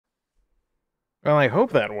Well, I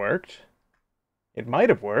hope that worked. It might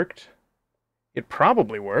have worked. It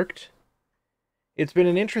probably worked. It's been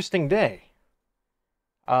an interesting day.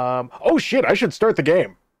 Oh shit, I should start the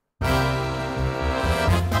game.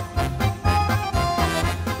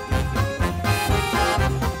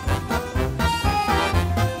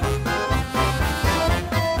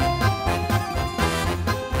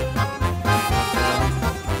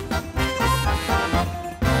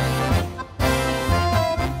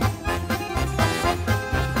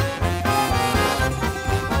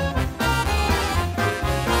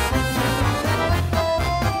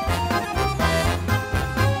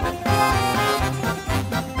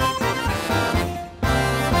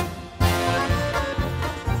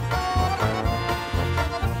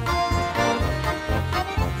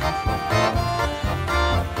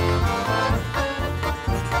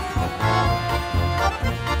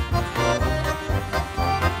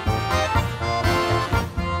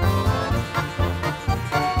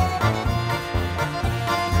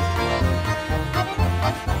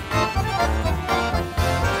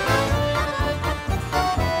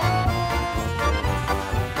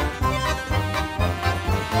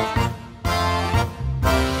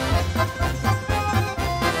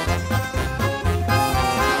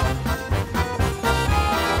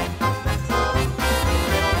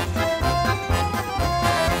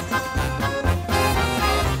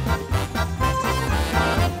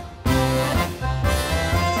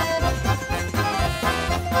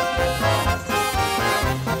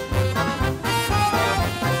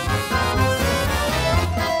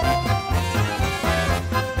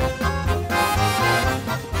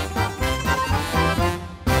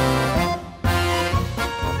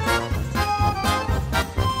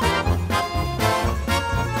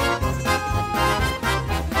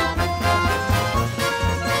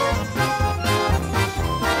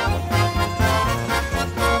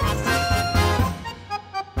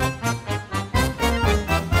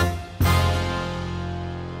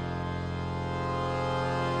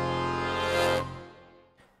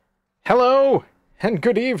 Hello, and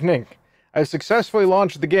good evening. I successfully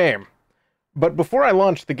launched the game. But before I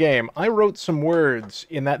launched the game, I wrote some words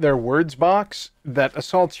in that there words box that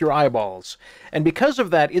assaults your eyeballs. And because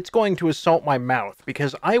of that, it's going to assault my mouth,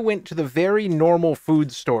 because I went to the very normal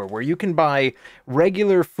food store where you can buy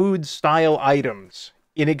regular food-style items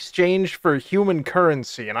in exchange for human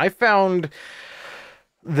currency, and I found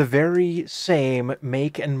the very same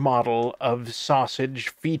make and model of sausage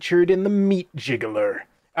featured in the Meat Jiggler.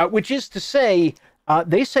 Which is to say,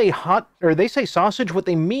 they say sausage, what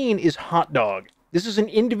they mean is hot dog. This is an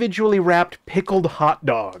individually wrapped pickled hot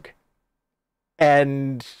dog.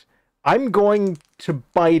 And I'm going to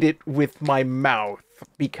bite it with my mouth,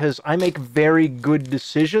 because I make very good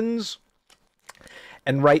decisions.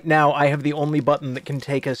 And right now, I have the only button that can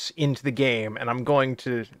take us into the game, and I'm going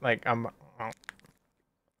to,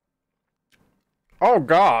 Oh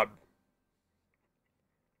god!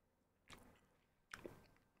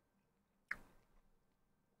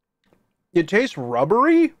 It tastes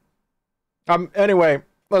rubbery? Anyway,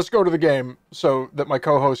 let's go to the game so that my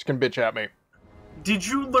co-host can bitch at me. Did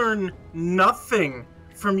you learn nothing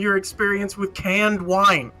from your experience with canned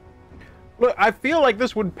wine? Look, I feel like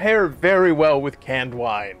this would pair very well with canned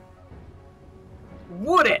wine.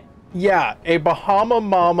 Would it? Yeah, a Bahama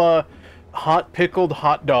Mama hot pickled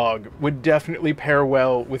hot dog would definitely pair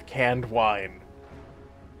well with canned wine.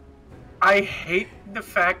 I hate the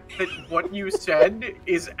fact that what you said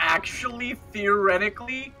is actually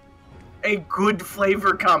theoretically a good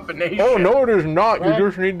flavor combination. Oh, no, it is not. You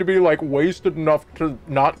just need to be, wasted enough to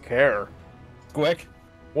not care. Quick.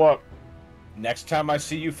 What? Next time I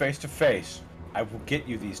see you face to face, I will get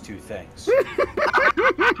you these two things.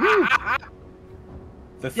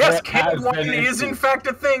 Yes, canned wine is in fact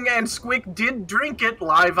a thing, and Squick did drink it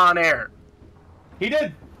live on air. He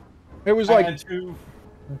did. It was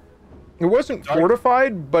It wasn't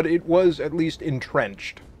fortified, but it was at least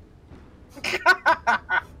entrenched.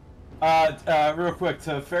 Real quick,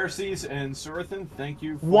 to Pharisees and Surathan, thank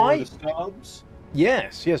you for the subs.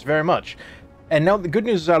 Yes, very much. And now the good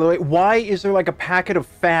news is out of the way. Why is there a packet of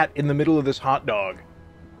fat in the middle of this hot dog?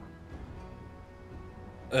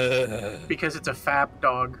 Because it's a fap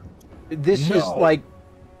dog. This is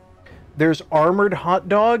there's armored hot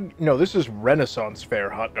dog? No, this is Renaissance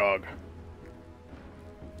Fair hot dog.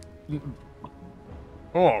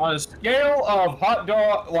 Oh. On a scale of hot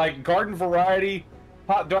dog, garden variety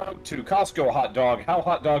hot dog to Costco hot dog, how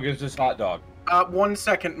hot dog is this hot dog? 1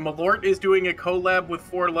 second. Malort is doing a collab with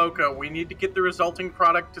Four Loko. We need to get the resulting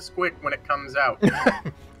product to Squick when it comes out.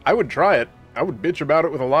 I would try it. I would bitch about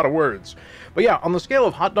it with a lot of words. But yeah, on the scale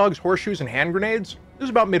of hot dogs, horseshoes, and hand grenades, this is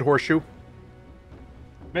about mid-horseshoe.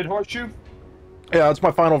 Mid horseshoe? Yeah, that's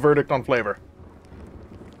my final verdict on flavor.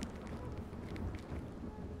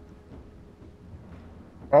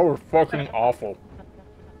 That was fucking awful.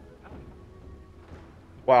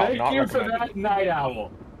 Wow, Thank not you for recommended. that, Night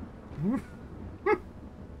Owl.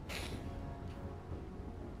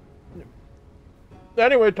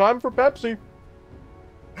 Anyway, time for Pepsi.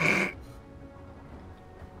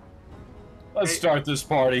 Let's start this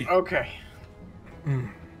party. Okay.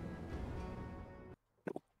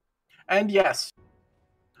 And yes,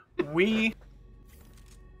 we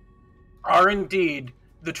are indeed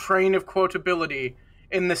the train of quotability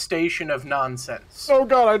in the station of nonsense. Oh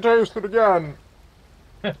god, I taste it again.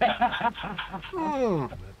 I'm not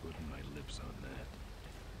putting my lips on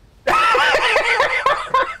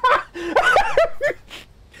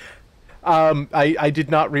that. I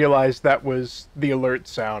did not realize that was the alert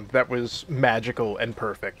sound. That was magical and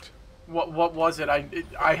perfect. What was it? I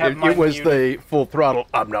have It was muted. the full throttle.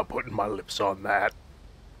 I'm not putting my lips on that.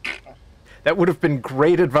 That would have been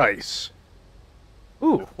great advice.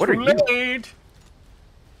 Ooh, what are you? Late.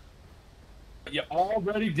 You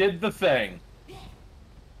already did the thing.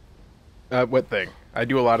 What thing? I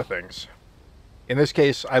do a lot of things. In this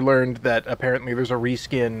case, I learned that apparently there's a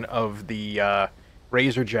reskin of the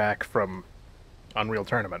Razorjack from Unreal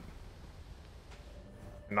Tournament.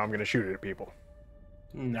 And now I'm gonna shoot it at people.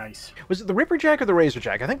 Nice. Was it the Ripperjack or the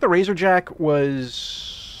Razorjack? I think the Razorjack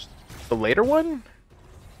was the later one?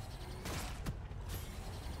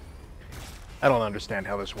 I don't understand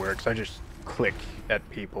how this works. I just click at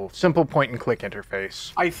people. Simple point and click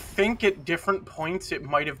interface. I think at different points it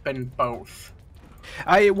might have been both.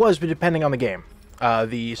 It was, but depending on the game.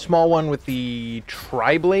 The small one with the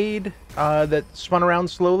tri-blade that spun around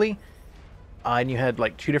slowly, and you had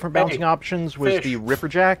like two different bouncing options, was fish. the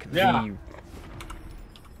Ripperjack. Yeah.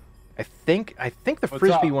 I think the What's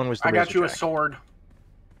frisbee up? one was the I got you a Razorjack. sword.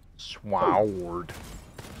 Swoward.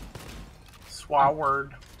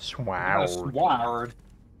 Swoward. Swoward. Wired.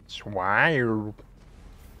 Swire.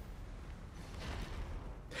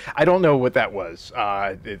 I don't know what that was.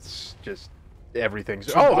 It's just everything's.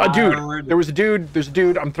 Oh, a dude! Swire. There was a dude. There's a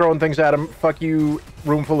dude. I'm throwing things at him. Fuck you,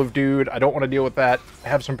 room full of dude. I don't want to deal with that.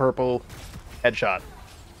 Have some purple. Headshot.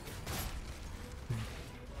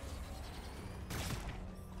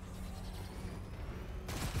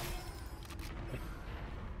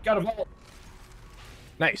 Got a ball.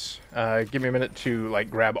 Nice. Give me a minute to like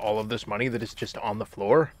grab all of this money that is just on the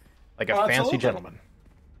floor, like a Oh, fancy absolutely. gentleman.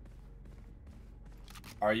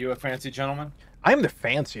 Are you a fancy gentleman? I am the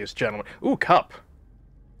fanciest gentleman. Ooh, cup.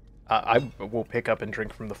 I will pick up and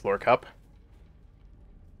drink from the floor cup.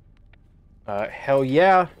 Hell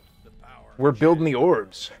yeah. We're building the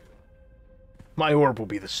orbs. My orb will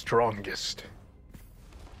be the strongest.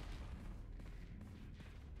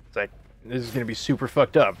 It's like, this is gonna be super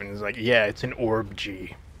fucked up. And it's like, yeah, it's an orb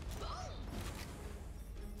G.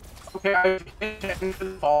 Okay, I've hit into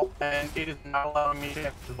the vault, and it is not allowing me to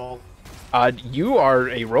enter the vault. You are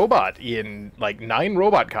a robot in, like, 9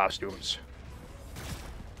 robot costumes.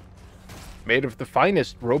 Made of the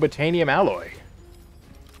finest robotanium alloy.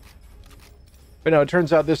 But no, it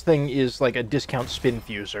turns out this thing is, like, a discount spin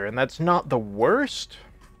fuser, and that's not the worst,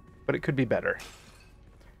 but it could be better.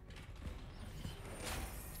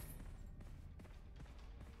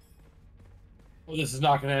 Well, this is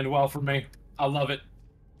not going to end well for me. I love it.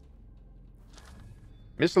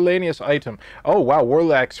 Miscellaneous item. Oh, wow,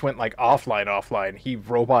 Warlax went, like, offline. He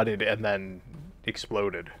roboted and then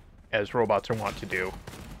exploded, as robots are wont to do.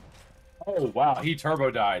 Oh, wow. He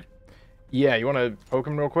turbo died. Yeah, you want to poke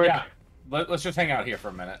him real quick? Yeah. Let's just hang out here for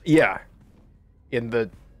a minute. Yeah. In the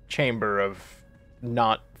chamber of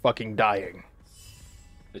not fucking dying.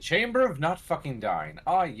 The Chamber of Not Fucking Dying.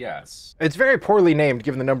 Ah, yes. It's very poorly named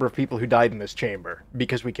given the number of people who died in this chamber,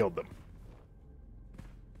 because we killed them.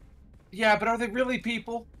 Yeah, but are they really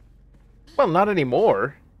people? Well, not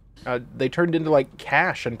anymore. They turned into, like,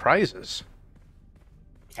 cash and prizes.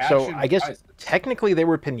 Cash So, and I guess, prizes. technically they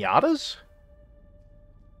were pinatas?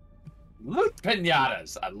 Loot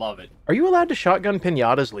pinatas. I love it. Are you allowed to shotgun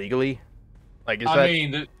pinatas legally? Like, is I that...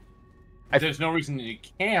 mean, there's no reason you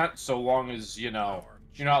can't, so long as, you know,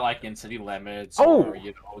 you're not, like, in city limits or,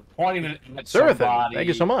 you know, pointing it at Surathan, somebody. thank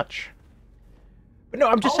you so much. But no,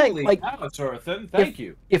 I'm just saying, Holy like... cow, Surathan, thank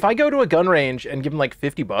you. If I go to a gun range and give them, like,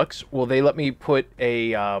 $50, will they let me put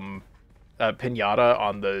a pinata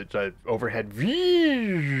on the overhead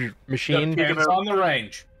machine? Depends on the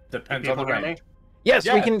range. Depends on the People hear me? range. Yes,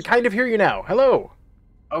 we Yes. can kind of hear you now. Hello.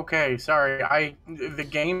 Okay, sorry. The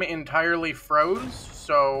game entirely froze,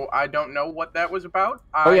 so I don't know what that was about.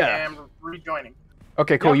 Oh, I yeah. am rejoining.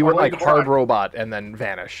 Okay, cool. Yeah, You went I'll like leave it hard behind. robot and then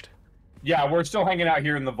vanished. Yeah, we're still hanging out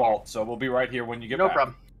here in the vault, so we'll be right here when you get back. No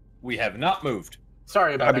problem. We have not moved.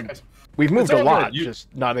 Sorry about that, guys. We've moved It's a all lot, good. You-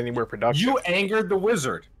 just not anywhere productive. You angered the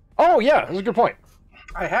wizard. Oh, yeah, that's a good point.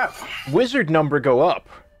 I have. Wizard number go up.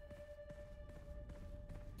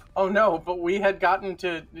 Oh no, but we had gotten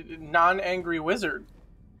to non-angry wizard.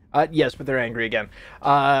 Yes, but they're angry again.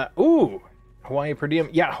 Ooh, Hawaii per diem.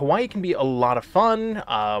 Yeah, Hawaii can be a lot of fun.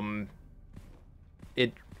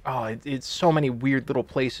 It's so many weird little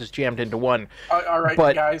places jammed into one. All right,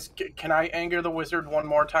 But- guys, can I anger the wizard one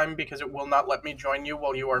more time because it will not let me join you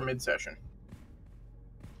while you are mid-session?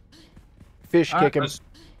 Fish kick him.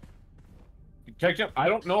 Kick him? I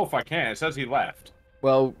don't know if I can. It says he left.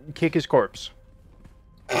 Well, kick his corpse.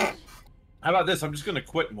 How about this? I'm just going to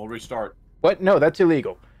quit and we'll restart. What? No, that's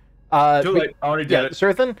illegal. Too late. I already did it.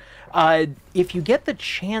 Sirthan, if you get the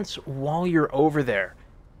chance while you're over there,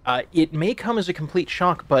 it may come as a complete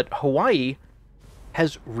shock, but Hawaii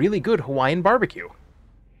has really good Hawaiian barbecue.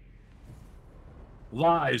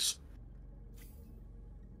 Lies.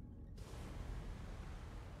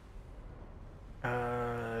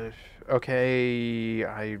 Okay,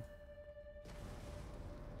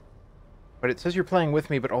 But it says you're playing with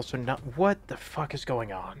me, but also not... What the fuck is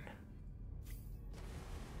going on?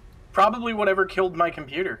 Probably whatever killed my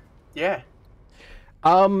computer. Yeah.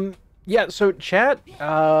 Yeah, so chat,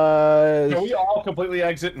 Can we all completely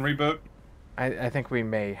exit and reboot? I think we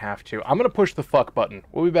may have to. I'm gonna push the fuck button.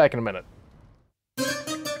 We'll be back in a minute.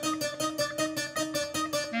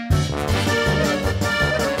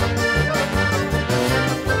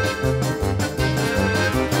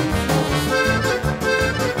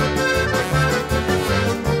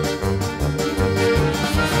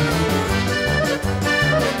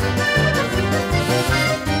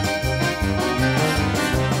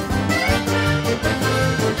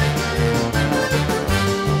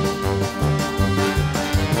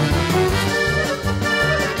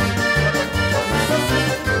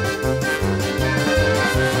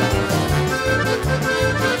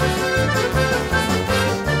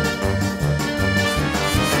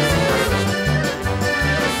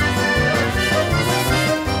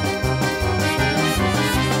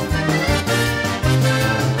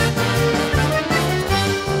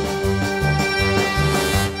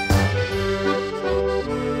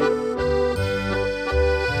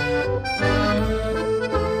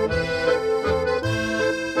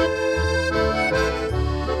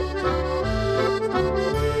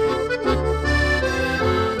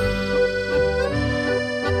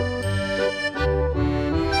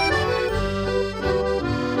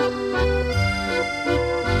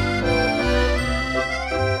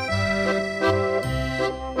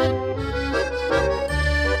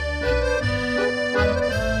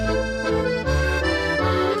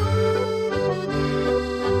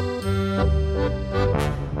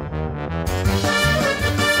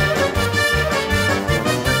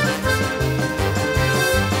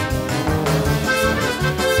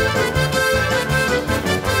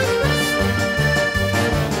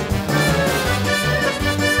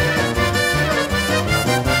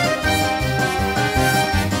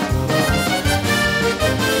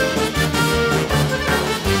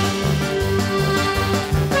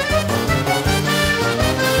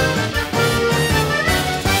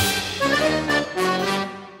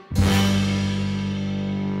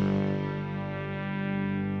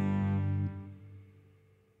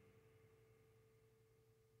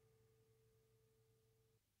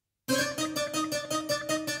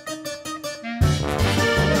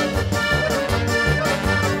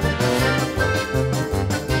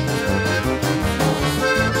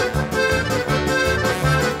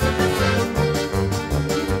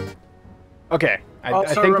 Okay,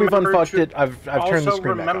 I think we've unfucked it. I've turned the Also,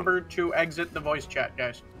 screen back on. remember to exit the voice chat,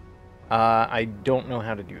 guys. I don't know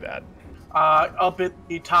how to do that. Up at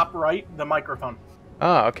the top right, the microphone.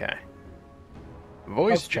 Oh, okay.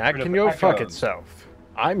 Voice chat can go fuck itself.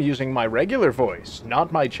 I'm using my regular voice,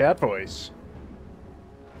 not my chat voice.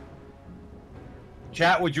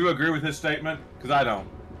 Chat, would you agree with his statement? Because I don't.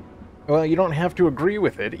 Well, you don't have to agree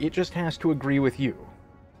with it. It just has to agree with you.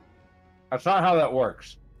 That's not how that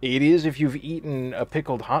works. It is if you've eaten a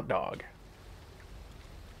pickled hot dog.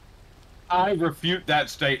 I refute that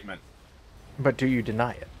statement. But do you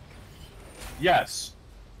deny it? Yes.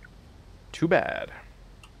 Too bad.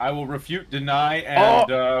 I will refute, deny, and...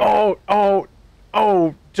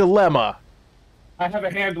 Dilemma. I have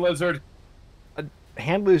a hand lizard.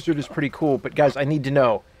 Hand lizard is pretty cool, but guys, I need to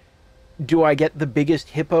know. Do I get the biggest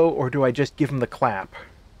hippo, or do I just give him the clap?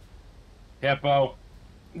 Hippo.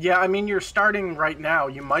 Yeah, I mean, you're starting right now.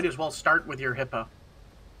 You might as well start with your hippo.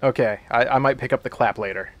 Okay, I might pick up the clap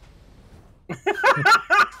later.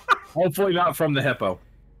 Hopefully not from the hippo.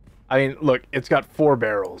 I mean, look, it's got 4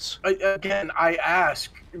 barrels. Again, I ask,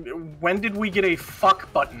 when did we get a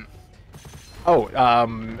fuck button? Oh,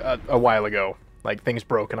 a while ago. Like, things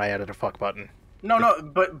broke and I added a fuck button. No,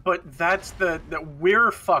 but that's the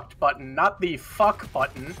we're fucked button, not the fuck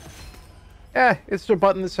button. It's a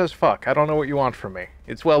button that says fuck. I don't know what you want from me.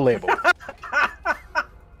 It's well labeled.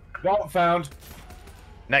 Vault found.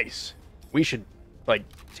 Nice. We should, like,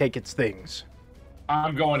 take its things.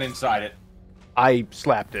 I'm going inside it. I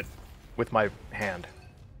slapped it with my hand.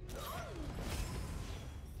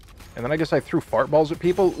 And then I guess I threw fart balls at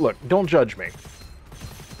people. Look, don't judge me.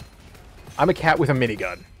 I'm a cat with a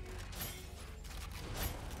minigun.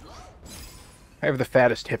 I have the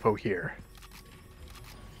fattest hippo here.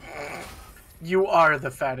 You are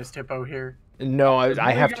the fattest hippo here. No,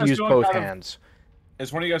 I have to use both hands.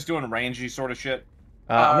 Is one of you guys doing rangey sort of shit?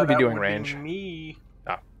 I'm going to be doing would range. Be me.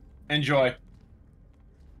 Oh. Enjoy.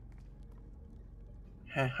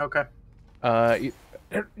 Okay.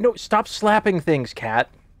 No, stop slapping things, cat.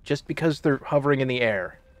 Just because they're hovering in the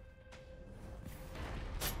air.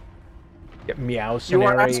 Get meow You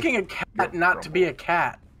scenario. are asking a cat not to be a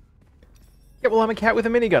cat. Yeah, well, I'm a cat with a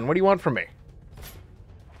minigun. What do you want from me?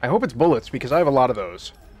 I hope it's bullets, because I have a lot of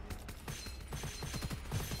those.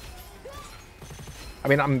 I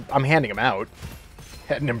mean, I'm handing them out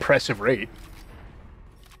at an impressive rate.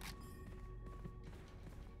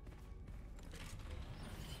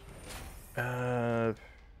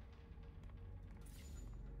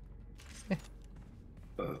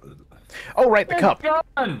 Oh, right, the cup.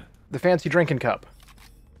 Gun! The fancy drinking cup.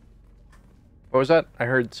 What was that? I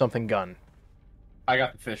heard something gun. I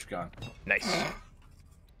got the fish gun. Nice.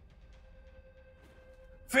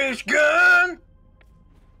 Fish gun!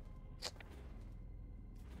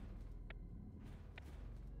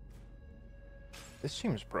 This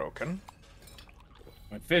seems broken.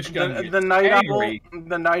 My fish gun. The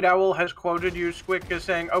night owl has quoted you, Squick, as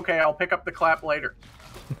saying, "Okay, I'll pick up the clap later."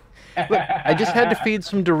 Look, I just had to feed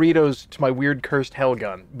some Doritos to my weird cursed hell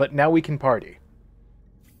gun, but now we can party.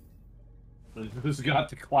 Who's got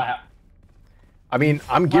the clap? I mean,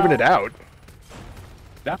 I'm giving it out.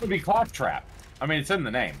 That would be Claptrap. I mean, it's in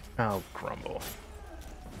the name. Oh, grumble.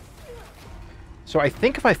 So I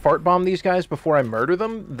think if I fart bomb these guys before I murder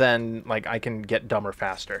them, then, like, I can get dumber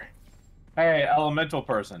faster. Hey, elemental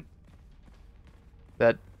person.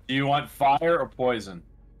 That... Do you want fire or poison?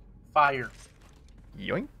 Fire.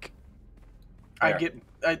 Yoink. I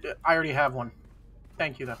already have one.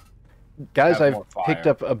 Thank you, though. Guys, Have I've more fire. picked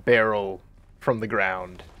up a barrel from the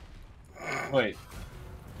ground. Wait.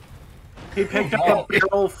 He picked up a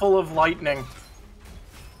barrel full of lightning.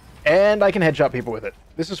 And I can headshot people with it.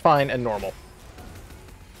 This is fine and normal.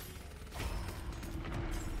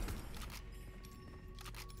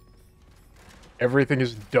 Everything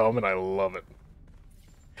is dumb and I love it.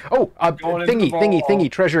 Oh, Going into the thingy, ball.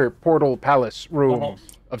 treasure, portal, palace, room Uh-huh.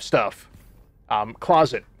 of stuff.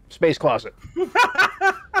 Closet, space closet.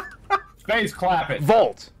 Space clap it.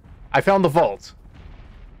 Vault. I found the vault.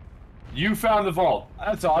 You found the vault.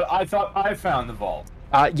 That's all. I thought I found the vault.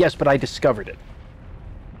 Yes, but I discovered it.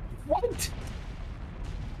 What?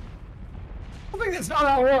 I think that's not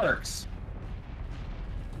how it works.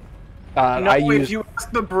 No, I if used... you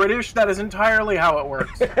ask the British, that is entirely how it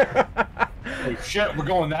works. Oh shit, we're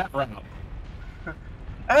going that route.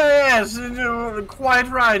 Yes, quite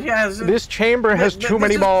right, yes. This chamber has too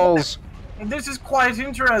many balls. This is quite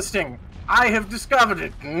interesting. I have discovered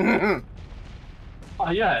it.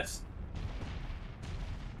 Ah, yes.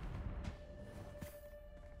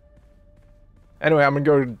 Anyway, I'm gonna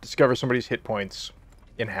go discover somebody's hit points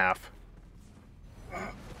in half.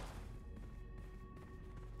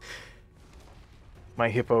 My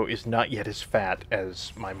hippo is not yet as fat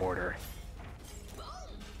as my mortar.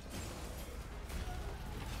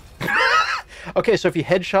 Okay, so if you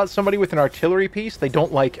headshot somebody with an artillery piece, they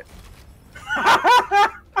don't like it.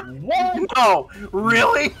 What? No,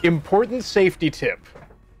 really? Important safety tip.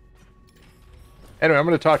 Anyway, I'm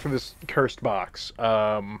going to talk to this cursed box. You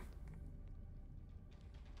know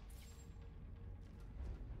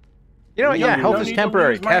what? Yeah, health no is need to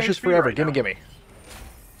temporary. lose my Cash is HP forever. right Gimme, now. gimme.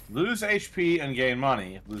 Lose HP and gain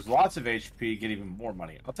money. Lose lots of HP, get even more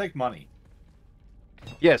money. I'll take money.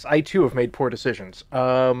 Yes, I too have made poor decisions.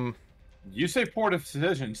 You say poor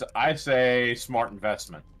decisions. I say smart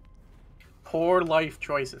investment. Poor life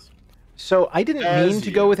choices. So I didn't As mean to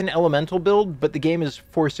you. go with an elemental build, but the game is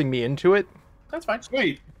forcing me into it That's fine.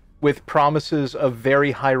 Sweet. with promises of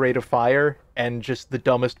very high rate of fire and just the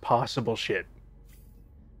dumbest possible shit.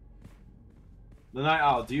 The Night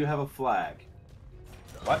Owl, do you have a flag?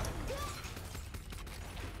 What?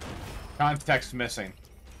 Context missing.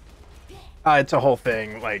 It's a whole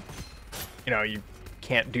thing. Like, you know, you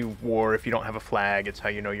can't do war if you don't have a flag. It's how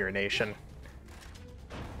you know you're a nation.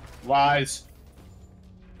 Lies.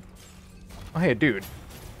 Oh, hey, dude.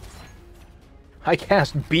 I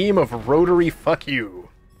cast Beam of Rotary Fuck You.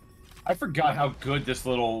 I forgot how good this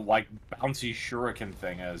little, like, bouncy shuriken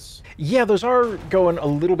thing is. Yeah, those are going a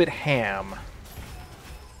little bit ham.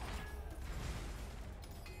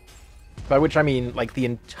 By which I mean, like, the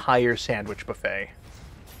entire sandwich buffet.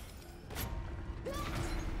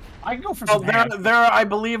 I can go for Well, some ham. there, I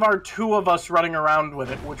believe, are 2 of us running around with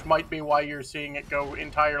it, which might be why you're seeing it go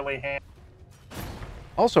entirely ham.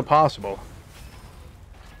 Also possible.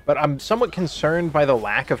 But I'm somewhat concerned by the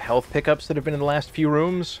lack of health pickups that have been in the last few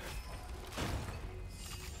rooms.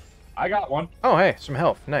 I got one. Oh, hey, some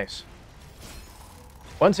health. Nice.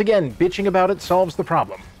 Once again, bitching about it solves the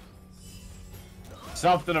problem.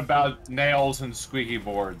 Something about nails and squeaky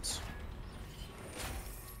boards.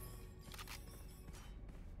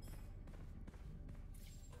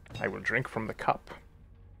 I will drink from the cup.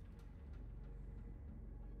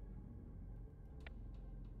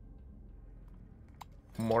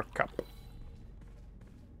 More cup.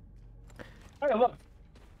 Hey, look.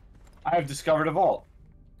 I have discovered a vault.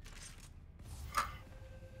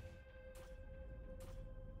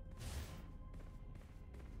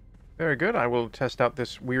 Very good. I will test out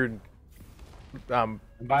this weird... And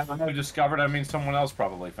by I have discovered, I mean someone else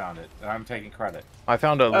probably found it, and I'm taking credit. I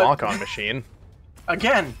found a lock-on machine.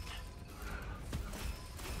 Again.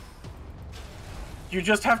 You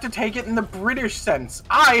just have to take it in the British sense.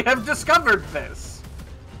 I have discovered this.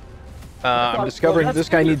 I'm discovering that's this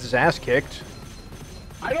guy weird. needs his ass kicked.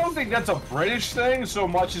 I don't think that's a British thing so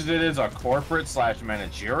much as it is a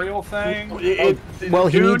corporate/managerial thing. Well,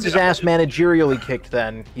 he Dude, needs his ass managerially kicked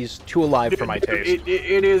then. He's too alive for my taste.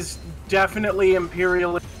 It is definitely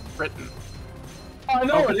imperialist Britain. I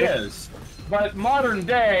know Okay. it is, but modern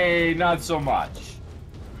day, not so much.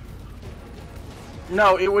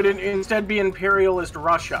 No, it would instead be imperialist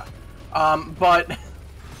Russia. But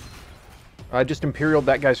I just imperialed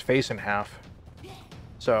that guy's face in half.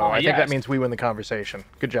 So Oh, I think that yes. means we win the conversation.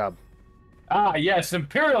 Good job. Ah, yes,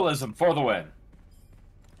 imperialism for the win.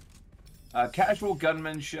 Casual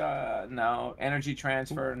gunman no. Energy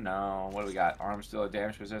transfer, no. What do we got? Arms still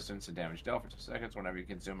damage resistance and damage dealt for 2 seconds whenever you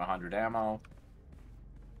consume 100 ammo.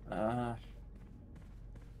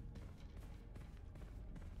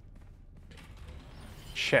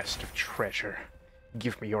 Chest of treasure.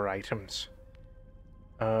 Give me your items.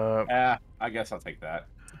 I guess I'll take that.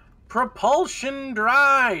 propulsion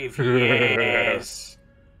drive. Yes.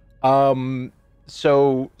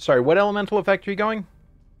 So, sorry, what elemental effect are you going?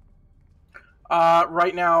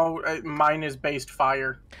 Right now, mine is based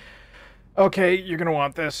fire. Okay, you're gonna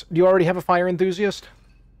want this. Do you already have a fire enthusiast?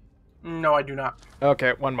 No, I do not.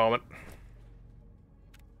 Okay, one moment.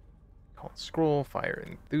 Call scroll, fire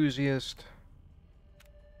enthusiast.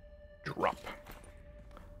 Drop.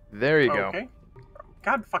 There you go. Okay.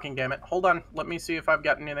 God fucking damn it. Hold on. Let me see if I've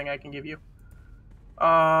got anything I can give you.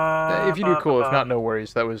 If you do, cool. If not, no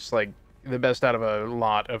worries. That was, like, the best out of a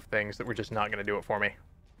lot of things that were just not gonna do it for me.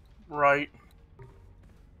 Right.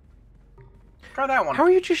 Try that one. How are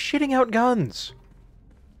you just shitting out guns?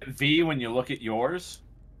 V when you look at yours.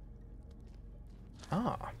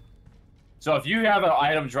 Ah. So if you have an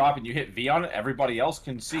item drop and you hit V on it, everybody else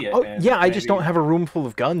can see it. Oh, and yeah, I just maybe- don't have a room full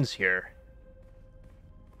of guns here.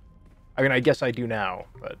 I mean, I guess I do now,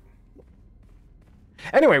 but...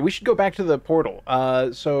 Anyway, we should go back to the portal.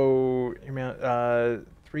 So,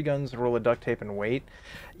 3 guns, a roll of duct tape, and weight.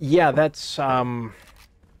 Yeah, that's, I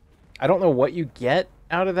don't know what you get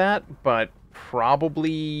out of that, but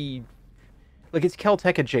probably... Like, it's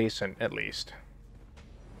Caltech adjacent, at least.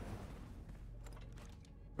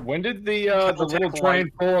 When did the little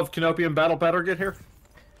train full of Canopian battle powder get here?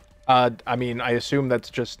 I mean, I assume that's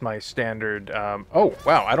just my standard, Oh,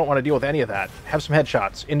 wow, I don't want to deal with any of that. Have some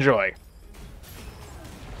headshots. Enjoy.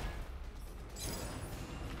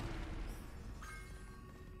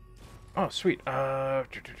 Oh, sweet. Yeah,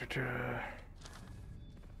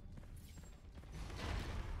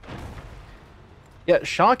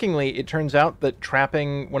 shockingly, it turns out that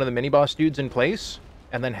trapping one of the mini-boss dudes in place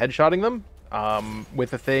and then headshotting them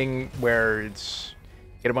with a thing where it's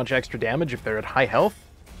get a bunch of extra damage if they're at high health,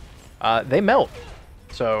 they melt.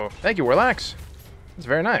 So, thank you, Warlax. It's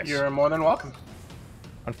very nice. You're more than welcome.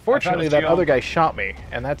 Unfortunately, that shield. other guy shot me,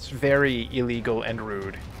 and that's very illegal and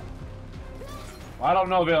rude. Well, I don't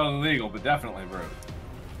know if it's illegal, but definitely rude.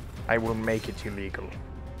 I will make it illegal.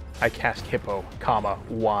 I cast hippo, comma,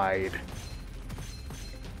 wide.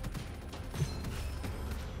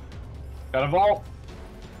 Got a vault.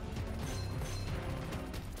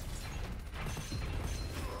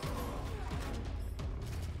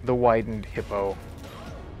 the widened hippo.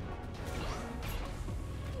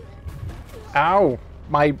 Ow!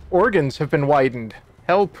 My organs have been widened.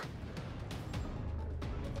 Help!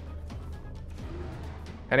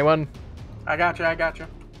 Anyone? I got you.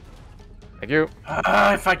 Thank you.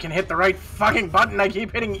 If I can hit the right fucking button, I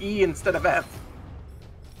keep hitting E instead of F.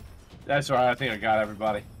 That's right. I think I got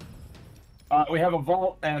everybody. We have a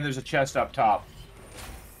vault, and there's a chest up top.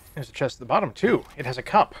 There's a chest at the bottom, too. It has a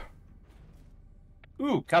cup.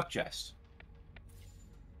 Ooh, cup chest.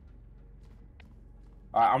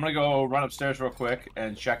 Alright, I'm gonna go run upstairs real quick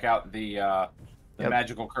and check out the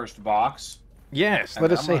magical cursed box. Yes, And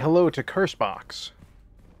let us I'm say hello to Cursebox.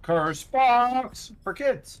 Curse box for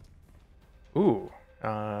kids. Ooh,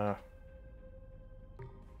 I'm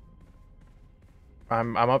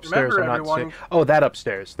upstairs. Remember, I'm not everyone- Oh, that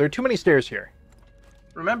upstairs. There are too many stairs here.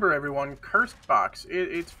 Remember, everyone, cursed box.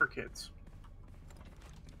 It's for kids.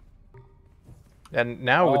 And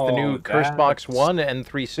now with the new Oh, Cursebox that's- 1 and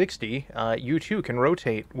 360, you too can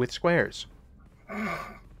rotate with squares.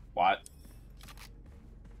 What?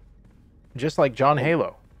 Just like John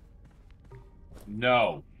Halo.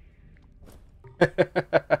 No.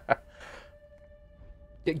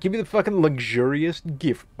 Yeah, give me the fucking luxurious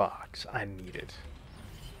gift box. I need it.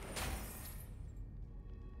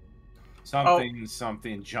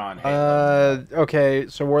 Something John Halo. Okay,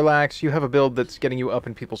 so Warlax, you have a build that's getting you up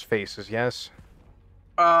in people's faces, yes?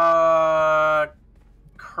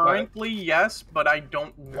 Currently, yes, but I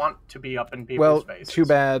don't want to be up in people's faces. Too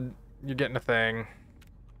bad. You're getting a thing.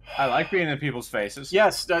 I like being in people's faces.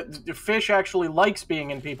 Yes, the fish actually likes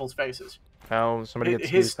being in people's faces. Oh, somebody gets to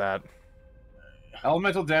His- use that.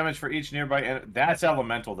 Elemental damage for each nearby. That's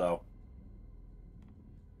elemental, though.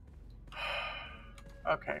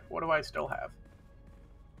 Okay, what do I still have?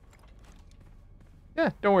 Yeah,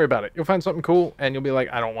 don't worry about it. You'll find something cool, and you'll be like,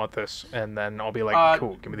 I don't want this. And then I'll be like,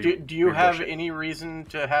 cool, give me the Do you weird have bullshit. any reason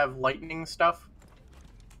to have lightning stuff?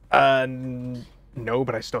 No,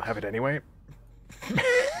 but I still have it anyway.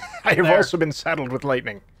 I have There. also been saddled with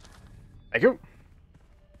lightning. Thank you.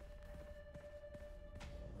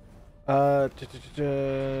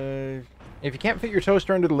 If you can't fit your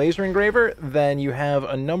toaster under the laser engraver, then you have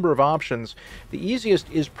a number of options. The easiest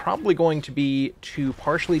is probably going to be to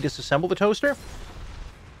partially disassemble the toaster,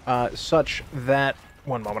 such that...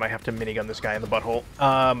 One moment, I have to minigun this guy in the butthole.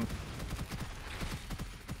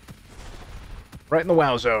 Right in the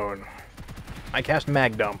WoW zone. I cast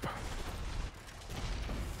Mag Dump.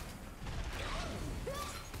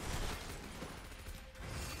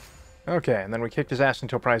 Okay, and then we kicked his ass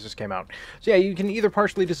until prizes came out. So yeah, you can either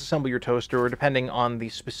partially disassemble your toaster, or depending on the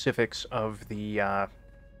specifics of the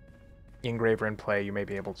engraver in play, you may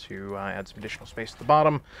be able to add some additional space at the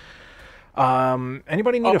bottom.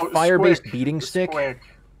 Anybody need a fire-based beating stick?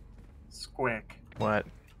 Squick. What?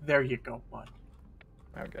 There you go, bud.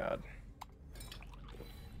 Oh god.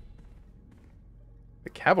 The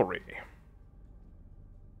cavalry.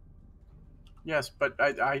 Yes, but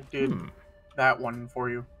I did that one for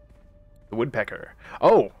you. The woodpecker.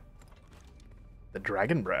 Oh! The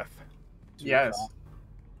dragon breath. Yes.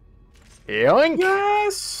 Yoink!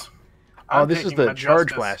 Yes! Oh, I'm this is taking the my charge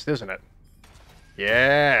justice. blast, isn't it?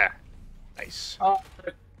 Yeah! Nice.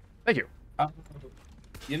 Thank you.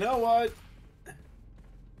 You know what?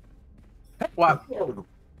 What?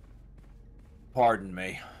 Pardon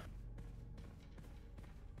me.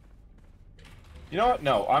 You know what?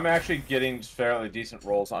 No, I'm actually getting fairly decent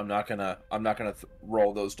rolls. I'm not gonna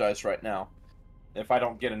roll those dice right now. If I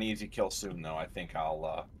don't get an easy kill soon, though, I think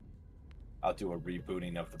I'll do a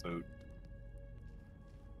rebooting of the boot.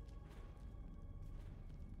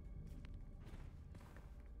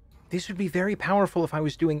 This would be very powerful if I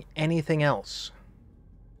was doing anything else.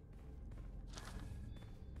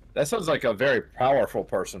 That sounds like a very powerful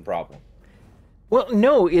person problem. Well,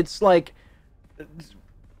 no, it's like...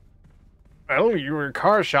 Well, you were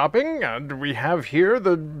car shopping, and we have here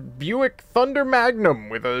the Buick Thunder Magnum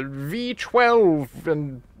with a V12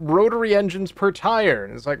 and rotary engines per tire.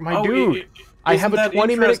 And it's like, my dude, I have a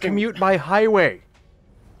 20-minute commute by highway.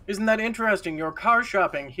 Isn't that interesting? You're car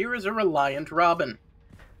shopping. Here is a Reliant Robin.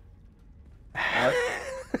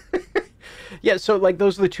 Yeah, so, like,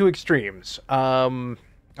 those are the two extremes.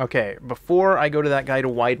 Okay, before I go to that guy to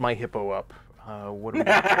widen my hippo up, what do we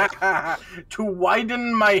got? To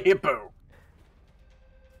widen my hippo.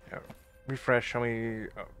 Refresh, shall we...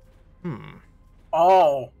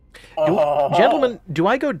 Oh. Gentlemen, do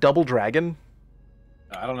I go double dragon?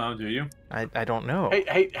 I don't know. Do you? I don't know.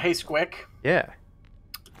 Hey, Squick. Yeah.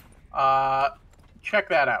 Check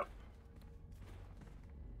that out.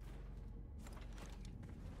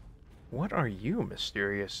 What are you,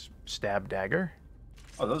 mysterious stab dagger?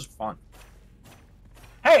 Oh, those are fun.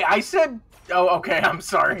 Hey, I said... Oh, okay, I'm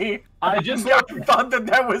sorry. I just I thought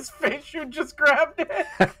that was fish. You just grabbed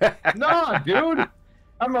it. Nah, dude.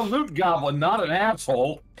 I'm a loot goblin, not an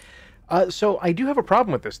asshole. So I do have a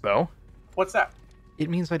problem with this, though. What's that? It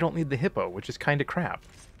means I don't need the hippo, which is kind of crap.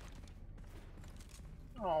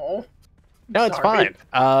 Oh. No, it's Sorry.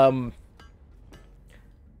 fine.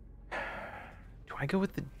 Do I go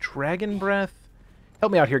with the dragon breath?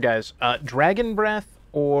 Help me out here, guys. Dragon breath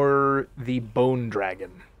or the bone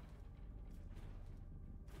dragon?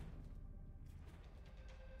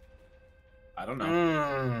 I don't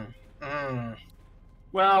know.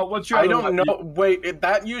 Well, what's your I other don't one? know. Wait,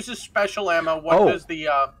 that uses special ammo. What does the...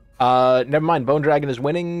 Never mind. Bone dragon is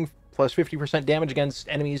winning, plus 50% damage against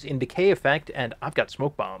enemies in decay effect, and I've got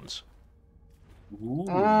smoke bombs.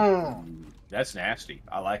 Ooh. That's nasty.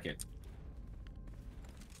 I like it.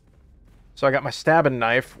 So I got my stabbing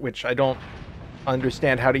knife, which I don't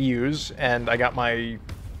understand how to use, and I got my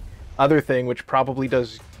other thing, which probably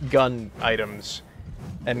does gun items,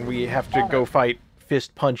 and we have to go fight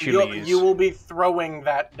fist punchulies. You will be throwing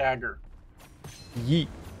that dagger. Yeet.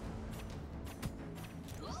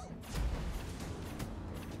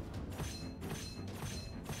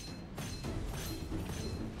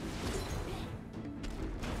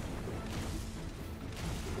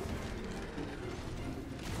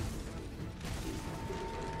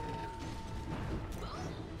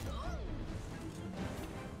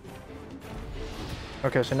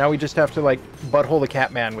 Okay, so now we just have to, like, butthole the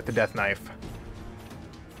Catman with the death knife.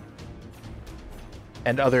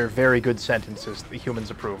 And other very good sentences the humans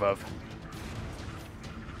approve of.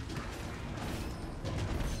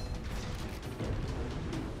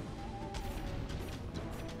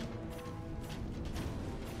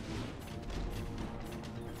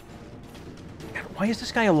 God, why is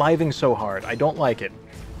this guy aliving so hard? I don't like it.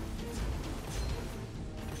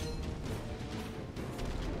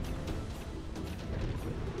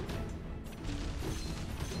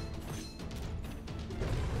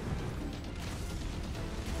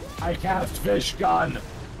 I cast fish gun.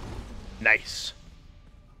 Nice.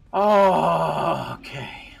 Oh,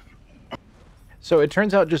 okay. So it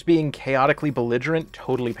turns out just being chaotically belligerent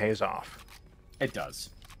totally pays off. It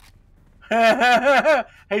does. Hey,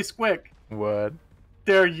 Squick. What?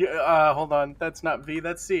 There you... hold on. That's not V,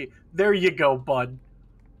 that's C. There you go, bud.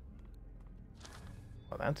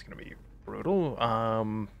 Well, that's gonna be brutal.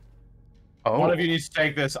 Oh. One of you needs to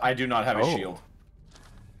take this. I do not have a shield.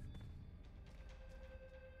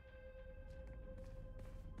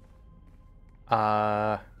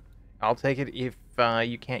 I'll take it if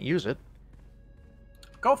you can't use it.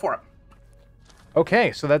 Go for it.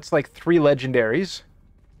 Okay, so that's like 3 legendaries.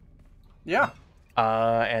 Yeah.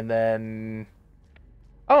 And then...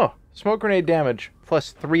 Oh, smoke grenade damage,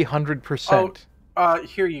 plus 300%.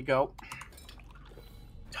 Here you go.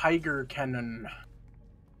 Tiger cannon.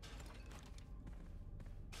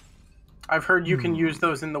 I've heard you can use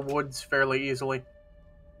those in the woods fairly easily.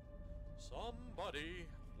 Somebody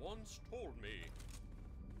once told me.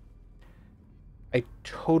 I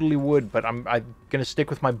totally would, but I'm gonna stick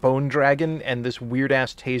with my bone dragon and this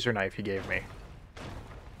weird-ass taser knife he gave me.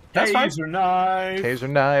 That's fine. Taser knife. Taser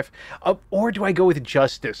knife. Or do I go with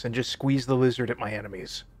justice and just squeeze the lizard at my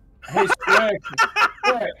enemies? Hey, Squick.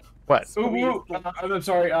 Squick. What? Ubu, I'm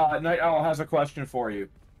sorry, Night Owl has a question for you.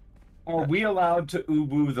 Are we allowed to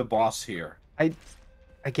Ubu the boss here? I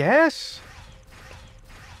guess?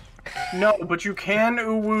 No, but you can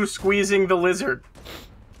uwu squeezing the lizard.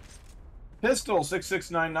 Pistol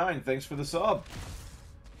 6699, thanks for the sub.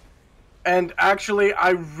 And actually,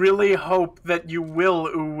 I really hope that you will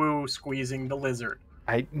uwu squeezing the lizard.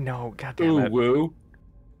 No, goddammit. Ubu.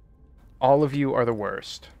 All of you are the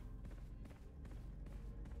worst.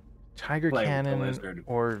 Tiger Play with the cannon lizard.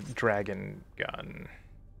 or dragon gun.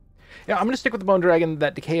 Yeah, I'm gonna stick with the bone dragon.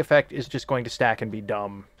 That decay effect is just going to stack and be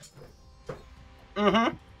dumb.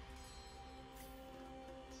 Mm-hmm.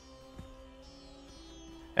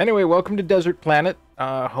 Anyway, welcome to Desert Planet,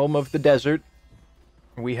 home of the desert.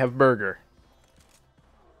 We have burger.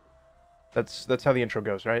 That's how the intro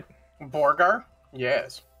goes, right? Borgar?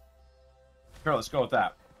 Yes. Sure, let's go with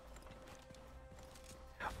that.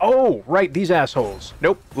 Oh, right, these assholes.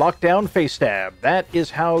 Nope, lockdown face stab. That is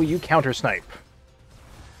how you counter snipe.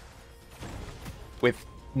 With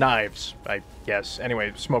knives, I guess.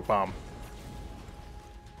 Anyway, smoke bomb.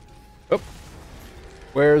 Oh.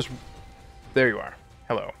 Where's... There you are.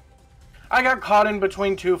 Hello. I got caught in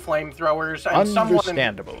between 2 flamethrowers and someone...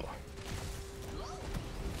 Understandable.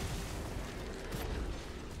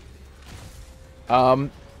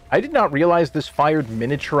 I did not realize this fired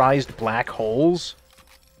miniaturized black holes.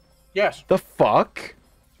 Yes. The fuck?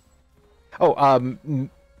 Oh,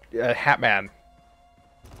 Hatman.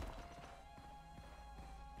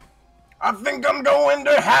 I think I'm going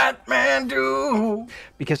to Hatmandu.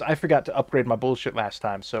 Because I forgot to upgrade my bullshit last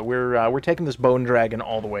time, so we're taking this bone dragon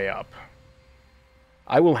all the way up.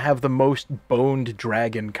 I will have the most boned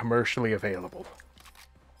dragon commercially available.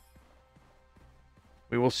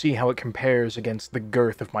 We will see how it compares against the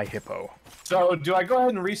girth of my hippo. So, do I go ahead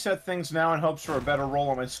and reset things now in hopes for a better roll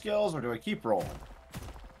on my skills, or do I keep rolling?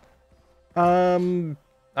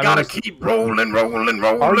 Gotta keep rolling.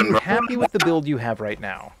 Are you happy with the build you have right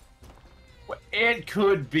now? It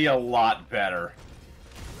could be a lot better.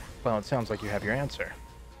 Well, it sounds like you have your answer.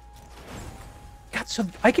 God, so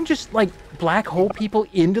I can just, like, black hole people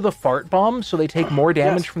into the fart bomb so they take more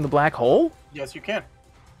damage from the black hole? Yes, you can.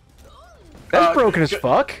 That's broken as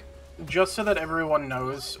fuck. Just so that everyone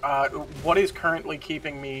knows, what is currently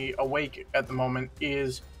keeping me awake at the moment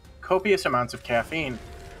is copious amounts of caffeine,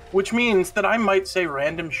 which means that I might say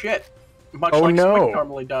random shit, much like Squid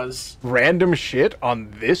normally does. Random shit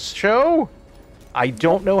on this show? I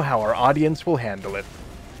don't know how our audience will handle it.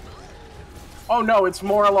 Oh no, it's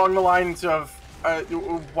more along the lines of,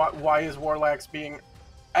 why is Warlax being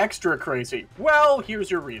extra crazy? Well,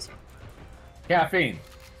 here's your reason. Caffeine.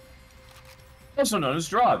 Also known as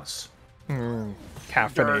drugs.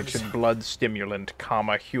 Caffeinated blood stimulant,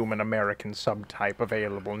 human American subtype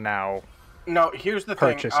available now. No, here's the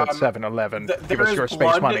thing. Purchase at 7-Eleven. Give us your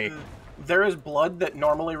space money. There is blood that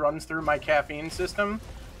normally runs through my caffeine system.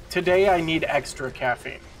 Today I need extra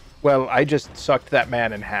caffeine. Well, I just sucked that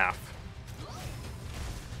man in half.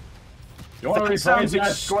 That sounds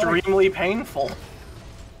extremely painful.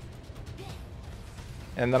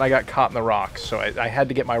 And then I got caught in the rocks, so I had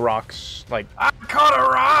to get my rocks, like... I caught a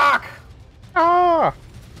rock! Ah!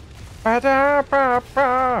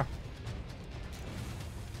 Ba-da-ba-ba!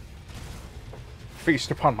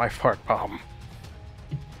 Feast upon my fart bomb.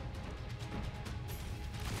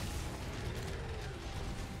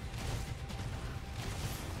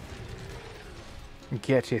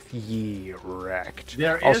 Getteth ye wrecked.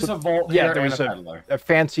 There is a vault here there and was a peddler. a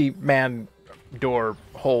fancy man door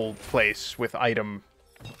hole place with item.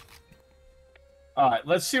 Alright,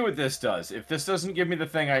 let's see what this does. If this doesn't give me the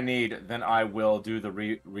thing I need, then I will do the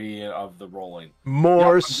re of the rolling.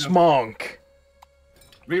 More smunk.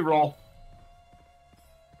 Reroll.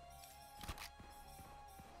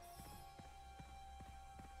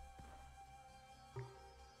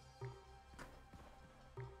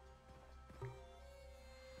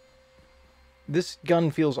 This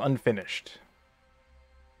gun feels unfinished.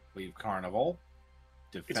 Leave Carnival.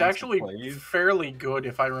 It's actually fairly good,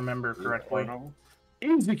 if I remember correctly.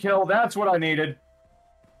 Easy kill, that's what I needed.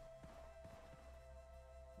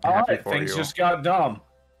 Alright, things just got dumb.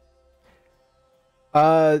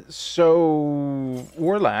 So,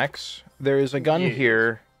 Warlax, there is a gun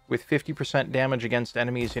here with 50% damage against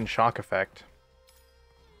enemies in shock effect.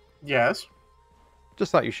 Yes.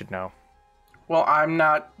 Just thought you should know. Well, I'm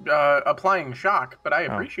not applying shock, but I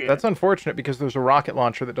appreciate it. That's unfortunate because there's a rocket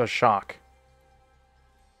launcher that does shock.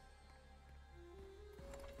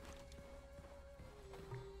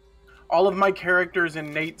 All of my characters'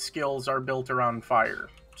 innate skills are built around fire,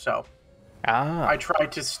 so I try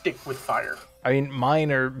to stick with fire. I mean,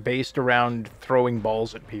 mine are based around throwing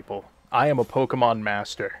balls at people. I am a Pokemon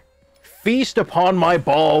master. Feast upon my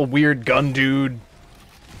ball, weird gun dude.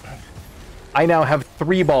 I now have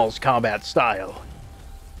 3 balls combat style.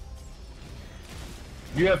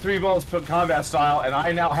 You have 3 balls combat style, and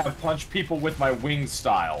I now have punch people with my wing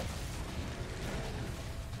style.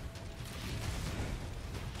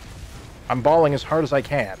 I'm balling as hard as I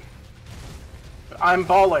can. I'm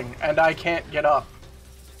balling, and I can't get up.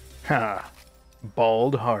 Ha.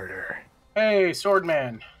 Balled harder. Hey,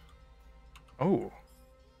 Swordman. Oh.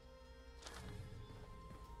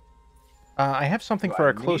 I have something for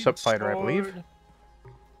a close-up fighter, I believe.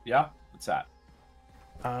 Yeah? What's that?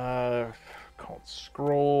 Called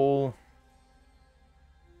Scroll.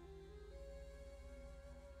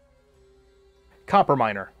 Copper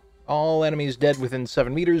Miner. All enemies dead within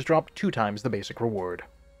 7 meters drop 2 times the basic reward.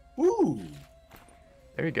 Ooh.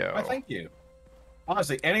 There you go. Why, thank you.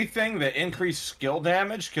 Honestly, anything that increased skill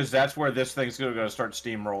damage, because that's where this thing's going to start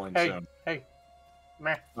steamrolling soon. Hey.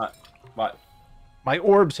 Meh. What? My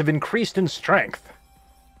orbs have increased in strength.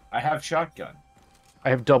 I have shotgun.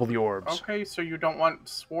 I have double the orbs. Okay, so you don't want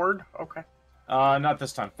sword? Okay. Not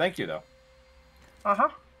this time. Thank you, though. Uh-huh.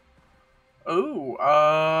 Ooh,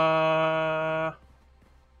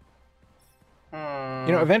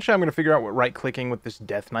 You know, eventually I'm going to figure out what right-clicking with this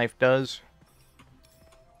death knife does.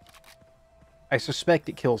 I suspect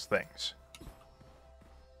it kills things.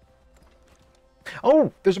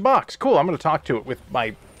 Oh, there's a box. Cool, I'm going to talk to it with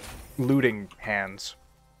my looting hands.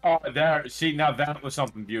 Oh, there. See, now that was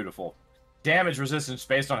something beautiful. Damage resistance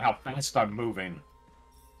based on how fast I'm moving.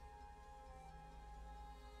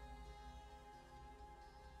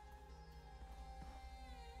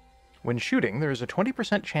 When shooting, there is a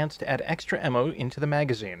 20% chance to add extra ammo into the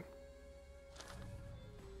magazine.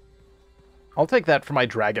 I'll take that for my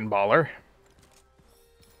Dragon Baller.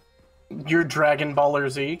 Your Dragon Baller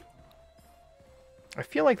Z? I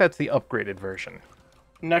feel like that's the upgraded version.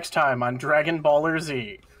 Next time on Dragon Baller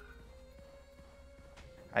Z.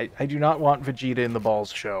 I do not want Vegeta in the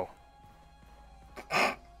Balls show.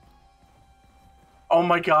 Oh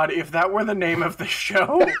my god, if that were the name of the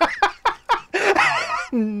show...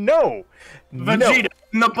 No! Vegeta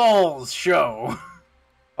in the Balls show.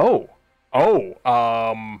 Oh.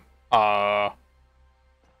 Yeah,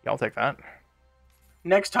 I'll take that.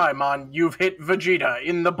 Next time on You've Hit Vegeta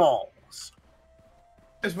in the Balls.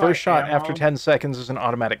 First shot after 10 seconds is an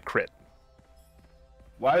automatic crit.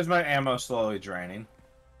 Why is my ammo slowly draining?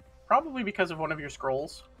 Probably because of one of your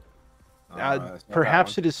scrolls.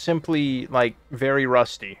 Perhaps it is simply, like, very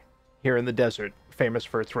rusty here in the desert, famous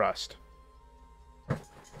for its rust.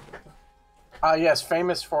 Yes,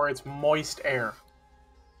 famous for its moist air.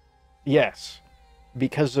 Yes,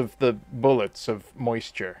 because of the bullets of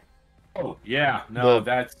moisture. Oh, yeah. No, The-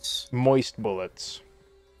 that's... Moist bullets.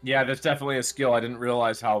 Yeah, that's definitely a skill. I didn't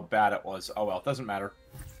realize how bad it was. Oh, well, it doesn't matter.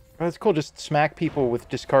 Well, that's cool, just smack people with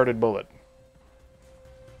discarded bullet.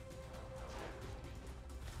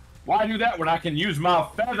 Why do that when I can use my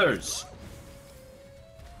feathers?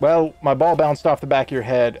 Well, my ball bounced off the back of your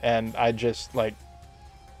head, and I just, like,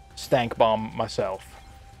 stank bomb myself.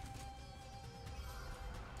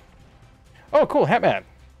 Oh, cool, Hatman.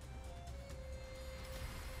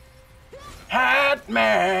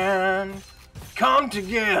 Hatman, come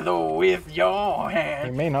together with your hand.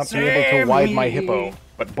 You may not be able to wide my hippo,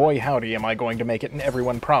 but boy howdy am I going to make it an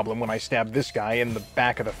everyone problem when I stab this guy in the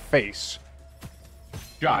back of the face. In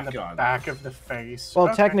the Shotgun. back of the face. Well,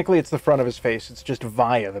 Okay. technically it's the front of his face, it's just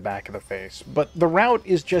via the back of the face. But the route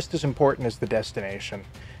is just as important as the destination.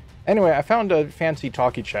 Anyway, I found a fancy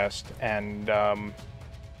talkie chest, and,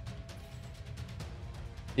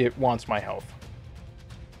 it wants my health.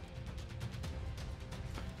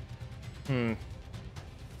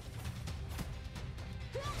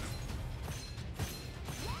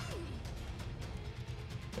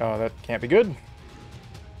 Oh, that can't be good.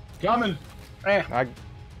 Coming.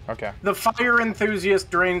 Okay. The fire enthusiast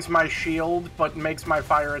drains my shield, but makes my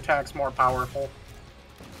fire attacks more powerful.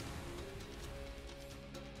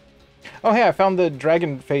 Oh, hey, I found the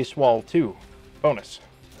dragon face wall, too. Bonus.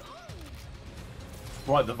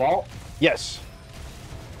 What, the vault? Yes.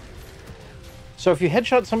 So if you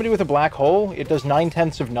headshot somebody with a black hole, it does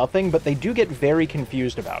 9/10 of nothing, but they do get very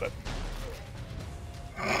confused about it.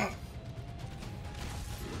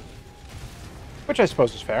 Which I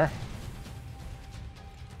suppose is fair.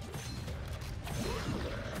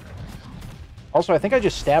 Also, I think I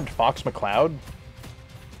just stabbed Fox McCloud.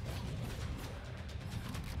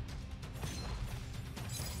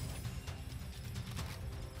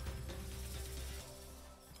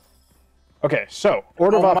 Okay, so,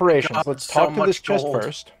 order of Oh my operations. God, Let's so talk to this much chest gold.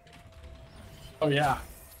 first. Oh, yeah.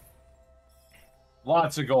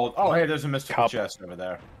 Lots of gold. Oh, hey, there's a mystical Cup. chest over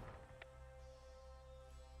there.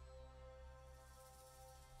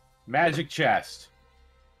 Magic chest.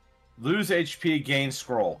 Lose HP, gain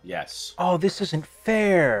scroll. Yes. Oh, this isn't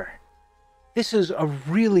fair. This is a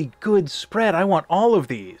really good spread. I want all of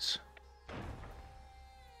these.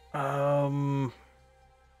 Oh.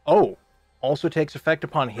 Also takes effect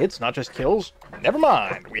upon hits, not just kills? Never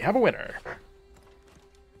mind. We have a winner.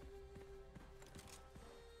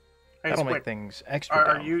 Hey, That'll make Squick, things extra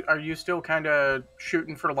are dumb. you still kind of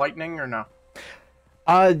shooting for lightning or no?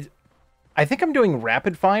 I think I'm doing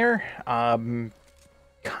rapid fire.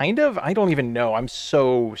 Kind of? I don't even know. I'm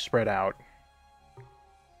so spread out.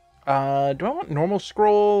 Do I want normal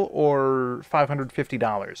scroll or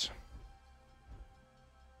 $550?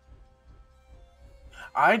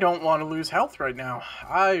 I don't want to lose health right now.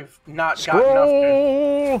 I've not got enough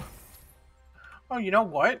to... Scroll! Oh, you know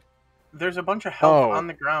what? There's a bunch of health Oh. on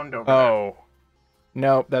the ground over there. Oh.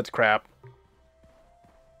 No, that's crap.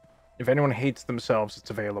 If anyone hates themselves, it's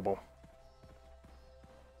available.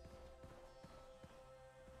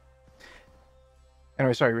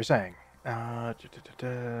 Anyway, sorry, you were saying.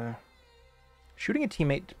 Shooting a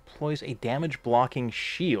teammate deploys a damage-blocking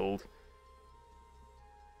shield.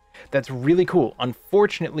 That's really cool.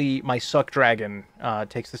 Unfortunately, my Suck Dragon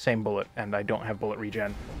takes the same bullet, and I don't have bullet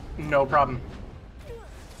regen. No problem.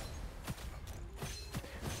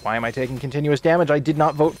 Why am I taking continuous damage? I did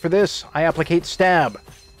not vote for this. I applicate stab.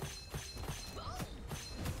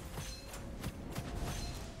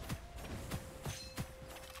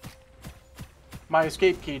 My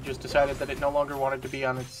escape key just decided that it no longer wanted to be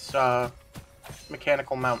on its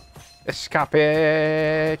mechanical mount.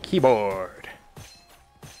 Escape keyboard.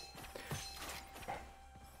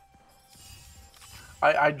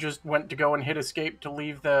 I just went to go and hit escape to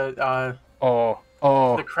leave the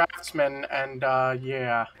the craftsman, and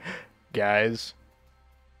yeah. Guys.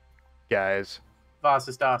 Was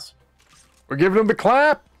ist das? We're giving him the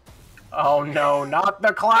clap. Oh no, not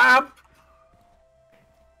the clap!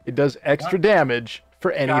 It does extra damage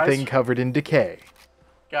for anything Guys? covered in decay.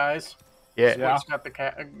 Guys, Yeah.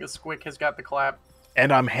 Squick has got the clap.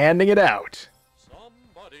 And I'm handing it out.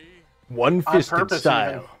 Somebody. One-fisted purpose,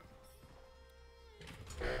 style.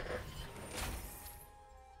 even.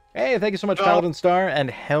 Hey, thank you so much, Oh. Paladin Star, and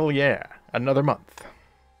hell yeah, another month.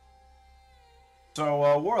 So,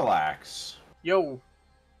 Warlax, Yo,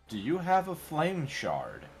 do you have a flame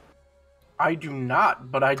shard? I do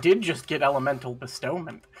not, but I did just get elemental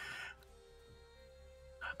bestowment.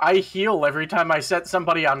 I heal every time I set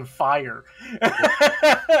somebody on fire.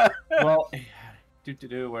 Well,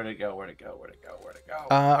 where'd it go?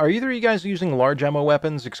 Are either of you guys using large ammo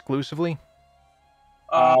weapons exclusively?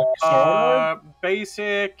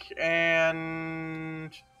 Basic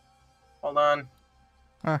and hold on.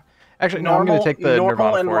 Actually, no, I'm going to take the normal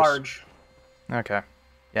Nirvana and Force. large. Okay.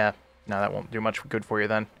 Yeah, no, that won't do much good for you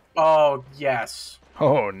then. Oh yes,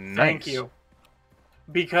 Oh, nice. thank you.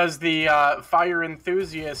 Because the fire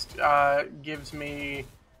enthusiast gives me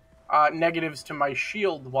negatives to my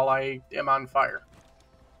shield while I am on fire.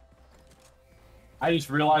 I just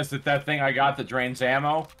realized that thing I got that drains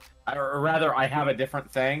ammo, or rather, I have a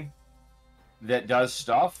different thing that does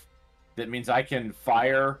stuff. That means I can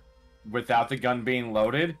fire without the gun being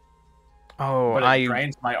loaded, Oh, but it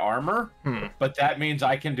drains my armor. Hmm. But that means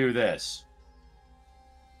I can do this.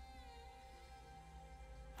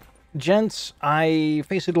 Gents, I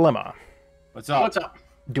face a dilemma. What's up? What's up?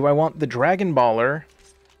 Do I want the Dragon Baller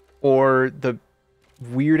or the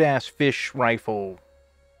weird-ass fish rifle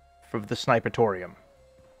from the Snipatorium?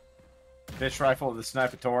 Fish rifle of the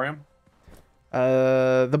Snipatorium?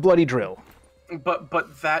 The Bloody Drill.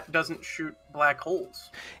 But that doesn't shoot black holes.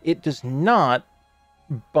 It does not,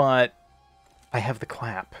 but I have the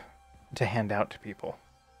clap to hand out to people.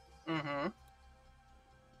 Mm-hmm.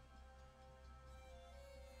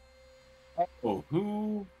 Oh,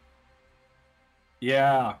 who?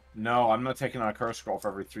 Yeah, no, I'm not taking on a curse scroll for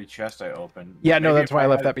every 3 chests I open. Yeah, no, Maybe that's if why I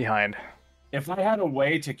left had- that behind. If I had a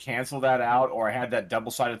way to cancel that out, or I had that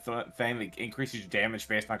double-sided thing that increases your damage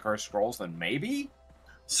based on curse scrolls, then maybe?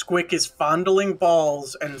 Squick is fondling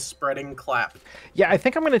balls and spreading clap. Yeah, I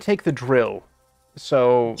think I'm going to take the drill.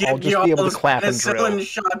 So I'll just be able to clap and drill. penicillin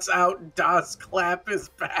shots out. Das Clap is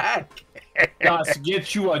back. Let's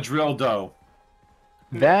get you a drill dough.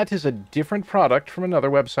 That is a different product from another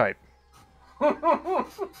website.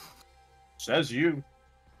 Says you.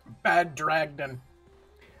 Bad Dragden.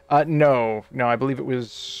 No, I believe it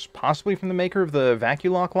was possibly from the maker of the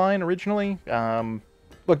Vaculock line originally.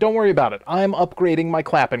 Look, don't worry about it. I'm upgrading my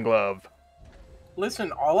clapping glove.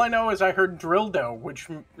 Listen, all I know is I heard Drildo, which,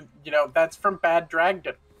 that's from Bad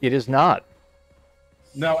Dragden. It is not.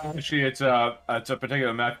 No, actually, it's a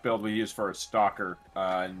particular mech build we use for a stalker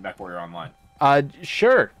in MechWarrior Online.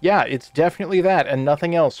 Sure. Yeah, it's definitely that and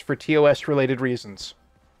nothing else for TOS-related reasons.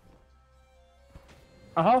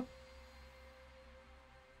 Uh-huh.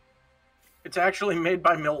 It's actually made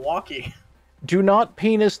by Milwaukee. Do not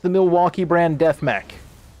penis the Milwaukee brand death mech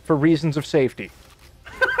for reasons of safety.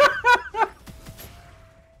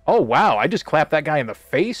 Oh, wow, I just clapped that guy in the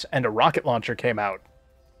face and a rocket launcher came out.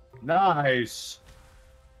 Nice.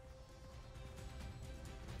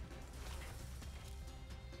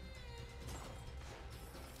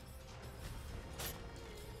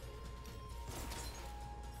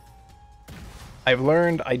 I've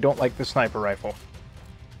learned I don't like the sniper rifle.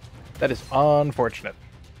 That is unfortunate.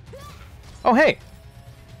 Oh, hey!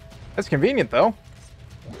 That's convenient, though.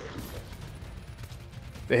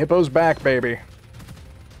 The hippo's back, baby.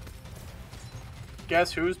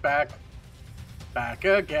 Guess who's back? Back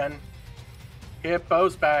again.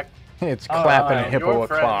 Hippo's back. It's clapping a Your hippo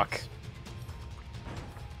friends. o'clock.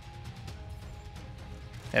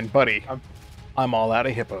 And, buddy, I'm all out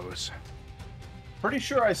of hippos. Pretty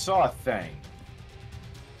sure I saw a thing.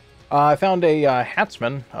 I found a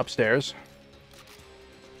Hatsman upstairs.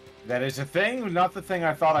 That is a thing, not the thing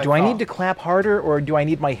I thought I Do I saw. need to clap harder, or do I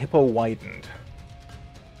need my hippo widened?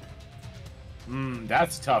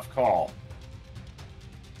 That's a tough call.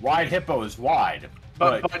 Wide hippo is wide.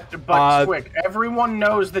 But Squick, everyone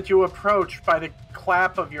knows that you approach by the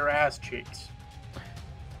clap of your ass cheeks.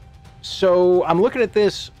 So I'm looking at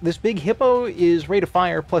this. This big hippo is rate of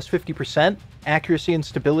fire plus 50%, accuracy and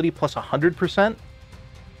stability plus 100%.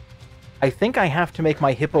 I think I have to make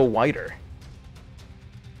my hippo wider.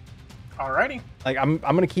 Alrighty. Like I'm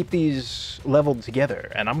gonna keep these leveled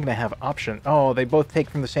together, and I'm gonna have option. Oh, they both take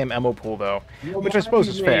from the same ammo pool though, which I suppose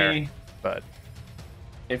is fair. But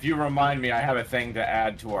if you remind me, I have a thing to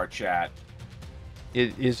add to our chat.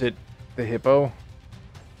 Is it the hippo?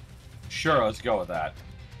 Sure, let's go with that.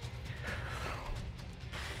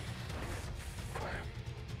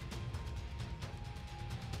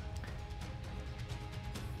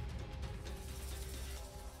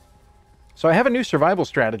 So I have a new survival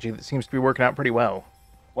strategy that seems to be working out pretty well.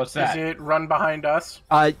 What's that? Is it run behind us?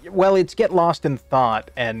 Well, it's get lost in thought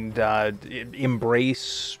and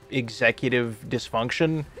embrace executive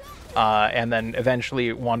dysfunction, and then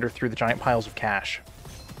eventually wander through the giant piles of cash.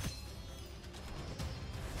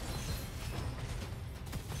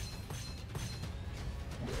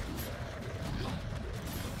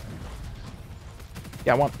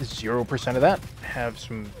 Yeah, I want 0% of that. Have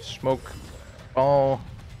some smoke ball.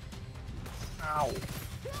 Ow.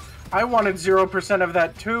 I wanted 0% of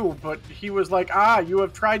that too, but he was like, you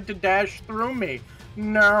have tried to dash through me.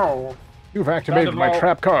 No. You've activated my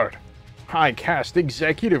trap card. I cast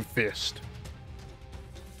Executive Fist.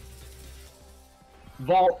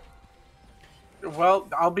 Vault. Well,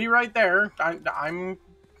 I'll be right there. I'm...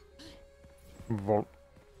 Vault.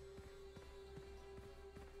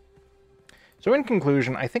 So in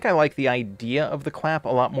conclusion, I think I like the idea of the clap a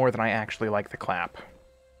lot more than I actually like the clap.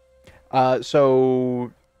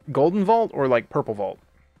 So golden vault or like purple vault?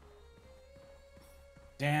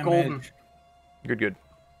 Damn golden. Good, good.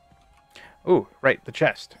 Ooh, right, the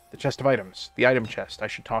chest. The chest of items. The item chest. I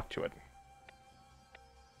should talk to it.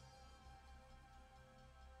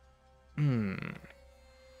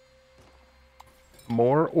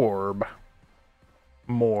 More orb.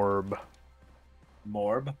 Morb.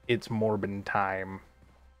 Morb? It's Morbin time.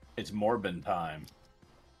 It's Morbin time.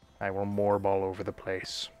 I will morb all over the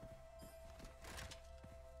place.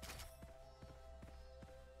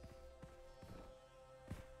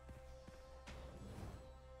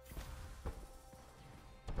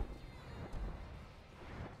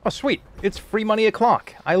 Oh, sweet. It's free money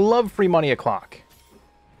o'clock. I love free money o'clock.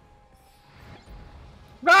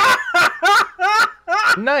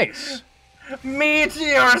 Nice.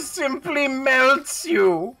 Meteor simply melts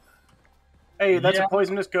you. Hey, that's a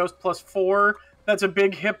poisonous ghost +4. That's a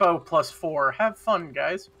big hippo +4. Have fun,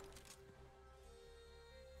 guys.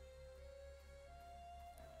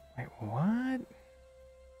 Wait, what?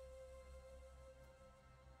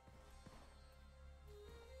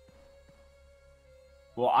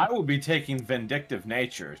 Well, I will be taking Vindictive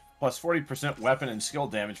Nature, plus 40% weapon and skill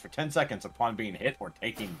damage for 10 seconds upon being hit or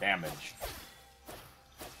taking damage.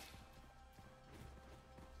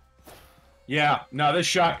 Yeah, no, this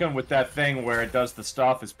shotgun with that thing where it does the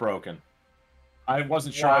stuff is broken. I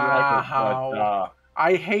wasn't sure I liked it, but...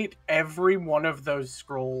 I hate every one of those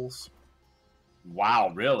scrolls.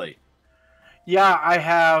 Wow, really? Yeah, I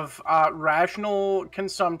have Rational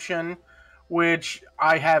Consumption, which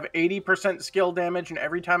I have 80% skill damage, and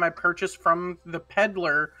every time I purchase from the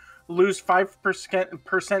peddler, lose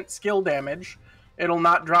 5% skill damage. It'll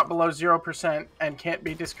not drop below 0% and can't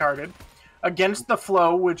be discarded. Against the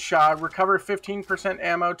Flow, which recover 15%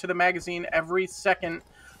 ammo to the magazine every second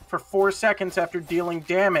for 4 seconds after dealing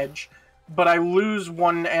damage, but I lose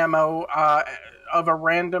 1 ammo of a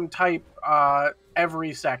random type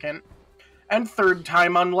every second. And Third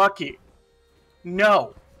Time Unlucky.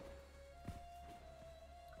 No.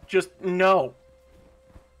 Just no.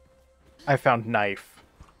 I found knife,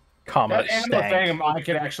 comma, that ammo stank. thing I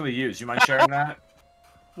could actually use. You mind sharing that?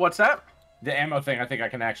 What's that? The ammo thing I think I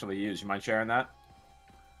can actually use. You mind sharing that?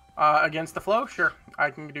 Against the Flow? Sure,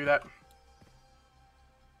 I can do that.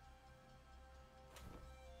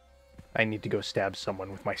 I need to go stab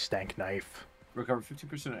someone with my stank knife. Recover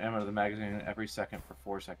 50% of ammo to the magazine every second for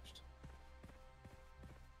 4 seconds.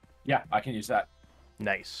 Yeah, I can use that.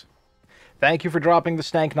 Nice. Thank you for dropping the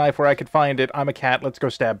stank knife where I could find it. I'm a cat. Let's go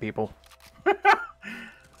stab people.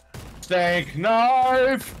 Stank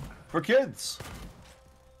knife for kids.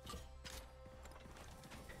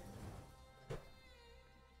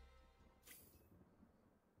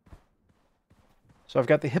 So I've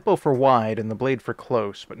got the hippo for wide and the blade for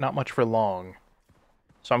close, but not much for long.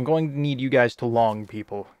 So I'm going to need you guys to long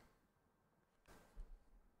people.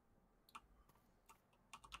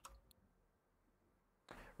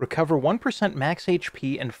 Recover 1% max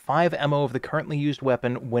HP and 5 ammo of the currently used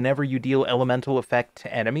weapon whenever you deal elemental effect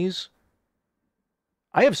to enemies.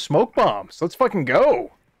 I have smoke bombs. Let's fucking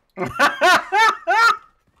go.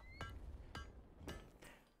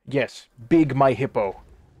 Yes, big my hippo.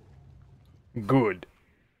 Good.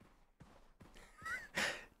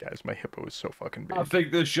 Guys, my hippo is so fucking big. I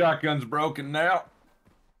think this shotgun's broken now.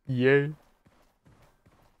 Yay.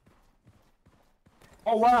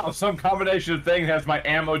 Oh wow, some combination of things has my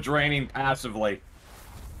ammo draining passively.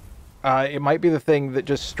 It might be the thing that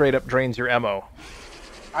just straight up drains your ammo.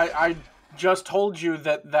 I just told you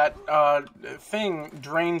that thing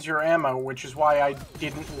drains your ammo, which is why I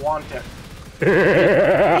didn't want it.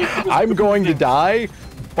 I'm going to die,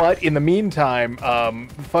 but in the meantime,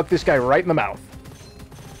 fuck this guy right in the mouth.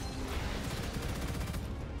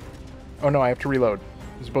 Oh no, I have to reload.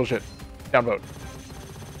 This is bullshit. Downvote.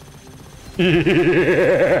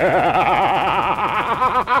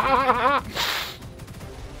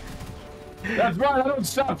 That's right, I don't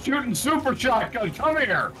stop shooting super shotgun. Come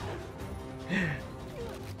here.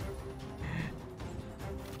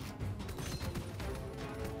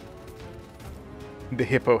 The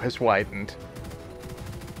hippo has widened.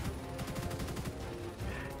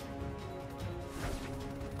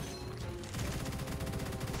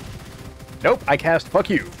 Nope, I cast fuck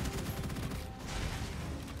you.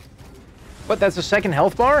 But that's a second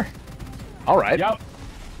health bar? Alright. Yep.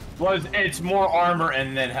 Was it's more armor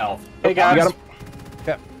and then health. Hey guys. You got him.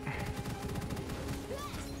 Yeah.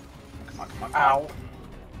 Come on. Ow.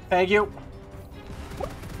 Thank you.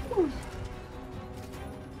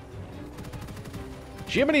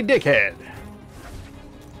 Jiminy dickhead.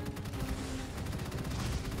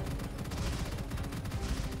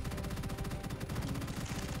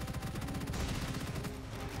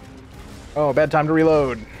 Oh, bad time to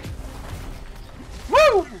reload.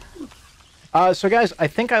 Woo! So guys, I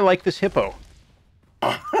think I like this hippo.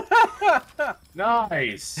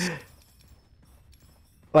 Nice.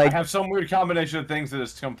 Like, I have some weird combination of things that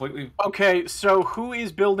is completely. Okay, so who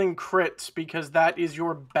is building crits? Because that is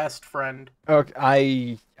your best friend.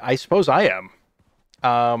 okay, I suppose I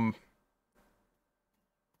am.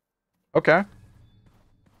 Okay.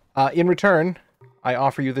 In return, I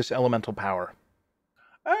offer you this elemental power.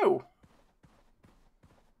 Oh.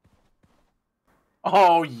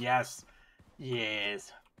 Oh, yes.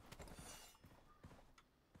 Yes.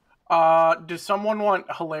 Does someone want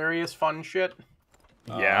hilarious fun shit?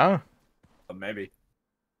 Yeah? Maybe.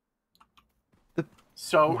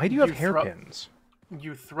 So Why do you have hairpins?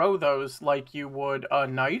 You throw those like you would a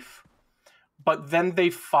knife, but then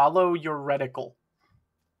they follow your reticle.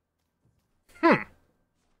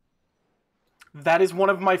 That is one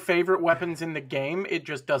of my favorite weapons in the game. It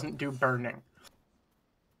just doesn't do burning.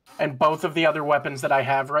 And both of the other weapons that I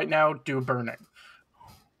have right now do burning.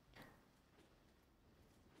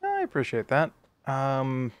 I appreciate that.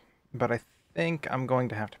 But I think I'm going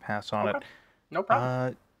to have to pass on it. No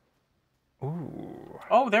problem. Ooh.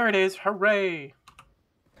 Oh, there it is. Hooray.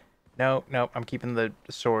 No, I'm keeping the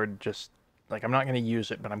sword just... Like, I'm not going to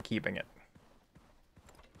use it, but I'm keeping it.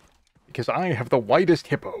 Because I have the whitest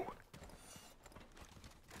hippo.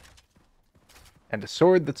 And a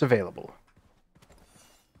sword that's available.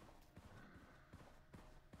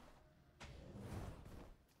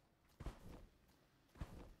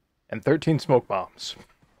 And 13 smoke bombs.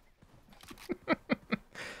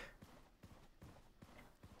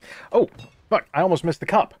 Oh, fuck, I almost missed the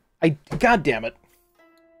cup. God damn it.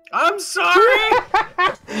 I'm sorry!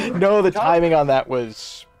 No, the timing on that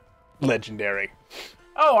was legendary.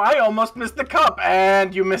 Oh, I almost missed the cup,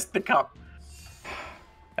 and you missed the cup.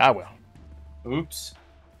 Ah, well. Oops.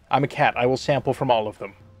 I'm a cat. I will sample from all of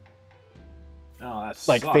them. Oh, that's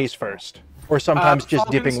Like, face first. Or sometimes just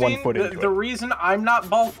dipping one foot into the it. reason I'm not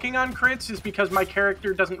bulking on crits is because my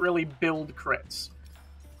character doesn't really build crits.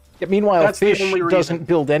 Yeah, meanwhile, That's the Fish only reason. doesn't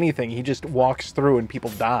build anything. He just walks through and people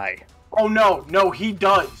die. Oh, no, he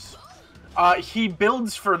does. He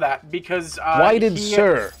builds for that because... Why did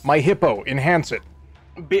Sir, my hippo, enhance it?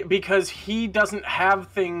 Because he doesn't have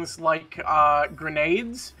things like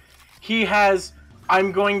grenades. He has,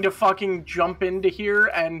 I'm going to fucking jump into here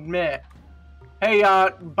and meh. Hey,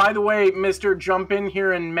 by the way, Mr. Jump in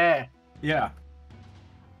here and meh. Yeah.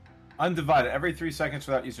 Undivided. Every 3 seconds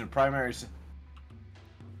without using primaries.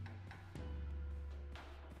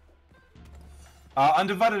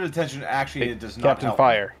 Undivided attention actually it does not Captain help.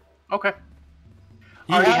 Fire. Okay.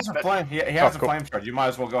 He Alright, has a but- flame. He has a cool. flame charge. You might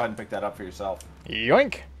as well go ahead and pick that up for yourself.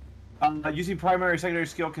 Yoink. Using primary secondary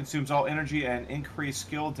skill consumes all energy and increase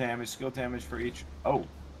skill damage. Skill damage for each. Oh,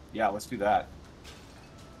 yeah. Let's do that.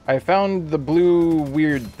 I found the blue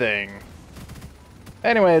weird thing.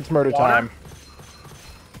 Anyway, it's murder Water? time.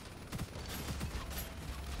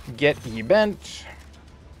 Get ye bent.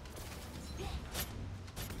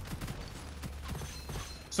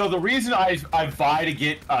 So the reason I vie to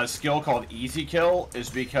get a skill called Easy Kill is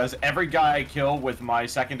because every guy I kill with my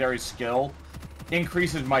secondary skill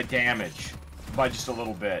increases my damage by just a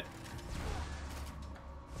little bit.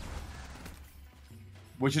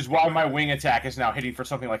 Which is why my wing attack is now hitting for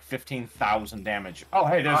something like 15,000 damage. Oh,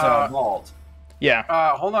 hey, there's a vault. Yeah.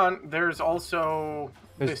 Hold on. There's also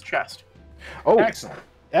this chest. Oh, Excellent.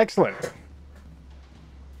 excellent.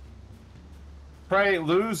 Pray,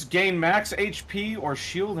 lose, gain max HP, or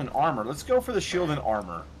shield and armor. Let's go for the shield and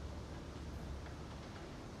armor.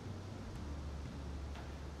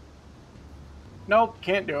 Nope,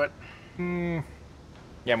 can't do it.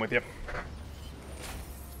 Yeah, I'm with you.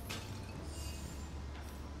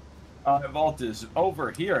 Vault is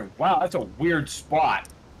over here. Wow, that's a weird spot.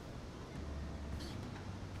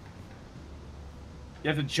 You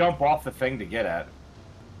have to jump off the thing to get at.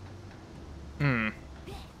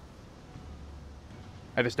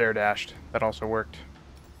 I just air dashed. That also worked.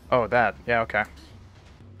 Oh, that. Yeah, okay.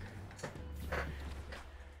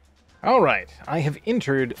 Alright, I have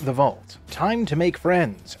entered the vault. Time to make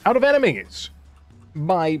friends. Out of enemies!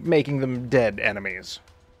 By making them dead enemies.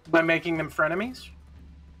 By making them frenemies?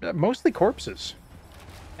 Mostly corpses.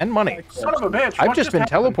 And money. Son of a bitch. I've what just been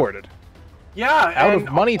happened? teleported. Yeah, Out and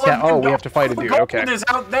of money all of oh, you we have to fight a all the dude, gold okay. is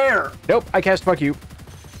out there. Nope, I cast fuck you.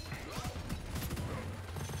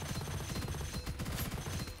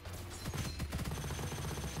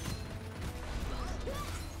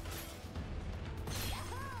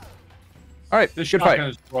 Alright, This good shotgun fight.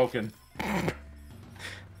 is broken.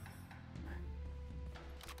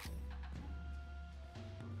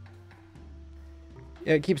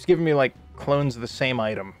 Yeah, it keeps giving me, like, clones of the same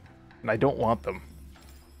item. And I don't want them.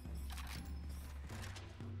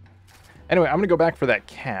 Anyway, I'm gonna go back for that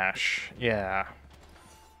cache. Yeah.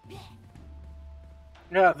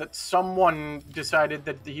 Yeah, that someone decided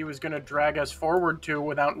that he was going to drag us forward to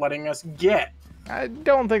without letting us get. I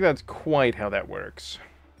don't think that's quite how that works.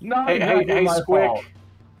 Not Hey, exactly my Squick. fault.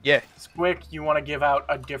 Yeah. Squick, you want to give out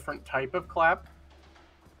a different type of clap?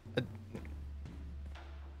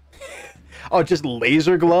 Oh, just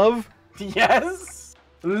laser glove? Yes.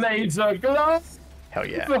 Laser glove. Hell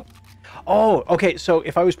yeah. Oh, okay, so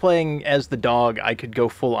if I was playing as the dog, I could go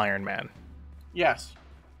full Iron Man. Yes.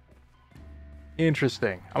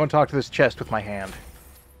 Interesting. I'm gonna talk to this chest with my hand.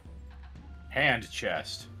 Hand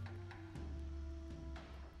chest.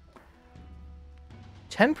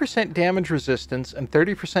 10% damage resistance and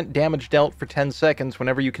 30% damage dealt for 10 seconds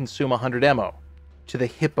whenever you consume 100 ammo. To the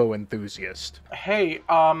hippo enthusiast. Hey,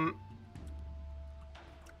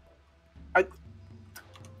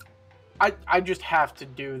 I just have to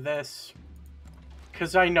do this.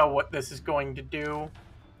 Because I know what this is going to do.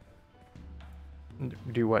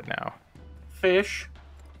 Do what now? Fish.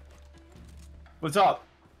 What's up?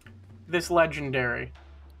 This legendary.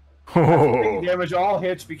 Oh. Damage. All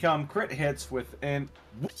hits become crit hits within.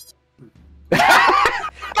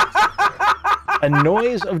 A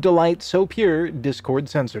noise of delight so pure, Discord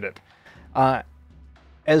censored it.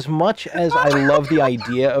 As much as I love the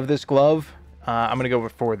idea of this glove, I'm gonna go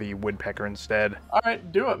for the woodpecker instead.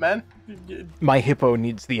 Alright, do it, man. My hippo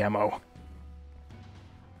needs the ammo.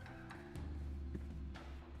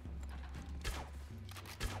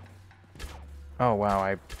 Oh wow,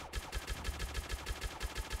 I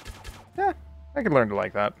could learn to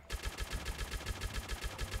like that.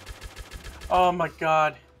 Oh my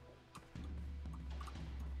god.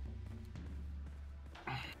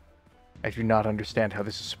 I do not understand how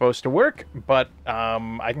this is supposed to work, but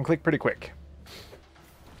I can click pretty quick.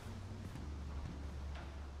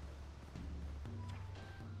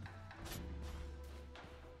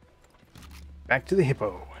 Back to the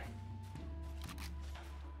hippo.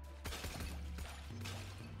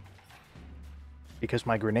 Because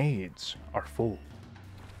my grenades are full.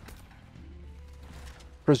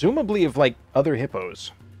 Presumably of, like, other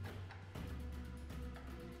hippos.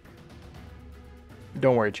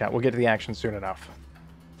 Don't worry, chat. We'll get to the action soon enough.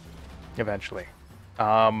 Eventually.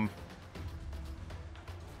 Oh,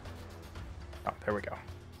 there we go.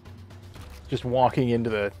 Just walking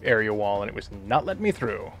into the area wall, and it was not letting me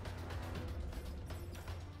through.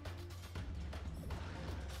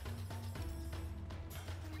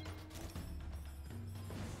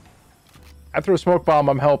 I threw a smoke bomb,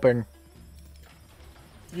 I'm helping.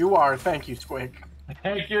 You are. Thank you, Squig.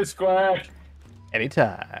 Thank you, Squack.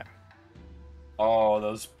 Anytime. Oh,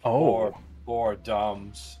 those poor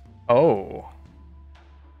dumbs. Oh.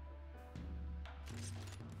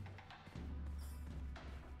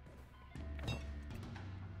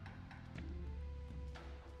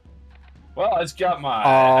 Well, it's got my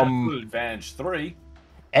absolute advantage 3.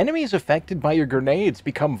 Enemies affected by your grenades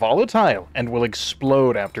become volatile and will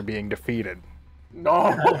explode after being defeated.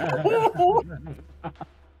 No.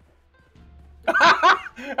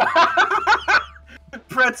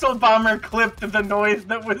 Pretzel Bomber clipped the noise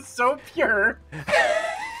that was so pure.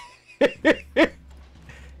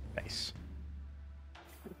 Nice.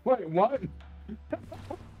 Wait, what?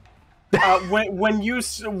 When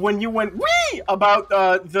you went wee about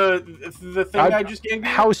the thing I just gave you.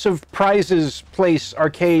 House of Prizes Place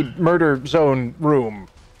Arcade Murder Zone Room.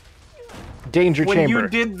 Danger When Chamber. you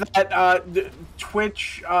did that,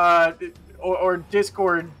 Twitch or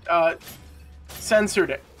Discord censored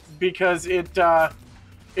it because it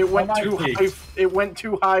went too high. It went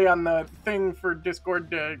too high on the thing for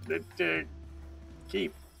Discord to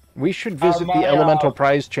keep. We should visit the Elemental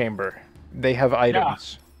Prize Chamber. They have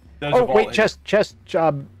items. Oh wait, chest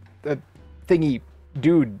job, thingy,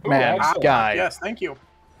 dude, man, excellent. guy. Yes, thank you.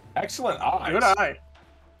 Excellent eyes. Good eye.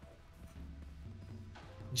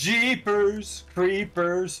 Jeepers,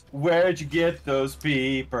 creepers, where'd you get those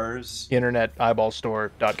peepers?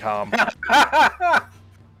 InternetEyeballStore.com.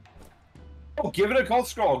 Oh, give it a cold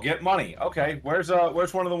scroll, get money. Okay, where's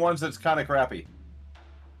one of the ones that's kind of crappy?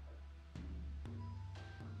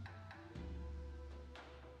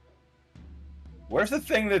 Where's the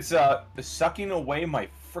thing that's sucking away my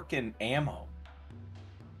frickin' ammo?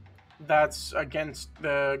 That's against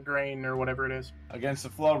the grain or whatever it is. Against the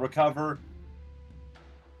flow, recover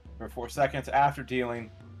for 4 seconds after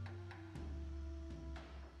dealing.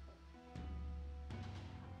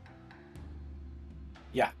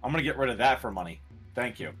 Yeah, I'm gonna get rid of that for money.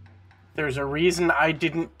 Thank you. There's a reason I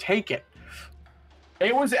didn't take it.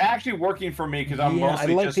 It was actually working for me because I'm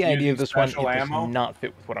mostly I like just the idea using of this one. It special ammo. does not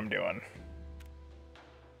fit with what I'm doing.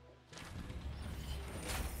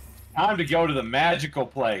 Time to go to the magical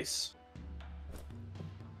place.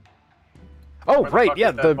 Oh, Where the right, fuck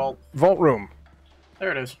yeah, is that the vault? vault room. There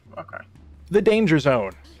it is. Okay. The danger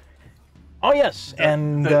zone. Oh, yes,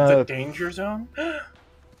 and... the danger zone?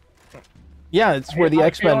 yeah, it's where the I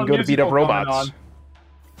X-Men feel a go to beat up musical coming robots. on.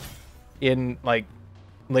 In, like,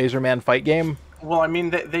 Laser Man fight game. Well, I mean,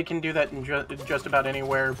 they can do that in just about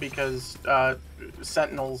anywhere because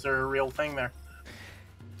Sentinels are a real thing there.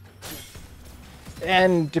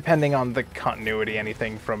 And depending on the continuity,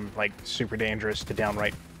 anything from, like, super dangerous to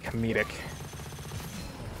downright comedic.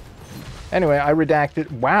 Anyway, I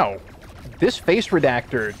redacted... Wow. This face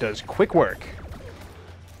redactor does quick work.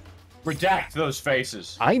 Redact those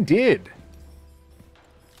faces. I did.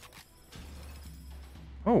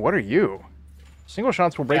 Oh, what are you? Single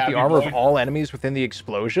shots will break the armor of all enemies within the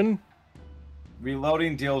explosion?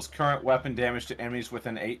 Reloading deals current weapon damage to enemies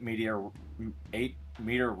within 8 meter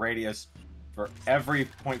radius. For every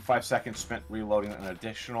 0.5 seconds spent reloading, an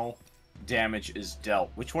additional damage is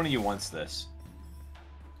dealt. Which one of you wants this?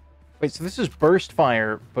 Wait, so this is burst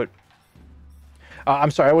fire, but...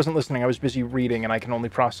 I'm sorry, I wasn't listening. I was busy reading, and I can only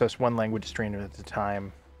process one language stream at a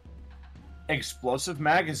time. Explosive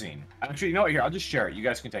magazine. Actually, you know what? Here, I'll just share it. You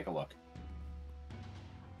guys can take a look.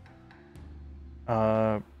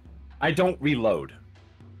 I don't reload.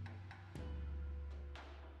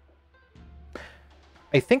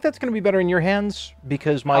 I think that's going to be better in your hands,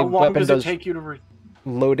 because my How long weapon does does it take you to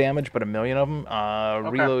low damage, but a million of them. Okay.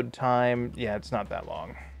 Reload time, yeah, it's not that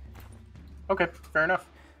long. Okay, fair enough.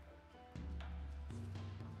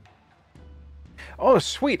 Oh,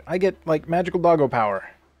 sweet! I get, like, magical doggo power.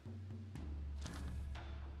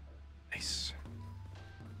 Nice.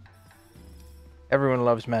 Everyone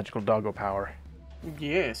loves magical doggo power.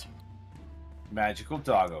 Yes. Magical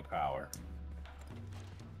doggo power.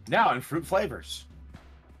 Now in fruit flavors.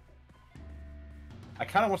 I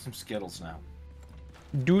kind of want some Skittles now.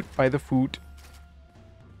 Doot by the foot.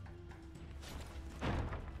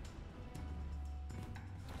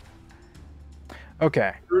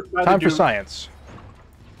 Okay, time for science.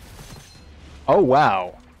 Oh,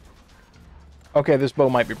 wow. Okay, this bow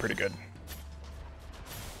might be pretty good.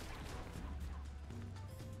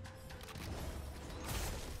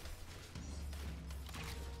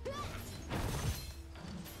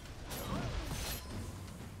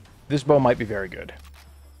 This bow might be very good.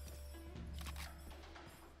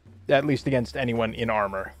 At least against anyone in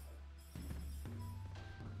armor.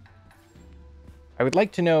 I would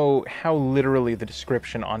like to know how literally the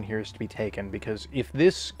description on here is to be taken, because if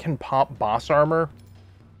this can pop boss armor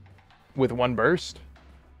with one burst,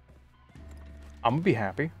 I'm gonna be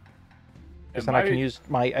happy. Because then I can use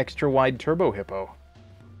my extra wide turbo hippo.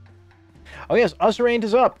 Oh yes, Usaraint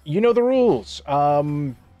is up. You know the rules.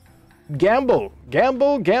 Gamble,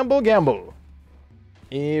 gamble, gamble, gamble.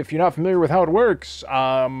 If you're not familiar with how it works,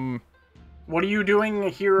 What are you doing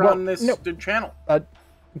here Well, on this no. channel?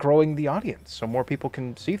 Growing the audience so more people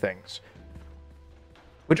can see things.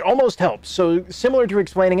 Which almost helps. So, similar to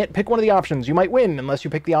explaining it, pick one of the options. You might win unless you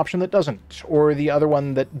pick the option that doesn't, or the other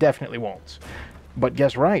one that definitely won't. But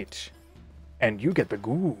guess right. And you get the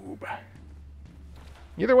goob.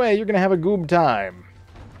 Either way, you're going to have a goob time.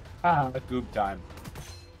 Goob time.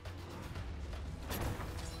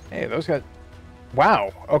 Hey, those guys...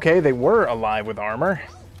 Wow. Okay, they were alive with armor.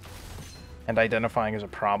 And identifying as a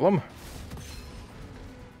problem.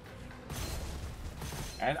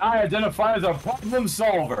 And I identify as a problem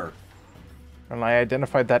solver. And I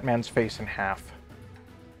identified that man's face in half.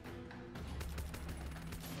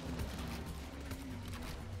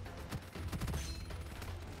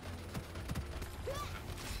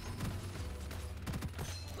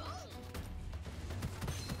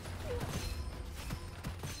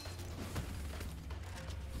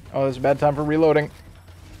 Oh, this is a bad time for reloading.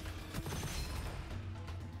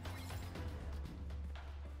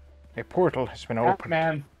 A portal has been opened.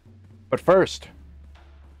 Man. But first,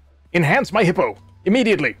 enhance my hippo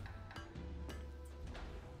immediately.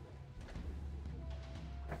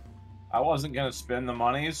 I wasn't gonna spend the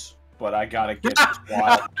monies, but I gotta get this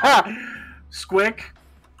wild. Squick,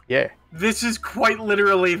 Yeah. this is quite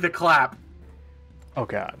literally the clap. Oh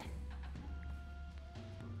god.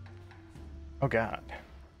 Oh god.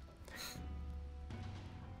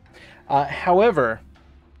 However,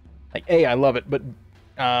 like, A, I love it, but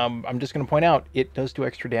I'm just going to point out, it does do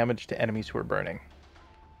extra damage to enemies who are burning.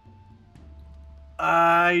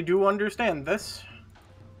 I do understand this.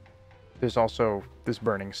 There's also this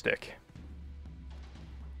burning stick.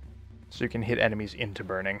 So you can hit enemies into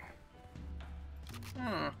burning.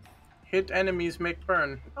 Hit enemies make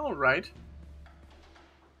burn. Alright.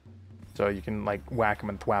 So you can, like, whack them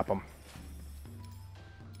and thwap them.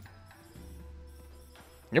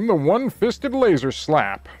 Give him the one-fisted laser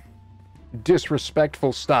slap.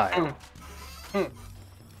 Disrespectful style.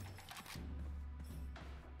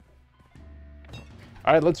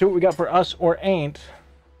 Alright, let's see what we got for us or ain't.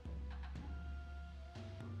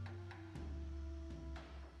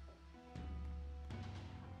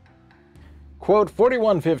 Quote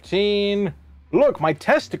 4115. Look, my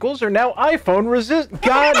testicles are now iPhone resist.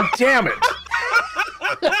 God damn it.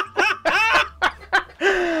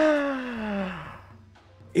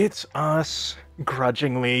 It's us,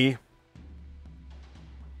 grudgingly.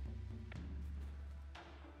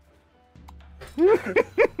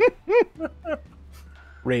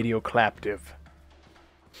 Radioclaptive.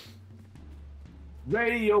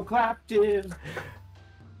 Radioclaptive.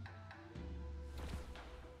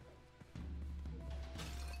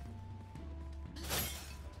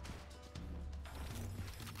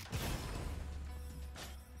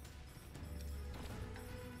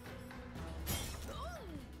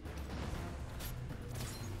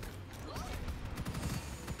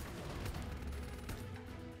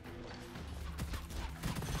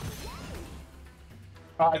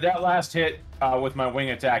 That last hit with my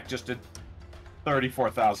wing attack just did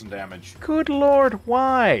 34,000 damage. Good lord,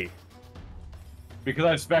 why? Because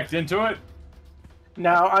I spec'd into it?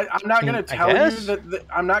 Now, I'm not going to tell you guess? that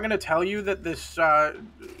I'm not going to tell you that this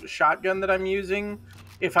shotgun that I'm using,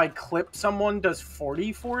 if I clip someone, does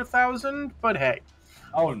 44,000. But hey,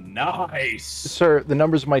 Oh, nice. Sir, the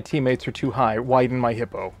numbers of my teammates are too high. Widen my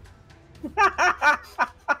hippo.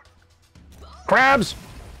 Crabs!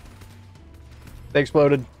 They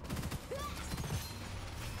exploded.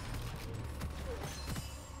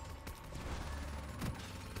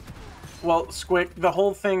 well, Squick, the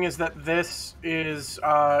whole thing is that this is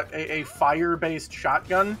a fire-based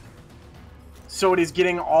shotgun, so it is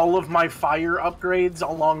getting all of my fire upgrades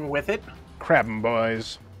along with it. Crabbin'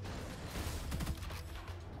 boys.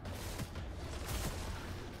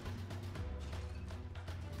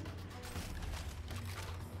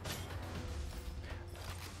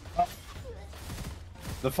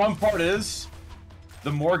 The fun part is,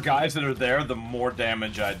 the more guys that are there, the more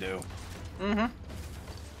damage I do. Mm-hmm.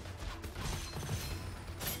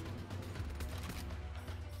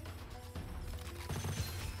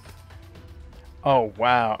 Oh,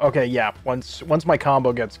 wow. Okay, yeah. Once my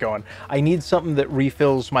combo gets going, I need something that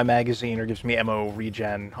refills my magazine or gives me ammo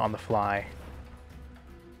regen on the fly.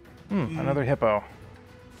 Another hippo.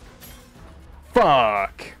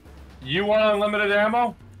 Fuck! You want unlimited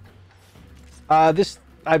ammo? I've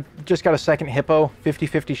just got a second hippo,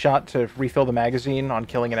 50-50 shot to refill the magazine on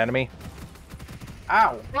killing an enemy.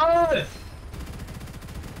 Ow! Run!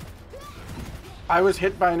 I was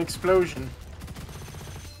hit by an explosion.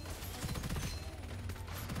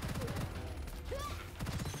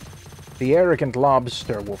 The arrogant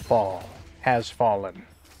lobster will fall. Has fallen.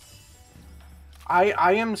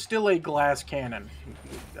 I am still a glass cannon.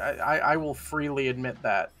 I will freely admit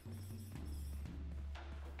that.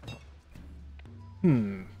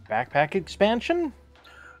 Backpack expansion?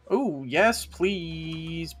 Oh, yes,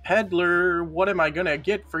 please. Peddler, what am I gonna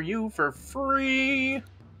get for you for free?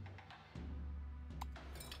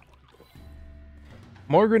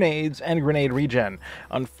 More grenades and grenade regen.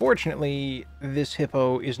 Unfortunately, this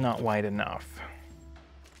hippo is not wide enough.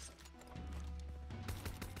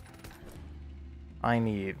 I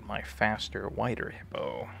need my faster, wider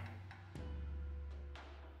hippo.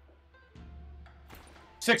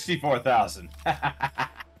 64,000. Ooh,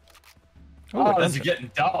 Oh, this is attention.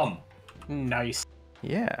 getting dumb. Nice.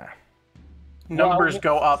 Yeah. Numbers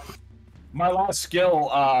go up. My last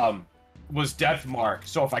skill was Death Mark.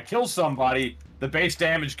 So if I kill somebody, the base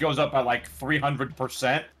damage goes up by like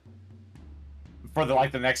 300% for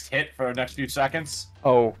the next hit for the next few seconds.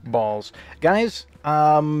 Oh, balls. Guys,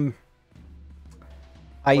 I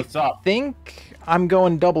What's up? think I'm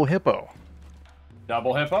going double hippo.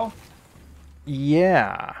 Double hippo?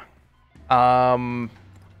 Yeah.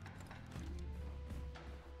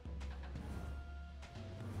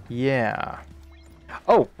 Yeah.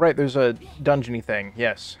 Oh, right, there's a dungeony thing.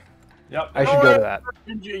 Yes. Yep. I should go to that.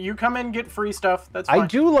 You come in, get free stuff. That's fine. I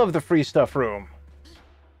do love the free stuff room.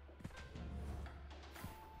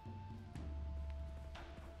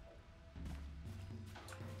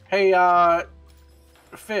 Hey,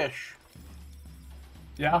 Fish,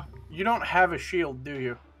 Yeah. you don't have a shield, do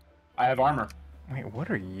you? I have armor. Wait, what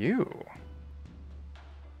are you?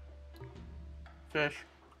 Fish.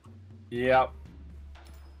 Yep.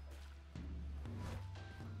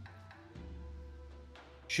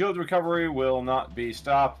 Shield recovery will not be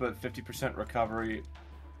stopped, but 50% recovery.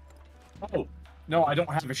 Oh, no, I don't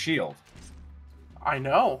have a shield. I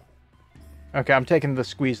know. Okay, I'm taking the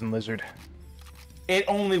squeeze and lizard. It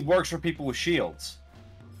only works for people with shields.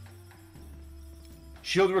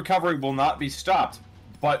 Shield recovery will not be stopped,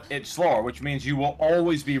 but it's slower, which means you will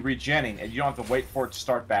always be regenning, and you don't have to wait for it to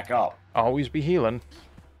start back up. Always be healing.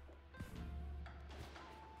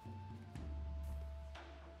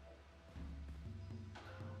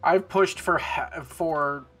 I've pushed for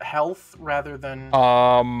health rather than.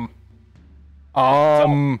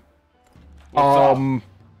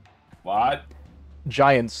 What?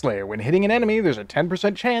 Giant Slayer. When hitting an enemy, there's a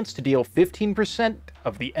 10% chance to deal 15%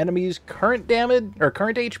 of the enemy's current damage or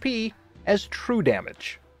current HP as true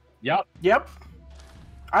damage. Yep. Yep.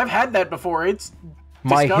 I've had that before. It's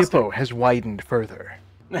My disgusting. hippo has widened further.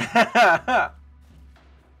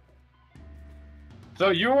 So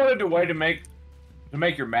you wanted a way to make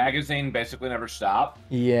your magazine basically never stop?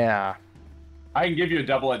 Yeah. I can give you a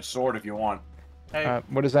double-edged sword if you want. Hey,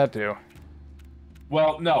 What does that do?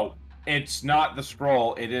 Well, no. It's not the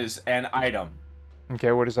scroll. It is an item.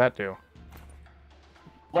 Okay, what does that do?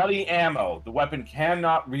 Bloody ammo. The weapon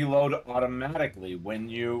cannot reload automatically. When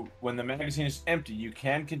the magazine is empty, you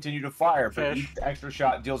can continue to fire, but Fish. each extra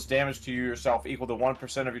shot deals damage to you yourself equal to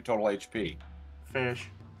 1% of your total HP. Fish.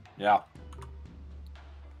 Yeah.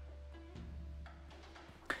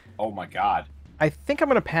 Oh my god. I think I'm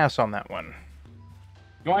going to pass on that one.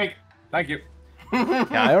 Yoink. Thank you. Yeah,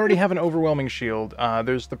 I already have an overwhelming shield.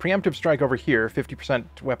 There's the preemptive strike over here,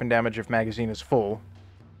 50% weapon damage if magazine is full.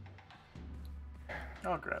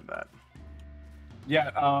 I'll grab that. Yeah,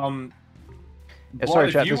 Yeah, sorry,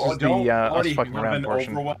 if chat, you this is don't the us already fucking have around an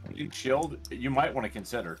portion. overwhelming shield, you might want to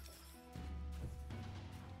consider.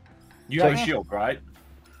 You So- have a shield, right?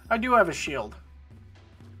 I do have a shield.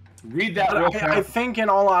 Read that real But quick. I think, in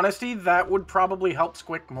all honesty, that would probably help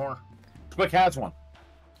Squick more. Squick has one.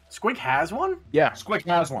 Squick has one? Yeah, Squick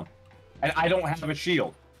has one. And I don't have a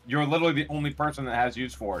shield. You're literally the only person that has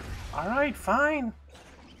use for it. Alright, fine.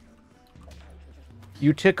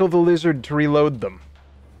 you tickle the lizard to reload them.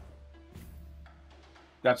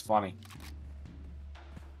 That's funny.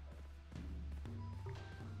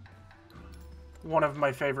 One of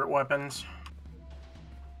my favorite weapons.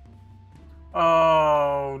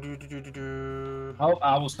 Oh, Oh,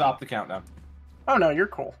 I will stop the countdown. Oh no, you're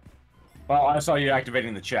cool. Well, I saw you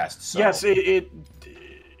activating the chest, so... Yes,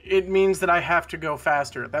 it means that I have to go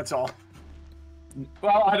faster. That's all.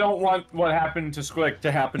 Well, I don't want what happened to Squick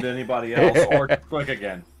to happen to anybody else, or Squick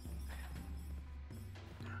again.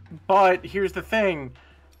 But here's the thing: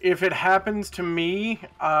 if it happens to me,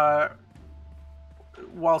 while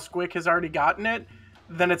Squick has already gotten it,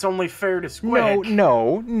 then it's only fair to Squick.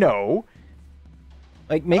 No.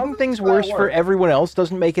 Like, making things does that worse for work? everyone else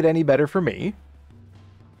doesn't make it any better for me.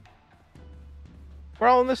 We're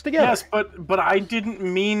all in this together. Yes, but I didn't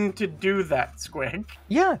mean to do that, Squig.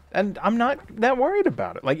 Yeah, and I'm not that worried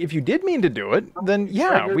about it. Like, if you did mean to do it, then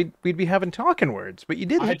yeah, we'd be having talking words, but you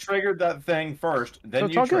didn't. I triggered that thing first, then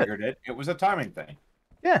it's you all good. triggered it. It was a timing thing.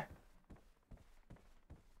 Yeah.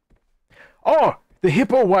 Oh, the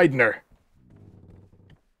hippo widener.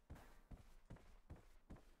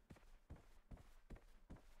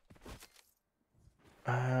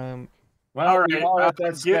 Well, All we right, are at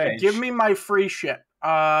that stage. give me my free shit.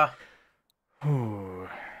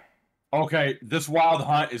 Okay, this wild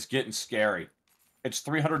hunt is getting scary. It's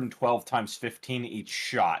 312 times 15 each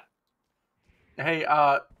shot. Hey,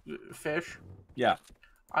 Fish. Yeah.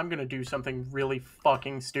 I'm gonna do something really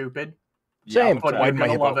fucking stupid. Same, but widen you're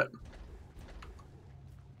my gonna love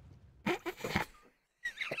hippo.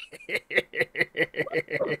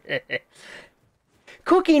 it.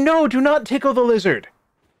 Cookie, no, do not tickle the lizard.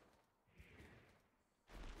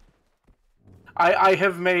 I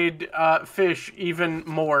have made Fish even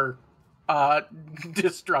more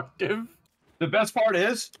destructive. The best part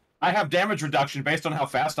is, I have damage reduction based on how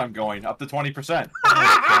fast I'm going, up to 20%.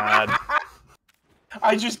 Oh, God.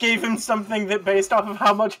 I just gave him something that, based off of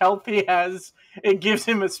how much health he has, it gives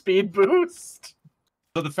him a speed boost.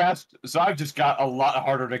 So I've just got a lot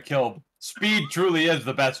harder to kill. Speed truly is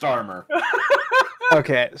the best armor.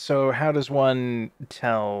 Okay, so how does one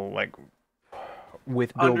tell, like,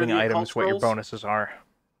 with Under building the items occult what your scrolls? bonuses are?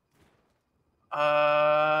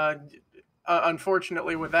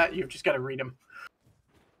 Unfortunately, with that, you've just got to read them.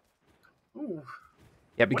 Ooh.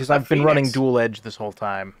 Yeah, because the I've been running Phoenix? dual edge this whole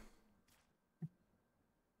time.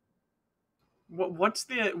 What's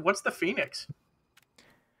the Phoenix?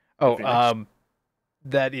 Oh, Phoenix.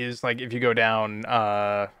 that is, like, if you go down,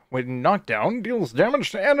 when knockdown deals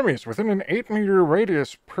damage to enemies within an 8-meter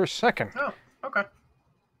radius per second. Oh, okay.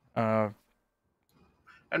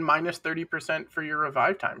 And minus 30% for your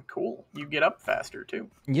revive time. Cool. You get up faster, too.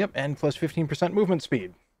 Yep, and plus 15% movement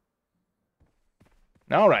speed.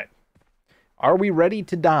 Alright. Are we ready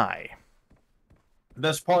to die? The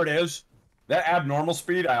best part is, that abnormal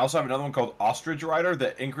speed, I also have another one called Ostrich Rider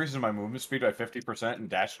that increases my movement speed by 50% and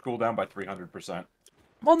dash cooldown by 300%.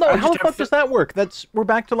 Well, no, I how just the fuck have does that work? We're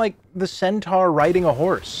back to, like, the centaur riding a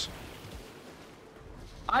horse.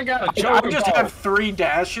 I got a I just chocobo. have 3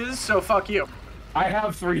 dashes, so fuck you. I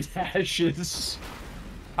have 3 dashes.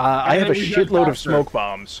 I have a then we get shitload of faster. smoke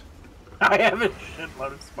bombs. I have a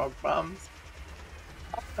shitload of smoke bombs.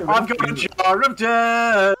 I've got a jar of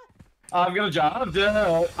death. I've got a job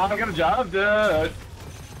done. I've got a job done.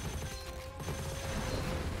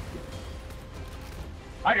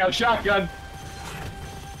 I got a shotgun.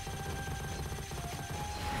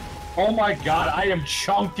 Oh my god, I am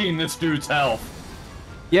chunking this dude's health.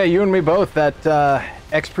 Yeah, you and me both. That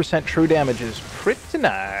X% true damage is pretty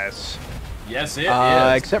nice. Yes, it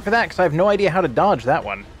is. Except for that, because I have no idea how to dodge that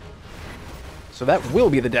one. So that will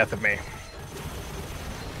be the death of me.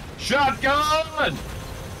 Shotgun!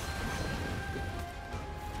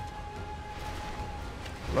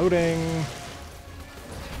 Loading.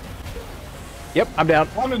 Yep, I'm down.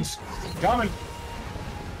 Coming.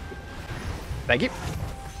 Thank you.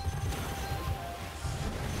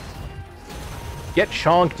 Get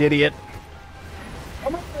chonked, idiot.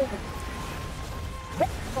 Come on.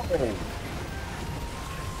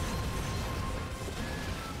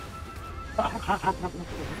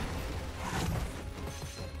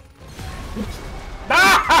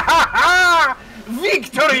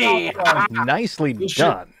 Victory! Nicely This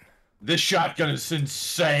done. This shotgun is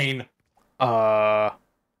insane. Hey,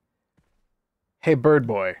 bird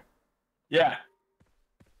boy. Yeah.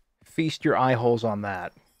 Feast your eye holes on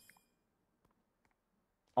that.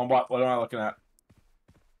 On what? What am I looking at?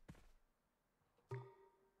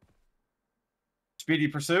 Speedy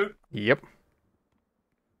Pursuit? Yep.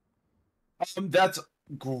 That's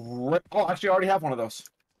great. Oh, actually, I already have one of those.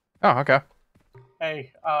 Oh, okay.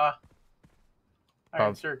 Hey,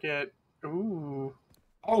 Iron Circuit. Ooh.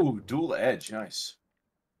 Oh, dual edge. Nice.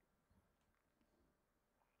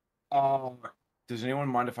 Does anyone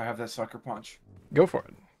mind if I have that sucker punch? Go for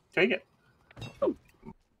it. Take it.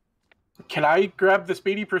 Can I grab the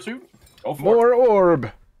Speedy Pursuit? Go for it. More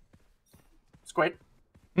orb. Squid.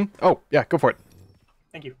 Oh, yeah, go for it.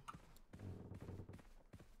 Thank you.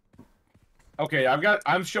 Okay,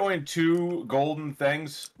 I'm showing 2 golden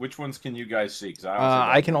things. Which ones can you guys see? 'Cause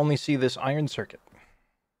I I can only see this iron circuit.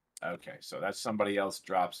 Okay, so that's somebody else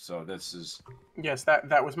drops. So this is Yes,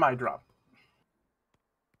 that was my drop.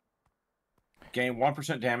 gain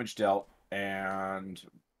 1% damage dealt and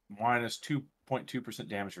minus 2.2%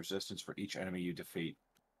 damage resistance for each enemy you defeat.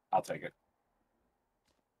 I'll take it.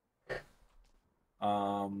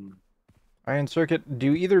 Iron circuit.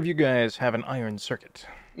 Do either of you guys have an iron circuit?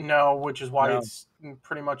 No, which is why No. it's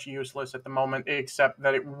pretty much useless at the moment, except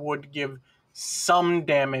that it would give some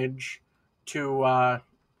damage to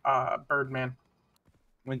Birdman.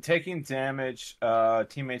 When taking damage,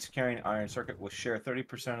 teammates carrying iron circuit will share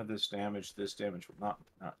 30% of this damage. This damage will not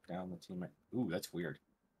knock down the teammate. Ooh, that's weird.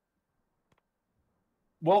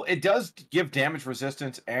 Well, it does give damage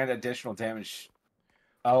resistance and additional damage.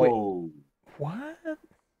 Oh. What?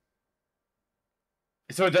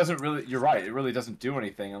 So it doesn't really... You're right. It really doesn't do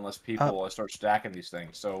anything unless people start stacking these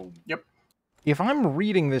things. So... Yep. If I'm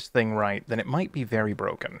reading this thing right, then it might be very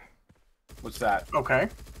broken. What's that? Okay.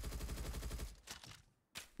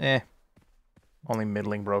 Only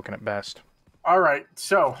middling broken at best. All right.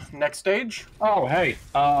 So next stage. Oh, hey.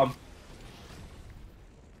 I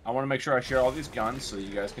want to make sure I share all these guns so you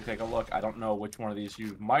guys can take a look. I don't know which one of these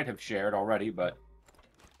you might have shared already, but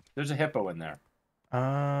there's a hippo in there.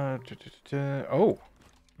 Oh.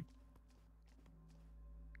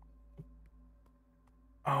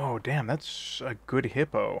 Oh, damn, that's a good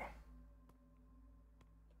hippo.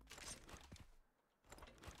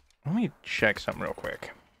 Let me check something real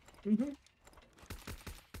quick.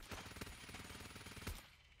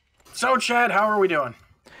 So Chad, how are we doing?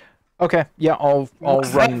 Okay, yeah, I'll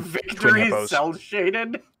Was run that twin victory hippos. cell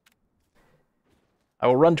shaded? I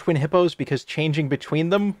will run twin hippos because changing between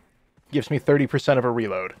them gives me 30% of a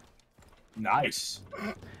reload. Nice.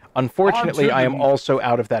 Unfortunately, I am the- also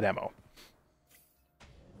out of that ammo.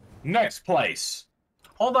 Next place.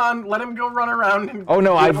 Hold on, let him go run around. And Oh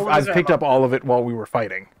no, reload I've his picked ammo. up all of it while we were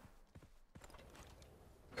fighting.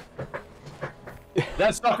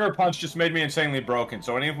 That sucker punch just made me insanely broken.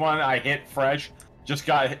 So anyone I hit fresh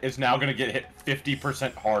is now going to get hit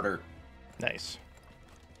 50% harder. Nice.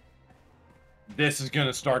 This is going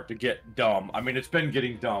to start to get dumb. I mean, it's been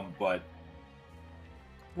getting dumb, but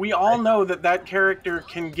We all know that that character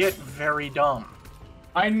can get very dumb.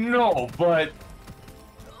 I know, but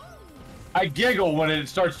I giggle when it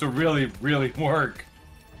starts to really, really work.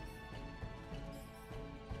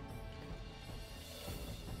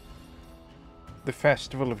 The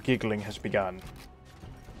festival of giggling has begun.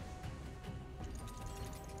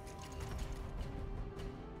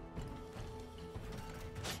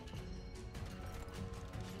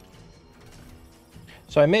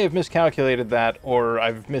 So I may have miscalculated that, or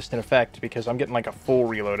I've missed an effect, because I'm getting like a full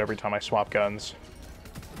reload every time I swap guns.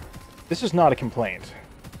 This is not a complaint.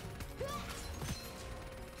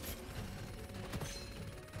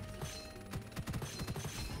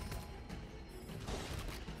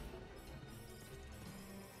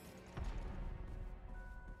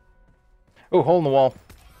 Oh, hole in the wall.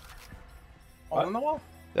 Hole in the wall?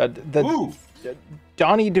 Ooh!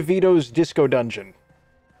 Donnie DeVito's Disco Dungeon.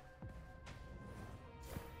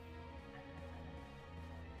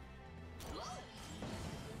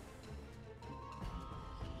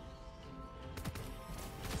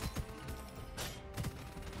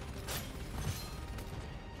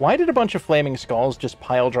 Why did a bunch of flaming skulls just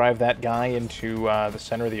pile drive that guy into the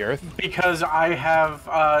center of the earth? Because I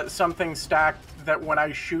have something stacked that when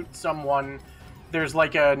I shoot someone, there's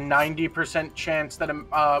like a 90% chance that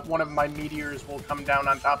one of my meteors will come down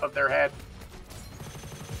on top of their head.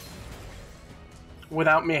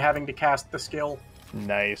 Without me having to cast the skill.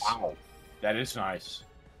 Nice. Wow. That is nice.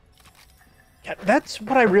 Yeah, that's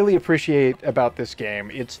what I really appreciate about this game.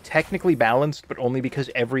 It's technically balanced, but only because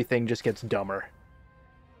everything just gets dumber.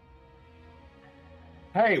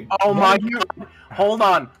 Hey, Oh my god. Hold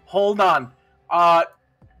on.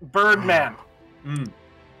 Birdman.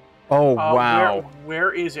 Oh, wow.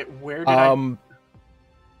 Where is it? Where did I...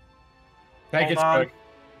 Take Hold it, on. Spook.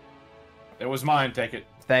 It was mine, take it.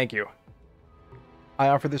 Thank you. I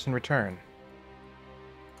offer this in return.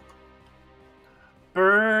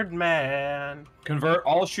 Birdman. Convert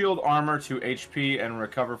all shield armor to HP and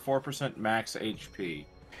recover 4% max HP.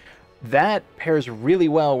 That pairs really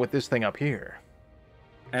well with this thing up here.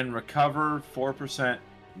 And recover 4%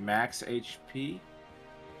 max HP?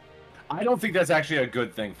 I don't think that's actually a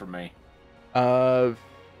good thing for me. That's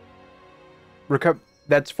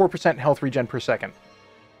 4% health regen per second.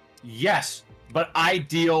 Yes, but I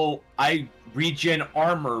regen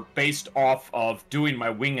armor based off of doing my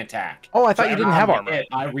wing attack. Oh, I thought you every didn't have time I armor. hit,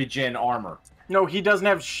 I regen armor. No, he doesn't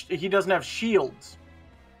have shields.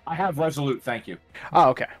 I have resolute, thank you. Oh,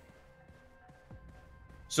 okay.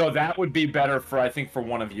 So that would be better for, I think, for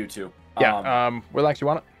one of you two. Yeah, relax, you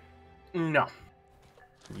want it? No.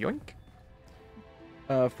 Yoink.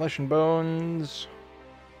 Flesh and bones.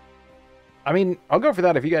 I mean, I'll go for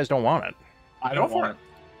that if you guys don't want it. I don't Go for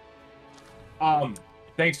want it.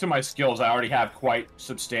 Thanks to my skills, I already have quite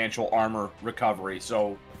substantial armor recovery,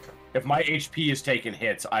 so If my HP is taking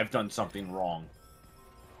hits, I've done something wrong.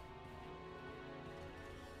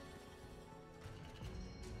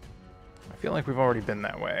 I feel like we've already been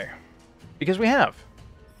that way. Because we have.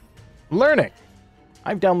 Learning.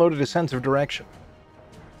 I've downloaded a sense of direction.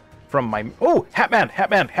 From my... Oh! Hatman!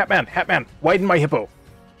 Hatman! Hatman! Hatman! Widen my hippo!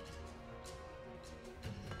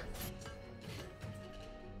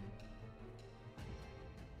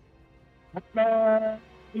 Hatman!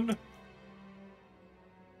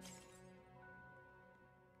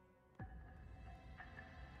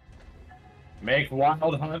 Make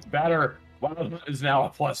Wild Hunt better. Wild Hunt is now a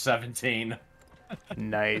plus 17.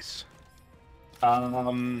 Nice.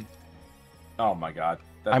 Oh my god.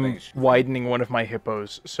 That I'm thing's- widening one of my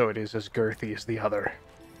hippos so it is as girthy as the other.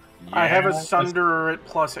 I have a Yes. Sunderer at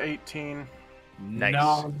plus 18.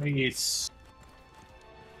 Nice. Nice.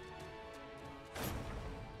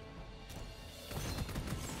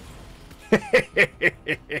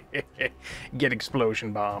 Get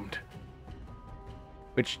explosion bombed.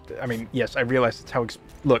 Which, I mean, yes, I realize it's how...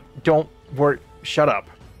 Look, don't worry. Shut up.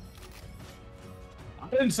 I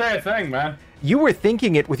didn't say a thing, man. You were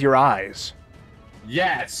thinking it with your eyes.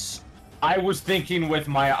 Yes. I was thinking with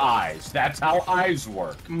my eyes. That's how eyes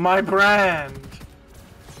work. My brand.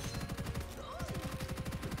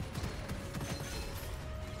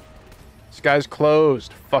 Sky's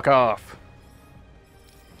closed. Fuck off.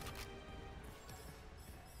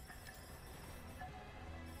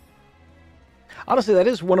 Honestly, that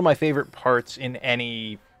is one of my favorite parts in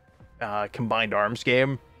any combined arms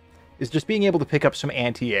game, is just being able to pick up some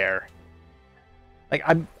anti-air. Like,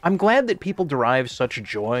 I'm glad that people derive such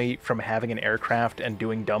joy from having an aircraft and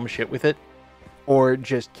doing dumb shit with it, or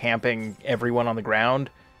just camping everyone on the ground.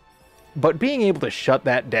 But being able to shut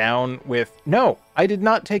that down with, no, I did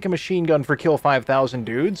not take a machine gun for kill 5,000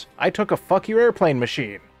 dudes. I took a fuck you airplane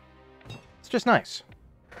machine. It's just nice.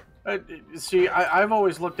 See, I've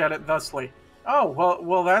always looked at it thusly. Oh,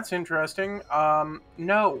 well, that's interesting.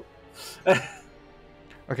 No.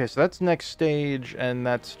 Okay, so that's next stage, and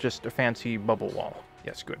that's just a fancy bubble wall.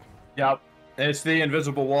 Yes, good. Yep. It's the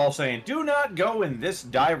invisible wall saying, do not go in this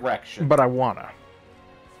direction. But I wanna.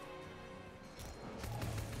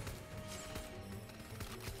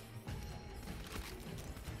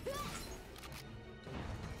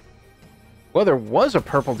 Well, there was a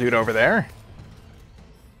purple dude over there.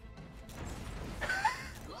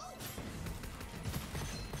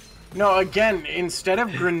 No, again, instead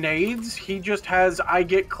of grenades, he just has I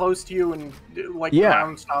get close to you and, like, Yeah.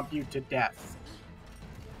 ground stomp you to death.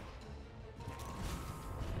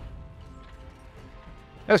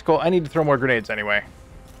 That's cool. I need to throw more grenades anyway.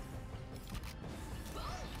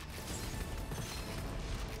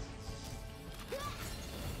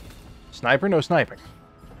 Sniper? No sniping.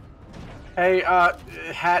 Hey,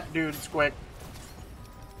 hat dudes, quick.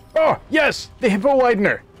 Oh, yes! The hippo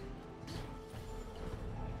widener!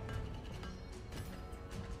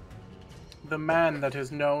 The man that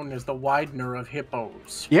is known as the Widener of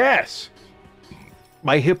Hippos. Yes!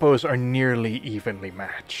 My hippos are nearly evenly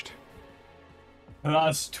matched.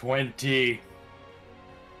 Plus 20.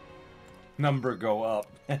 Number go up.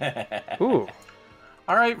 Ooh.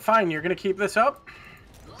 Alright, fine, you're gonna keep this up?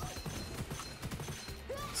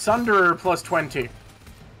 Sunderer plus 20.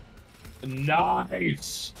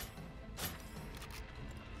 Nice.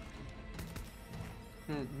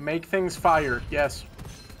 Make things fire, yes.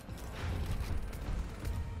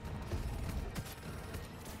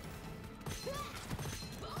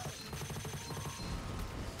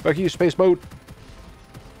 Fuck you, space boat.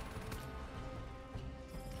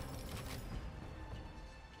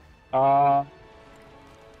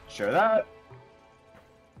 Sure that.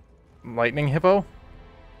 Lightning hippo?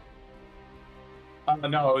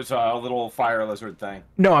 No, it was a little fire lizard thing.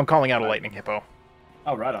 No, I'm calling out a lightning hippo.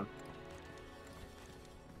 Oh, right on.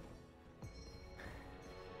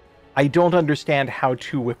 I don't understand how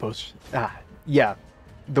two whippos... yeah,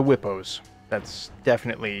 the whippos. That's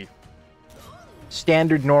definitely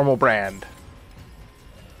standard normal brand.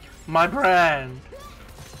 My brand.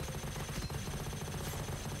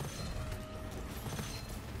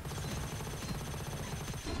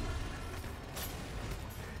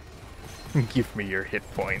 Give me your hit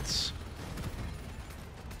points.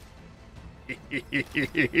 There's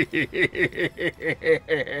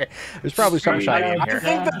probably something shiny in I here.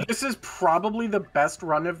 think that this is probably the best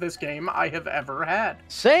run of this game I have ever had.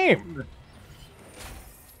 Same!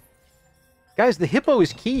 Guys, the hippo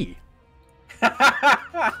is key.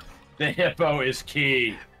 The hippo is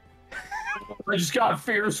key. I just got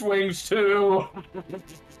fierce wings too.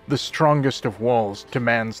 The strongest of walls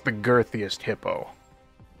demands the girthiest hippo.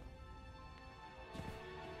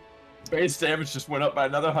 base damage just went up by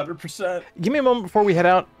another 100%. Give me a moment before we head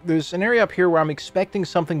out. There's an area up here where I'm expecting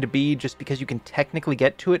something to be just because you can technically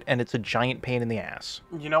get to it, and it's a giant pain in the ass.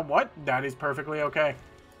 You know what? That is perfectly okay.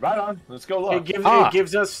 Right on. Let's go look. It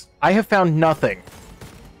gives us... I have found nothing.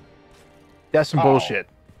 That's some bullshit.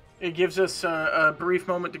 It gives us a brief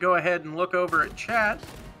moment to go ahead and look over at chat.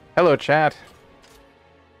 Hello, chat.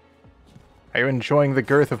 Are you enjoying the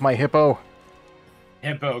girth of my hippo?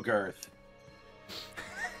 Hippo girth.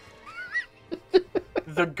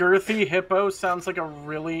 The Girthy Hippo sounds like a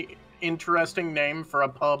really interesting name for a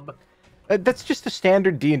pub. That's just a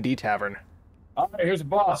standard D&D tavern. Alright, here's a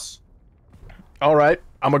boss. Alright,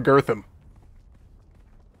 I'm a girth him.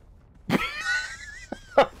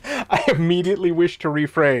 I immediately wish to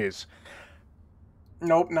rephrase.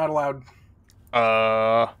 Nope, not allowed.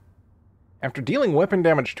 After dealing weapon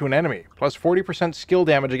damage to an enemy, plus 40% skill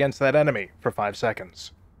damage against that enemy for 5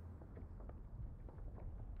 seconds.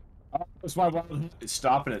 It's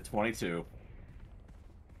stopping at 22.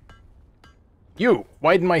 You,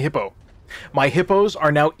 widen my hippo. My hippos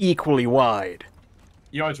are now equally wide.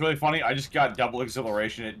 You know what's really funny? I just got double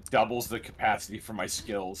exhilaration. It doubles the capacity for my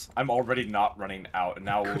skills. I'm already not running out, and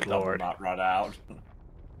now we'll double not run out.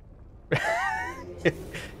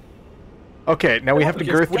 Okay, now we have to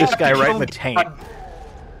girth this guy right in the taint.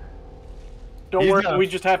 Don't worry, we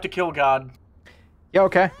just have to kill God. Yeah,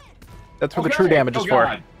 okay. That's what the true damage is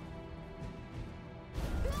for.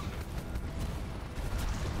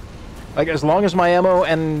 Like, as long as my ammo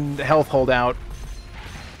and health hold out.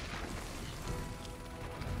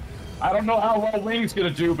 I don't know how well Wing's gonna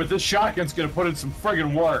do, but this shotgun's gonna put in some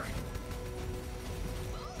friggin' work.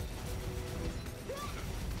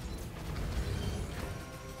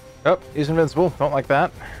 Oh, he's invincible. Don't like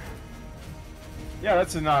that. Yeah,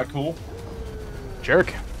 that's not cool.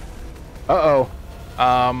 Jerk. Uh-oh.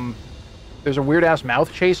 There's a weird-ass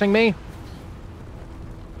mouth chasing me.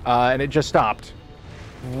 And it just stopped.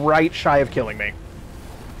 Right shy of killing me.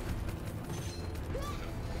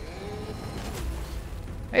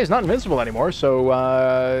 Hey, he's not invincible anymore,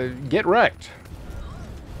 so, get wrecked.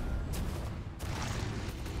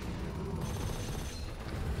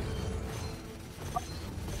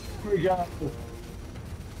 Here we go.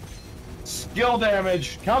 Skill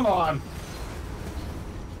damage, come on.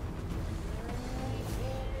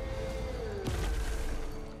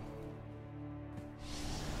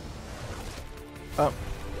 Oh.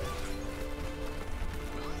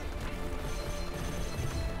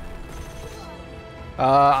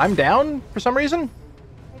 I'm down for some reason?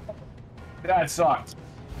 That sucked.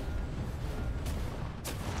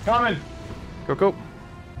 Coming. Go, go.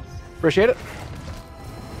 Appreciate it.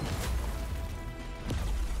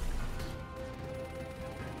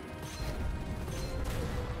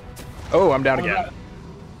 Oh, I'm down again.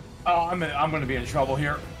 Oh, I'm gonna be in trouble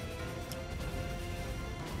here.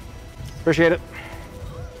 Appreciate it.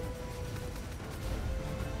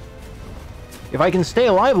 If I can stay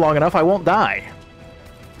alive long enough, I won't die.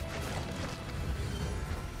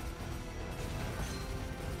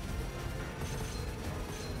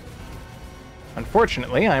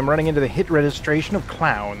 Unfortunately, I am running into the hit registration of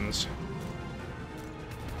clowns.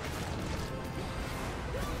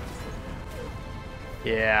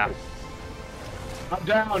 Yeah. I'm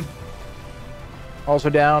down. Also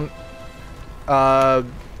down.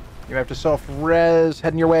 You have to self-res.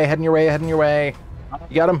 Heading your way, heading your way, heading your way.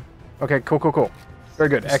 You got him? Okay, cool, cool, cool. Very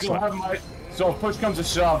good, excellent. So if push comes to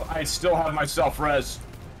shove, I still have my self-res.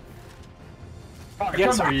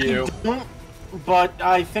 Yes, I don't, but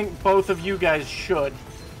I think both of you guys should.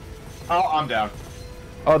 Oh, I'm down.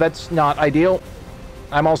 Oh, that's not ideal.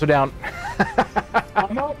 I'm also down.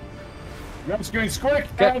 I'm up. Grab screen quick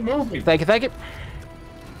and move me. Thank you, thank you.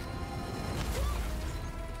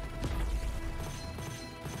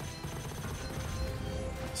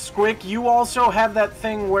 Squick, you also have that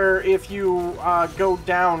thing where if you go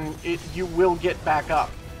down, you will get back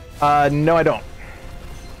up. No, I don't.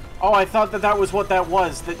 Oh, I thought that was what that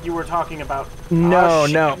was that you were talking about. No,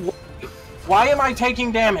 no. Why am I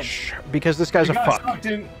taking damage? Because this guy's a fuck.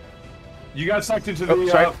 You got sucked into the...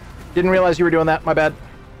 sorry. Didn't realize you were doing that. My bad.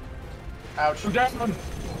 Ouch. I'm down.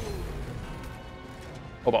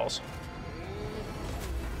 Oh, balls.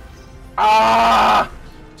 Ah!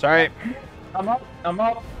 Sorry. I'm up. I'm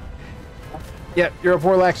up. Yeah, your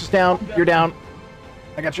Vorlax is down. You're down.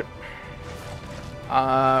 I got you.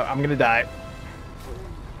 I'm gonna die.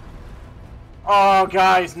 Oh,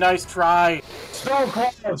 guys, nice try. So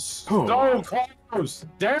close. So close.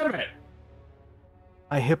 Damn it.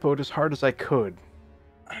 I hippoed as hard as I could.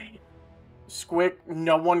 Squick,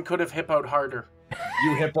 no one could have hippoed harder.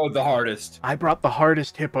 You hippoed the hardest. I brought the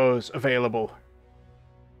hardest hippos available.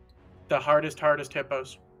 The hardest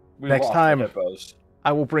hippos. We Next lost time. the hippos.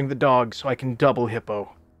 I will bring the dog so I can double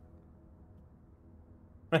hippo.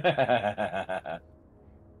 But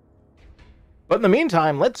in the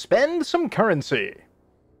meantime, let's spend some currency.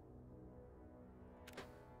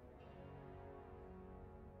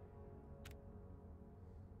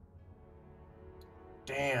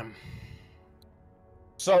 Damn.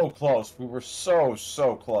 So close. We were so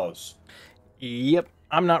close. Yep,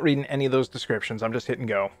 I'm not reading any of those descriptions. I'm just hitting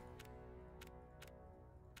go.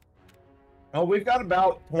 Well, we've got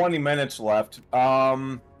about 20 minutes left.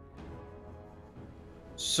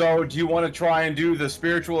 So do you want to try and do the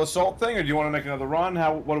spiritual assault thing, or do you want to make another run?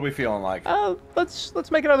 What are we feeling like?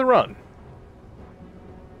 Let's make another run.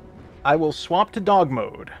 I will swap to dog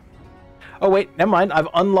mode. Oh wait, never mind. I've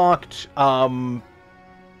unlocked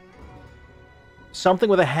something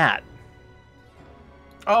with a hat.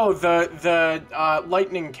 Oh, the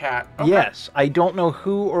lightning cat. Okay. Yes, I don't know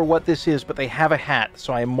who or what this is, but they have a hat,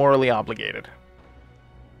 so I am morally obligated.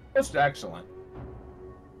 Most excellent.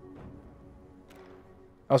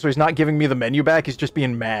 Also, he's not giving me the menu back, he's just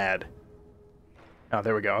being mad. Oh,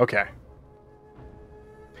 there we go, okay.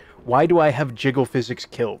 Why do I have Jiggle Physics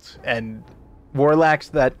kilt? And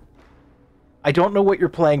Warlax that... I don't know what you're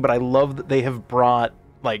playing, but I love that they have brought,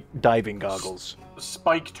 like, diving goggles.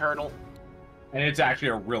 Spike turtle. And it's actually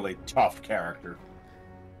a really tough character.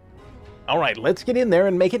 Alright, let's get in there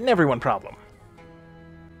and make it an everyone problem.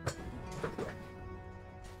 I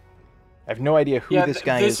have no idea who this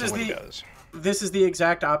guy is and what he does. This is the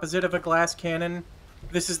exact opposite of a glass cannon.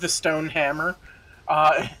 This is the stone hammer.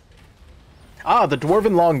 Ah, the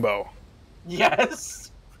Dwarven Longbow.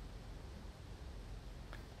 Yes.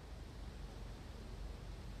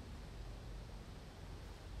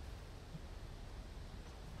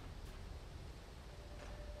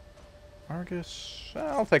 Argus,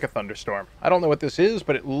 I'll take a thunderstorm. I don't know what this is,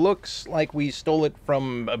 but it looks like we stole it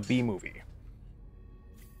from a B movie.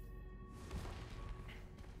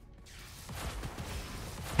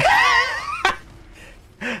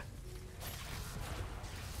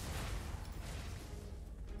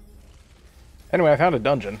 Anyway, I found a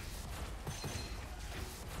dungeon.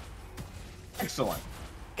 Excellent.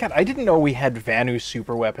 God, I didn't know we had Vanu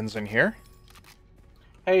super weapons in here.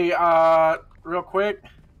 Hey, real quick.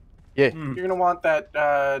 Yeah. You're gonna want that,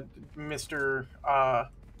 Mr.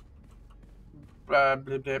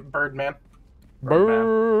 Birdman.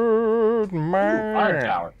 Birdman. Fire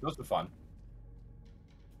tower. Those are fun.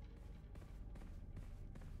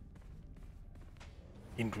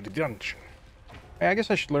 Into the dungeon. Hey, I guess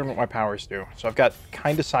I should learn what my powers do. So I've got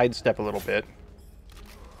kind of sidestep a little bit.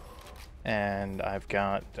 And I've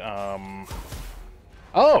got,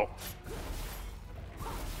 oh!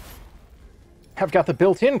 I've got the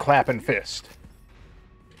built-in clapping fist.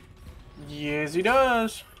 Yes, he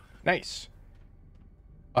does. Nice.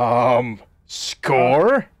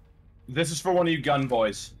 Score? This is for one of you gun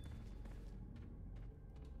boys.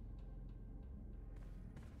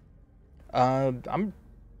 I'm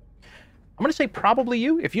gonna say probably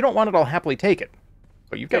you. If you don't want it, I'll happily take it.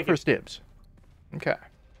 But you've got Take it. first dibs. Okay.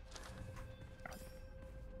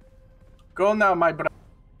 Go now, my brother.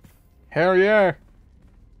 Hell yeah.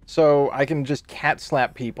 So I can just cat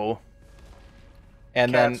slap people.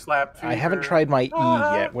 And Cat then slap I haven't fever. tried my E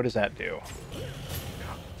yet. What does that do?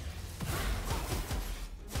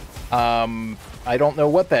 I don't know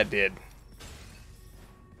what that did.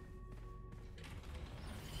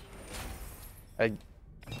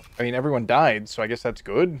 I mean, everyone died, so I guess that's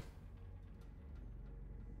good.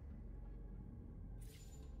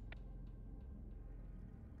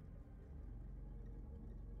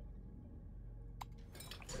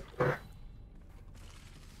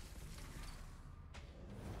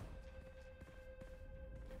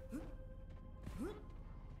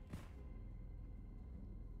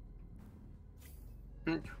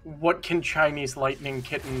 What can Chinese lightning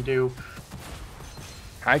kitten do?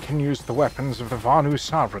 I can use the weapons of the Vanu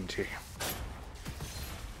sovereignty.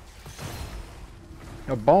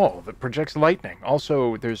 A ball that projects lightning.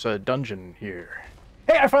 Also, there's a dungeon here.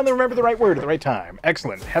 Hey, I finally remembered the right word at the right time.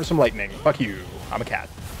 Excellent. Have some lightning. Fuck you. I'm a cat.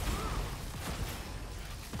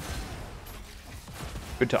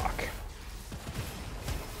 Good talk.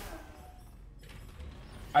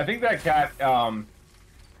 I think that cat, the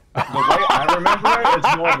way I remember it,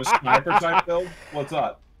 it's more of a sniper type build. What's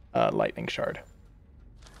up? Lightning shard.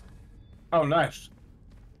 Oh, nice.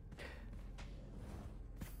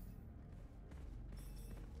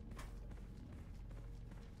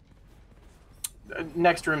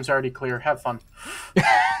 Next room's already clear. Have fun. It's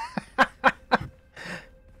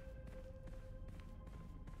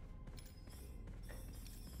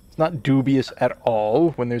not dubious at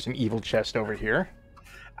all when there's an evil chest over here.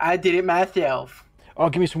 I did it myself. Oh,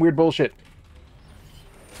 give me some weird bullshit.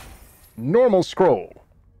 Normal scroll.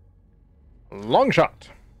 Long shot.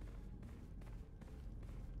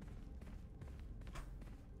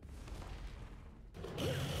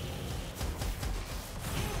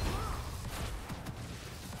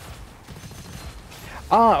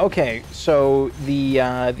 Ah, okay. So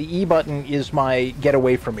the E button is my get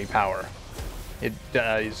away from me power. It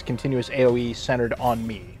is continuous AoE centered on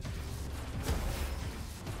me.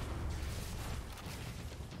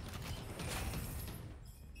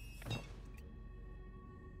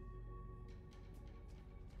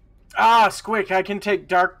 Ah, Squick, I can take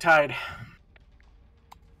Dark Tide.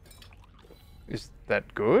 Is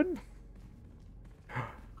that good?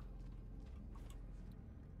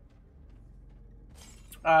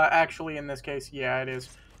 Actually, in this case, yeah, it is.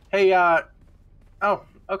 Hey, oh,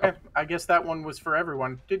 okay. I guess that one was for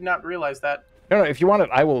everyone. Did not realize that. No, if you want it,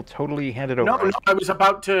 I will totally hand it over. No, I was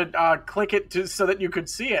about to click it so that you could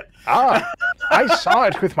see it. Ah, I saw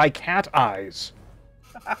it with my cat eyes.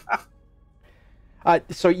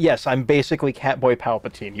 So yes, I'm basically Catboy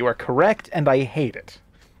Palpatine. You are correct, and I hate it.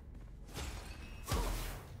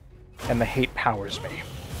 And the hate powers me.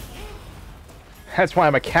 That's why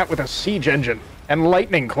I'm a cat with a siege engine, and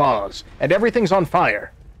lightning claws, and everything's on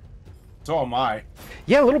fire. So am I.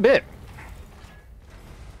 Yeah, a little bit.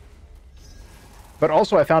 But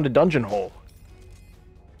also I found a dungeon hole.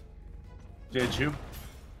 Did you?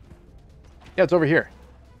 Yeah, it's over here.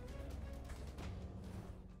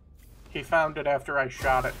 He found it after I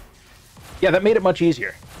shot it. Yeah, that made it much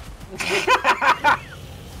easier.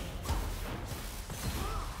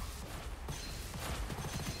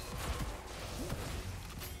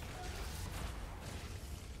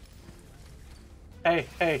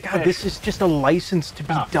 Hey, God, this is just a license to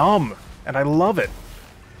be dumb, and I love it.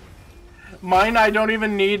 Mine I don't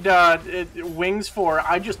even need wings for.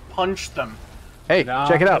 I just punch them. Hey,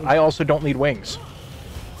 check it out. I also don't need wings.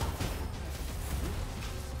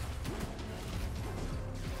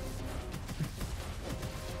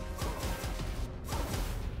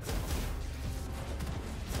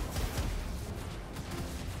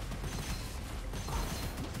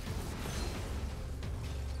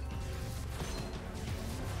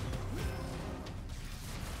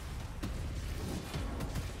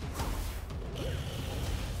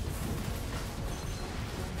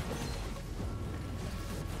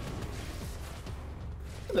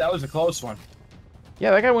 That was a close one.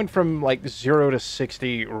 Yeah, that guy went from, like, 0 to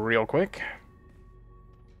 60 real quick.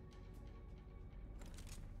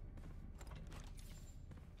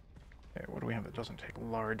 Okay, what do we have that doesn't take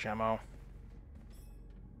large ammo?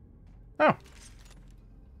 Oh.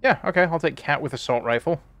 Yeah, okay, I'll take cat with assault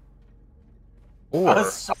rifle. Or...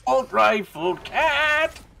 Assault rifle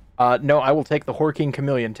cat! No, I will take the Horking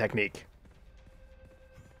Chameleon technique.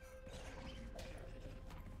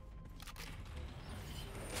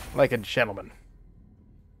 Like a gentleman.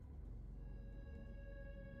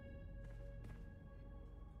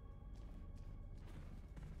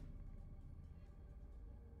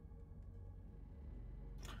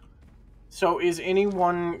 So is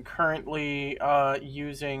anyone currently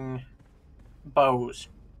using bows?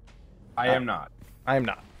 I am not. I am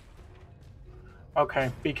not.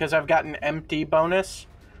 Okay, because I've got an empty bonus,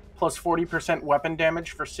 plus 40% weapon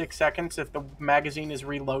damage for 6 seconds if the magazine is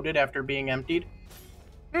reloaded after being emptied.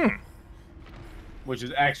 Which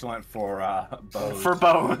is excellent for bows. For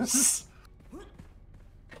bows.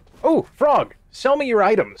 Oh, Frog! Sell me your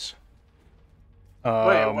items!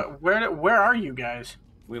 Wait, where are you guys?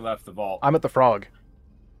 We left the vault. I'm at the Frog.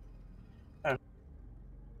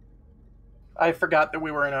 I forgot that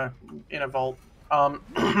we were in a vault.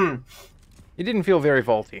 It didn't feel very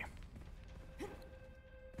vaulty.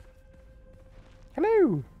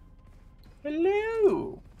 Hello!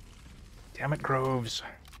 Hello! Damn it, Groves.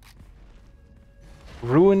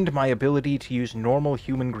 Ruined my ability to use normal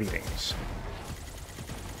human greetings.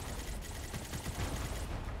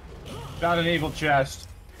 Found an evil chest.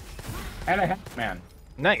 And a hat man.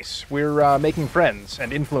 Nice. We're making friends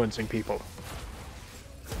and influencing people.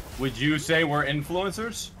 Would you say we're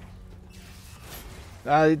influencers?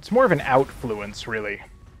 It's more of an outfluence, really.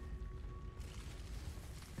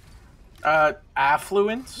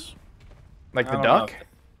 Affluence? Like the I don't duck? know.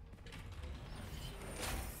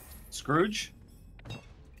 Scrooge?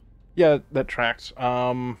 Yeah, that tracks.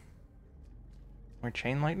 Or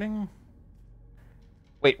chain lightning?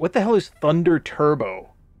 Wait, what the hell is Thunder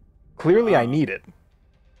Turbo? Clearly I need it.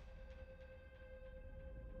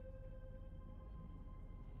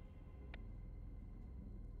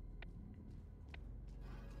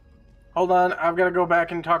 Hold on, I've got to go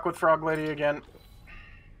back and talk with Frog Lady again.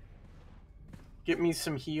 Get me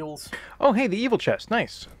some heals. Oh, hey, the evil chest.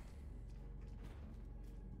 Nice.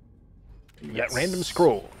 That random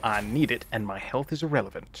scroll. I need it, and my health is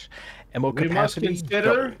irrelevant. Ammo We must capacity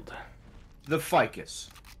consider doubled. the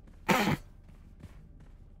ficus.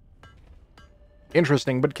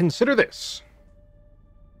 Interesting, but consider this.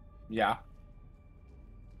 Yeah.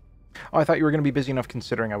 Oh, I thought you were going to be busy enough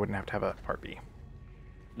considering I wouldn't have to have a part B.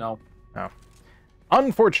 No. Oh.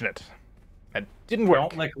 Unfortunate. That didn't work.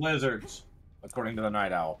 Don't lick lizards, according to the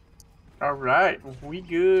Night Owl. Alright, we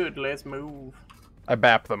good. Let's move. I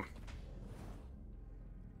bap them.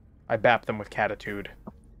 I bap them with catitude.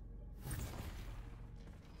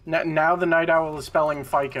 Now the Night Owl is spelling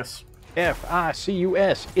ficus.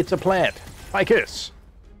 F-I-C-U-S. It's a plant. Ficus.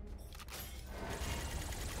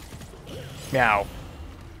 Meow.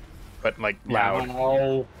 But, like, loud.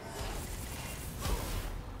 No.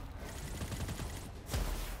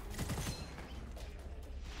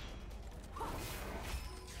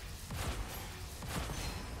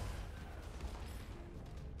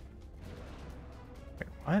 Wait,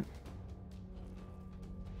 what?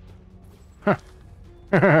 Huh.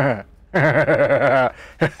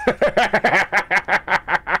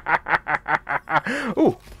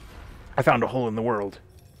 Ooh, I found a hole in the world.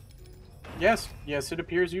 Yes, yes, it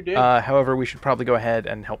appears you did. However, we should probably go ahead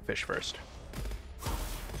and help fish first.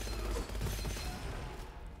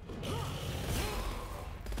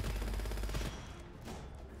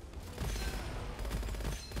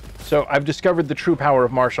 So, I've discovered the true power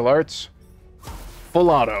of martial arts. Full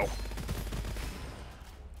auto.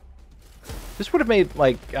 This would have made,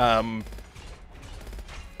 like, oh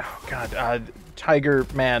god, Tiger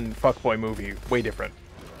Man fuckboy movie way different.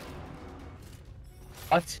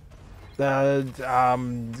 What?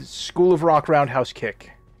 The School of Rock roundhouse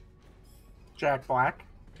kick. Jack Black.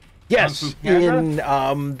 Yes, Kung Fu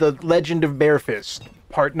Panda? in The Legend of Bear Fist,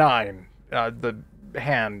 Part 9, the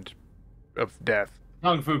Hand of Death.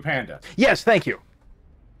 Kung Fu Panda. Yes, thank you.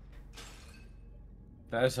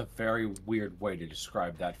 That is a very weird way to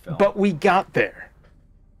describe that film. But we got there.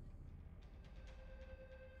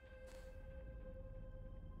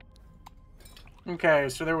 Okay,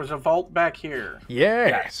 so there was a vault back here.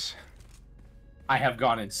 Yes. I have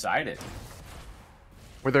gone inside it.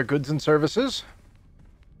 Were there goods and services?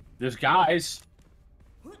 There's guys.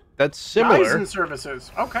 That's Guys similar. and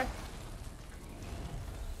services. Okay.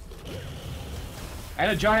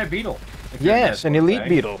 And a giant beetle. if you're Yes, an this one elite thing.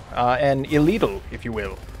 beetle. An illetal, if you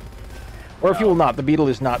will. Or if you will not, the beetle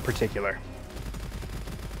is not particular.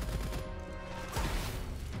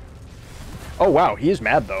 Oh wow, he is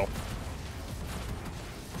mad though.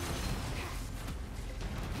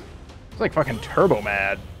 It's like fucking turbo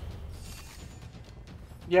mad.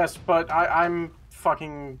 Yes, but I'm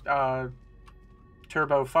fucking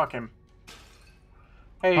turbo fuck him.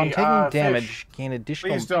 Hey, On taking damage, fish. gain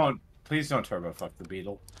additional. Please don't turbo fuck the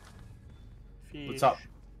beetle. Fish. What's up?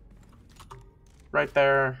 Right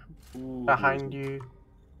there, Ooh. behind you.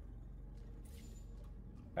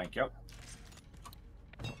 Thank you.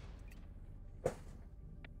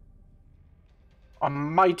 A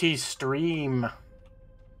mighty stream.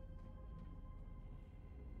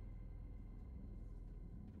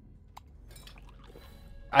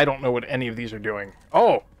 I don't know what any of these are doing.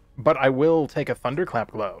 Oh, but I will take a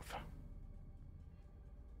thunderclap glove.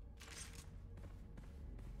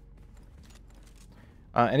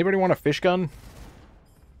 Anybody want a fish gun?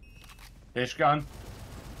 Fish gun.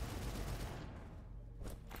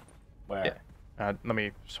 Where? Yeah. Let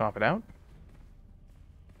me swap it out.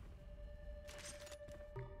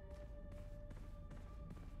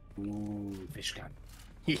 Ooh, fish gun.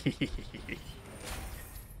 Okay,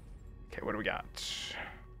 what do we got?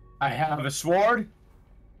 I have a sword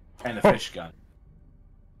and a fish gun.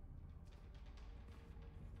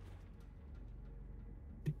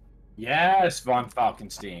 Yes, von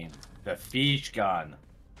Falkenstein. The fish gun.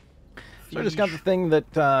 So I just got the thing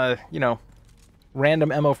that, you know,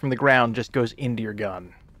 random ammo from the ground just goes into your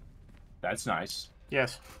gun. That's nice.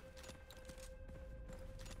 Yes.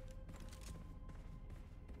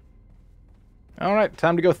 Alright,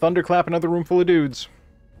 time to go thunderclap another room full of dudes.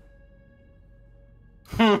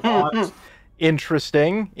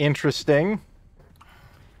 Interesting, interesting.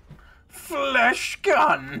 Flesh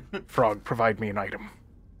gun. Frog, provide me an item.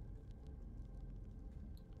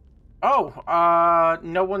 Oh,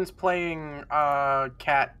 no one's playing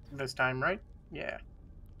cat this time, right? Yeah.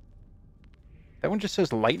 That one just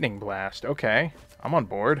says lightning blast. Okay, I'm on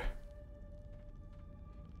board.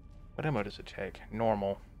 What ammo does it take?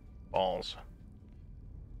 Normal. Balls.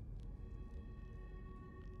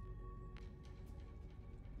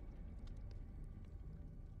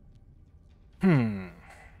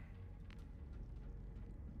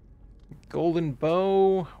 Golden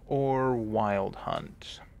Bow or Wild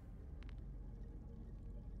Hunt?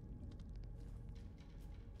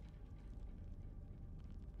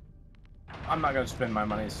 I'm not gonna spend my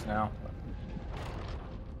monies now.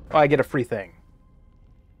 Oh, I get a free thing.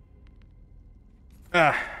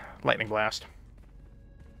 Lightning Blast.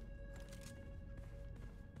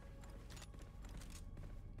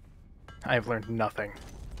 I have learned nothing.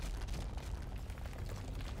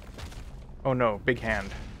 Oh no, big hand.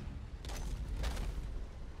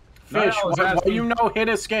 Fish, No, what you know hit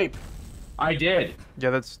escape? I did.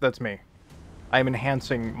 Yeah, that's me. I am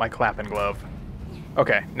enhancing my clapping glove.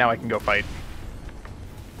 Okay, now I can go fight.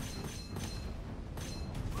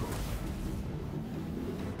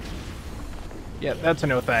 Yeah, that's a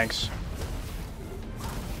no thanks.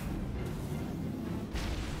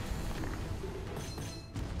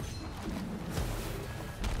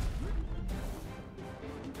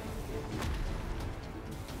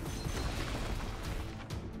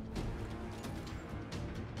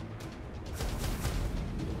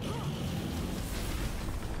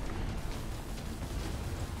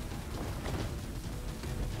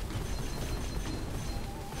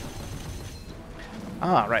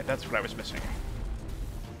 Ah, right, that's what I was missing.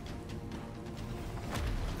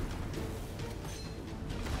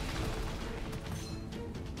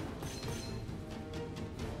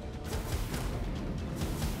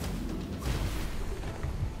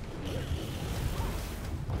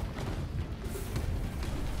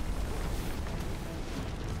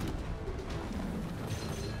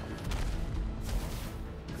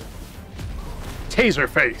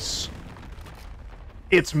 Taserface.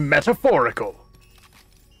 It's metaphorical.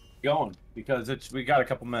 Going because we got a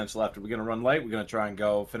couple minutes left. Are we gonna run late? We're gonna try and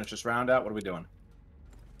go finish this round out. What are we doing?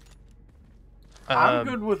 I'm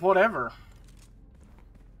good with whatever.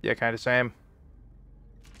 Yeah, kind of same.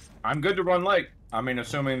 I'm good to run late. I mean, I'm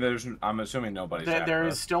assuming nobody's after There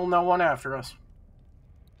is us. still no one after us.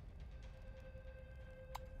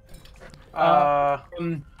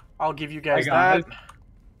 I'll give you guys I got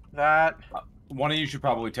that. One of you should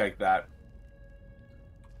probably take that.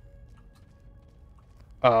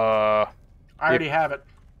 I already have it.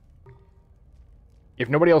 If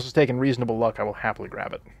nobody else has taken reasonable luck, I will happily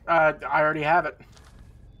grab it. I already have it.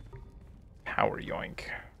 Power yoink.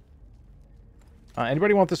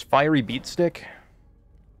 Anybody want this fiery beat stick?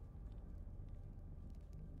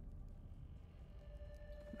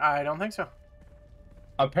 I don't think so.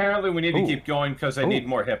 Apparently, we need to Ooh. keep going because they need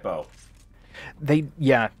more hippo.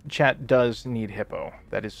 Yeah, chat does need hippo.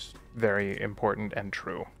 That is very important and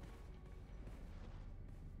true.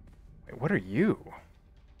 Wait, what are you?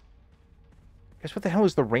 Guess what the hell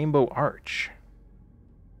is the Rainbow Arch?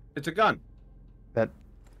 It's a gun.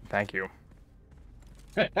 Thank you.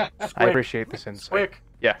 I Squick. appreciate this insight. Quick.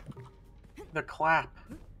 Yeah. The clap.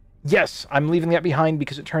 Yes, I'm leaving that behind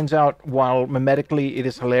because it turns out, while mimetically it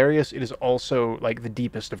is hilarious, it is also, like, the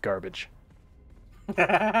deepest of garbage.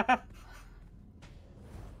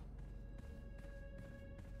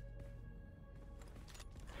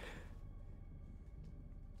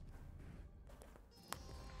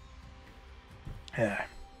 Yeah.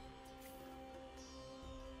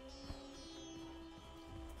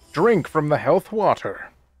 Drink from the health water.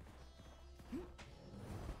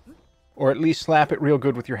 Or at least slap it real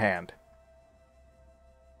good with your hand.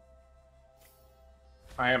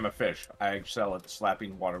 I am a fish. I excel at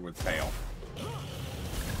slapping water with tail.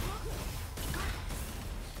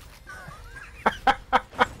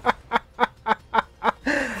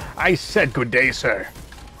 I said good day, sir.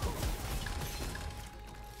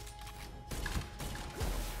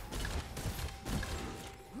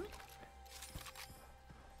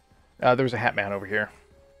 There's a hat man over here.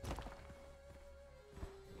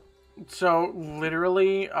 So,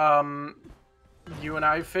 literally, you and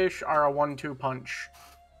I, Fish, are a 1-2 punch.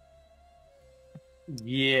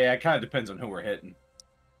 Yeah, it kind of depends on who we're hitting.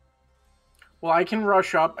 Well, I can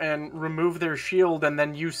rush up and remove their shield, and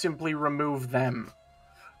then you simply remove them.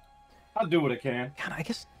 I'll do what I can. God, I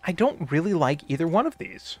guess I don't really like either one of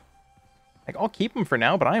these. Like, I'll keep them for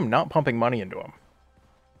now, but I am not pumping money into them.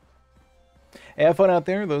 Hey, have fun out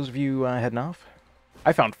there, those of you heading off.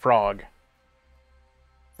 I found Frog.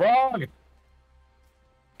 Frog!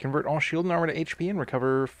 Convert all shield and armor to HP and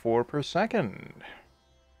recover 4 per second.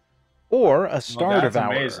 Or a Star that's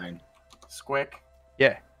Devourer. amazing. Squick.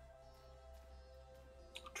 Yeah.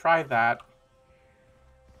 Try that.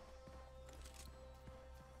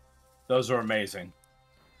 Those are amazing.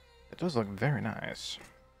 It does look very nice.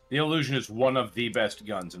 The Illusion is one of the best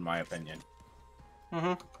guns, in my opinion.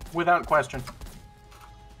 Mm-hmm. Without question.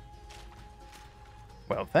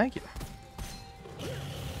 Well, thank you.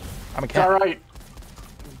 I'm a It's cat. alright.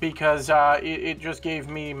 because it just gave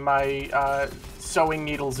me my sewing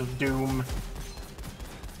needles of doom.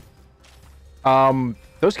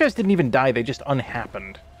 Those guys didn't even die, they just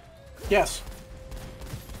unhappened. Yes.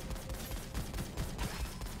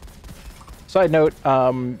 Side note,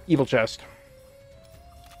 evil chest.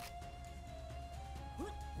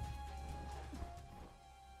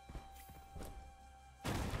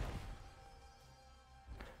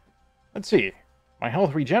 Let's see. My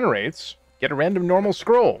health regenerates. Get a random normal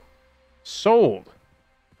scroll. Sold.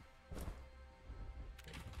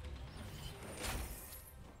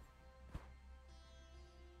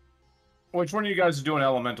 Which one of you guys is doing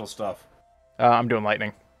elemental stuff? I'm doing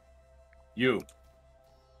lightning. You.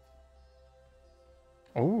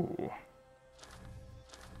 Ooh.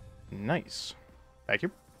 Nice. Thank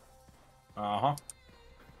you. Uh-huh.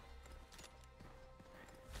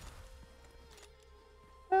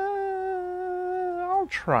 I'll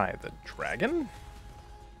try the dragon.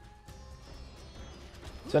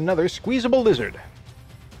 It's another squeezable lizard.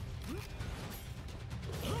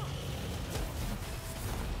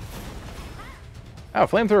 Oh,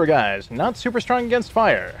 flamethrower guys, not super strong against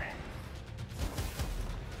fire.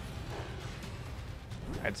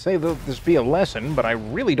 I'd say that this be a lesson, but I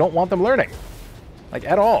really don't want them learning. Like,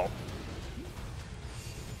 at all.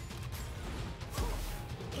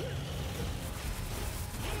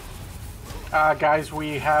 Guys,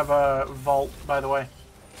 we have a vault, by the way.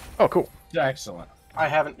 Oh, cool. Excellent. I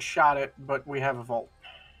haven't shot it, but we have a vault.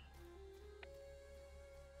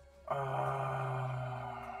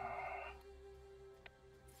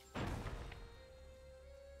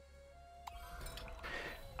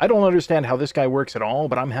 I don't understand how this guy works at all,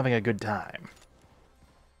 but I'm having a good time.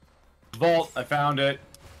 Vault, I found it.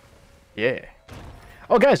 Yeah.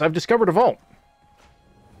 Oh, guys, I've discovered a vault.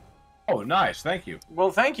 Oh, nice. Thank you. Well,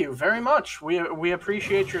 thank you very much. We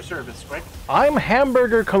appreciate your service, Quick. I'm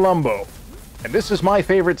Hamburger Columbo, and this is my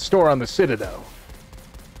favorite store on the Citadel.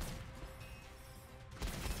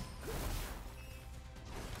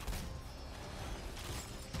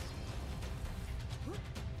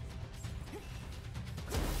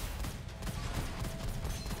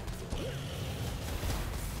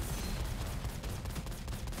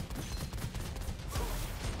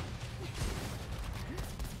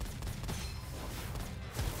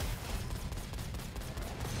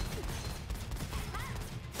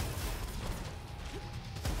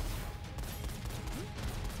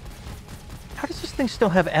 How does this thing still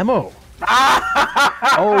have ammo?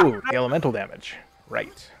 Oh, the elemental damage.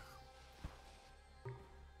 Right.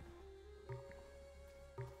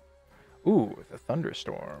 Ooh, the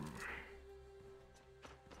thunderstorm.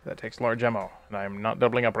 That takes large ammo, and I'm not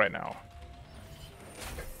doubling up right now.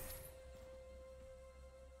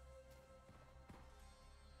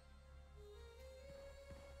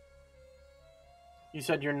 You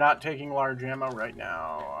said you're not taking large ammo right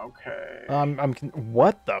now. Okay.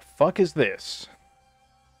 What the fuck is this?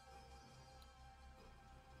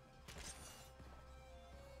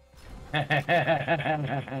 Yeah,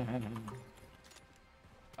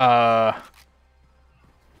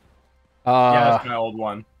 that's my old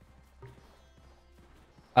one.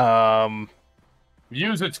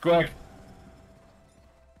 Use it, Squick.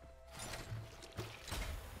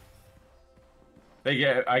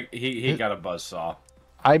 He got a buzzsaw.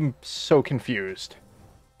 I'm so confused.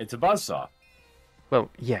 It's a buzzsaw.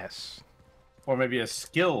 Well, yes. Or maybe a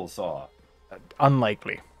skill saw.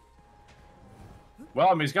 Unlikely. Well,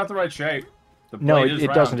 I mean, he's got the right shape. The No, blade is it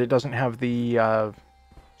round. doesn't. It doesn't have the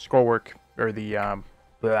scroll work or the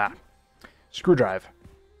screw drive.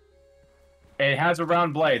 It has a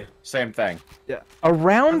round blade. Same thing. Yeah. A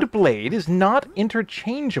round blade is not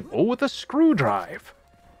interchangeable with a screw drive.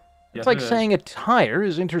 It's Yes, like it is. saying a tire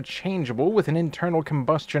is interchangeable with an internal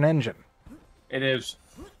combustion engine. It is.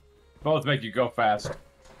 Both make you go fast.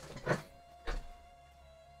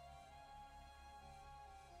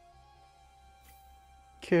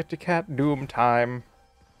 Kitty cat doom time.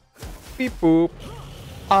 Beep boop.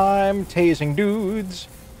 I'm tasing dudes.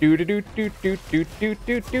 Do do do do do do do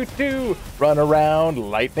do do do. Run around,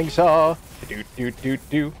 lightning saw. Do do do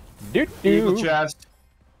do do Evil do. chest.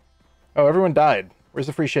 Oh, everyone died. Where's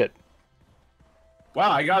the free shit?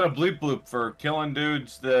 Wow, I got a bleep bloop for killing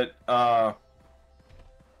dudes that,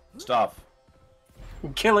 stuff.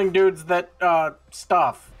 Killing dudes that,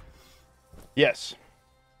 stuff. Yes.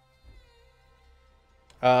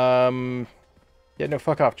 Yeah, no,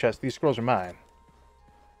 fuck off, chest. These scrolls are mine.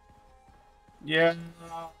 Yeah.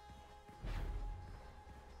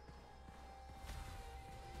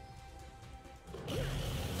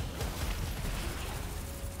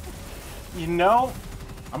 You know,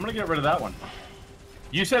 I'm gonna get rid of that one.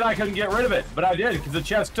 You said I couldn't get rid of it, but I did, because the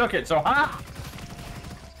chest took it, so ha!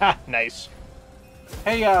 Ha, nice.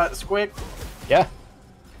 Hey, Squig. Yeah?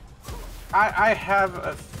 I have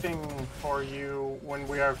a thing for you when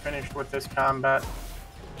we are finished with this combat.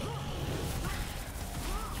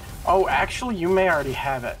 Oh, actually, you may already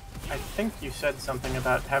have it. I think you said something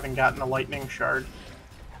about having gotten a lightning shard.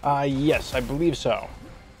 Yes, I believe so.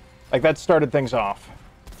 Like, that started things off.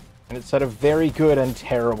 And it set a very good and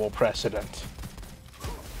terrible precedent.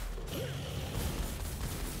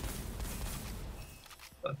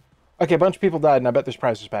 Okay, a bunch of people died, and I bet there's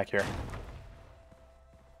prizes back here.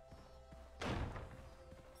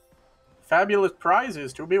 Fabulous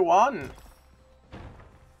prizes to be won.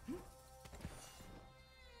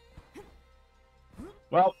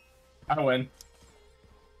 Well, I win.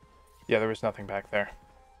 Yeah, there was nothing back there.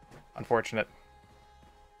 Unfortunate.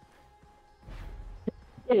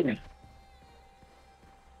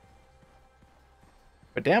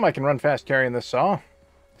 But damn, I can run fast carrying this saw.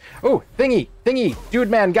 Oh, thingy! Thingy! Dude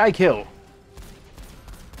man, guy kill!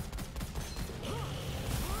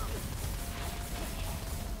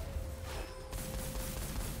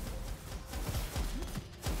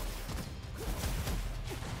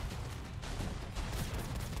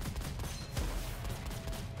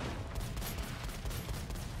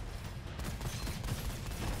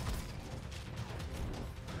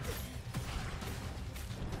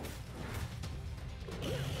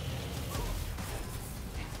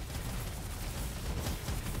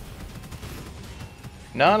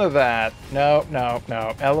 None of that. No, no,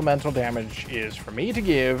 no. Elemental damage is for me to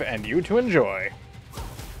give and you to enjoy.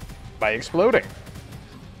 By exploding.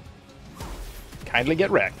 Kindly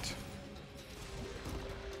get wrecked.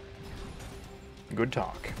 Good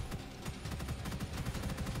talk.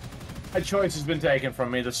 My choice has been taken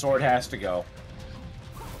from me. The sword has to go.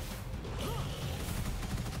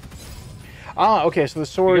 Ah, okay, so the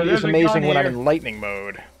sword Because is there's a amazing gun when I'm here. in lightning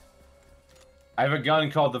mode. I have a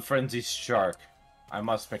gun called the Frenzied Shark. I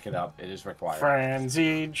must pick it up. It is required.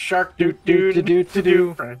 Frenzied shark doo doo doo doo doo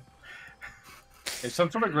doo. It's some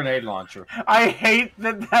sort of grenade launcher. I hate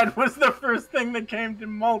that that was the first thing that came to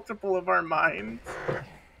multiple of our minds.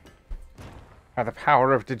 By the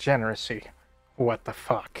power of degeneracy. What the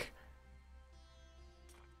fuck?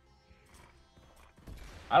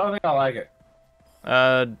 I don't think I like it.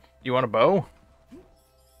 You want a bow?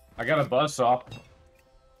 I got a buzzsaw.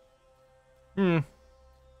 Hmm.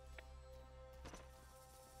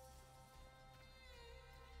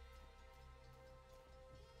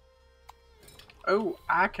 Oh,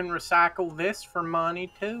 I can recycle this for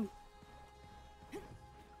money too.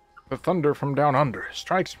 The thunder from down under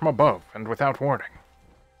strikes from above and without warning.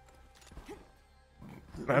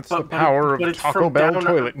 That's the power of it's Taco from Bell down-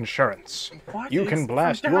 toilet insurance. What? You It's can from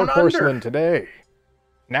blast down your under. porcelain today.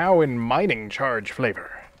 Now in mining charge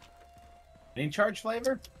flavor. Any charge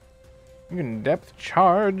flavor? You can depth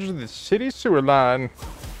charge the city sewer line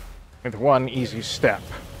with one easy step.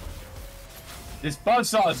 This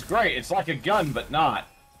buzzsaw is great. It's like a gun, but not.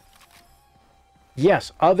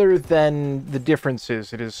 Yes, other than the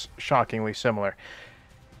differences, it is shockingly similar.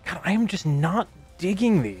 God, I am just not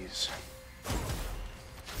digging these.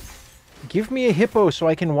 Give me a hippo so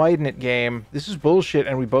I can widen it, game. This is bullshit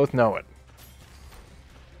and we both know it.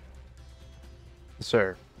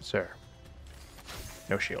 Sir, sir.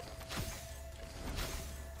 No shield.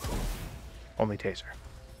 Only taser.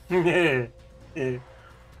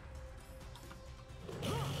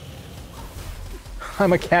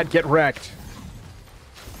 I'm a cat, get wrecked.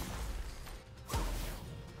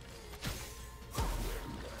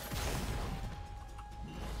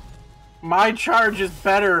 My charge is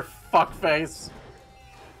better, fuckface.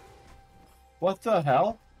 What the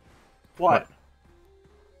hell? What?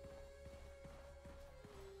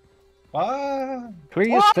 Please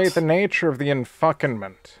What? state the nature of the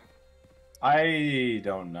enfuckment. I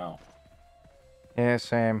don't know. Yeah,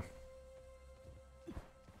 same.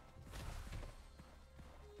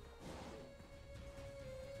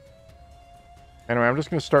 Anyway, I'm just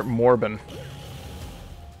gonna start morbing.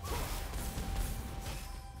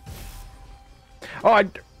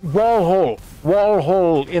 Oh, wall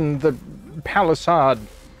hole in the palisade,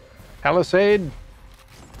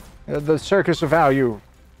 the Circus of Value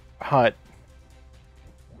hut,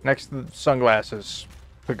 next to the sunglasses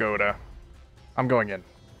pagoda. I'm going in.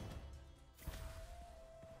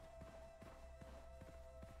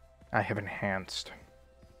 I have enhanced.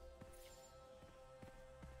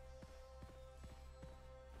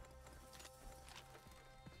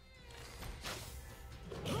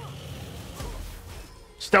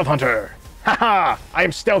 Stealth Hunter! Haha! I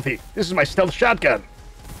am stealthy! This is my stealth shotgun!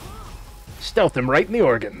 Stealth him right in the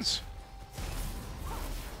organs.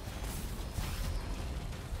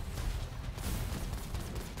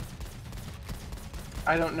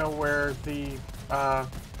 I don't know where the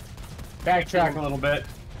Backtrack a little bit.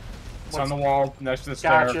 It's on the wall next to the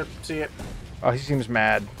stair. gotcha. See it. Oh, he seems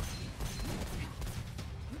mad.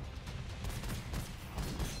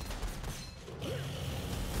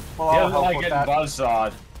 Well, He I'll doesn't help like with getting that.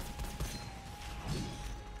 buzzsawed.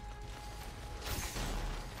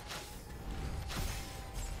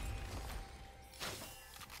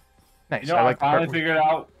 Nice. You know, I I like the finally purple. figured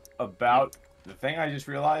out about the thing I just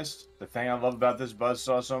realized. The thing I love about this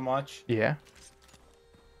buzzsaw so much. Yeah.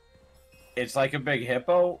 It's like a big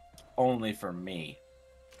hippo, only for me.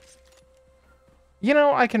 You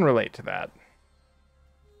know, I can relate to that.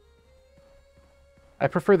 I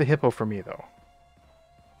prefer the hippo for me, though.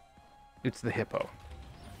 It's the hippo.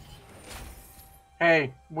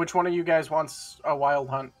 Hey, which one of you guys wants a wild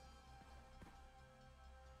hunt?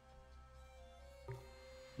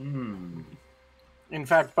 Hmm. In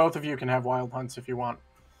fact, both of you can have wild hunts if you want.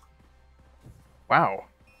 Wow.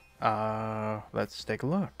 Let's take a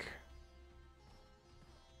look.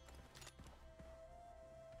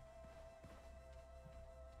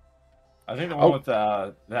 I think the one with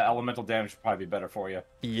the elemental damage would probably be better for you.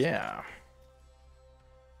 Yeah.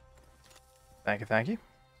 Thank you, thank you.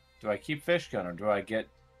 Do I keep fish gun or do I get?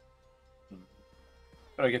 Do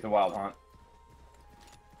I get the wild hunt?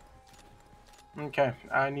 Okay,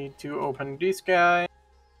 I need to open this guy.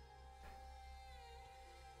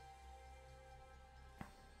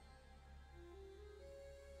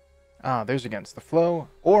 Ah, there's against the flow.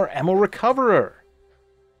 Or ammo recoverer.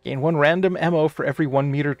 Gain 1 random ammo for every 1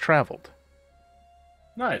 meter traveled.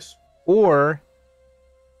 Nice. Or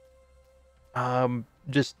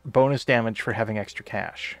just bonus damage for having extra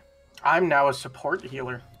cash. I'm now a support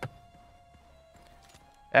healer.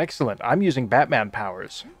 Excellent. I'm using Batman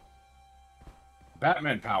powers.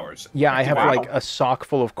 Batman powers. Yeah, I have Wow. like a sock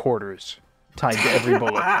full of quarters tied to every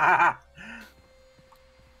bullet.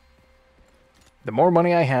 The more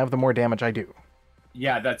money I have, the more damage I do.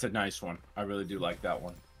 Yeah, that's a nice one. I really do like that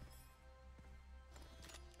one.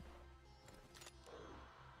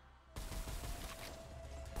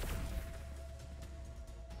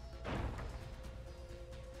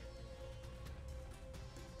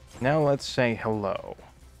 Now let's say hello.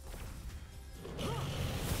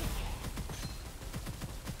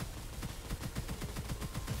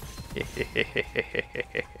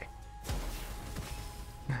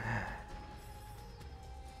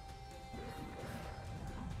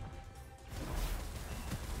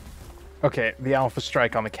 Okay, the alpha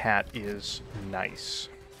strike on the cat is nice.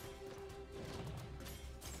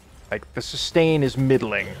 Like, the sustain is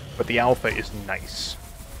middling, but the alpha is nice.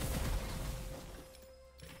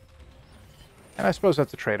 And I suppose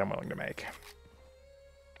that's a trade I'm willing to make.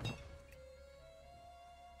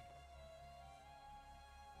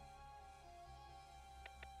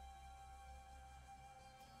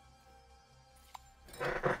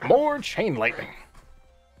 More chain lightning.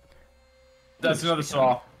 That's another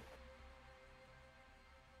saw.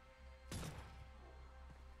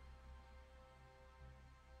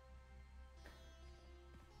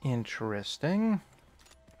 Interesting.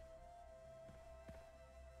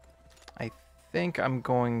 I think I'm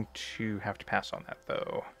going to have to pass on that,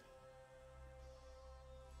 though.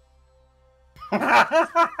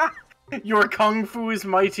 Your kung fu is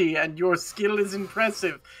mighty and your skill is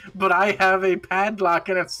impressive, but I have a padlock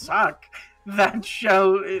and a sock that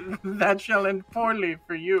shall end poorly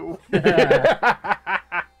for you.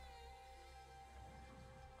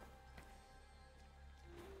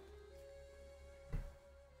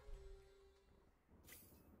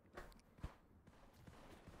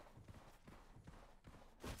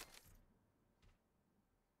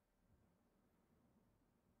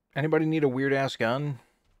 Anybody need a weird-ass gun?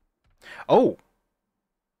 Oh!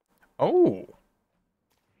 Oh!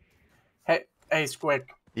 Hey, Squick.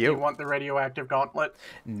 Do Yo. you want the radioactive gauntlet?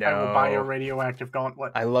 No. I will buy a radioactive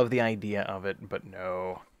gauntlet. I love the idea of it, but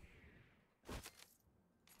no.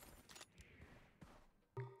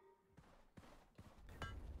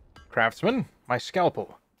 Craftsman, my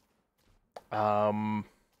scalpel. Hey,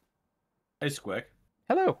 Squick.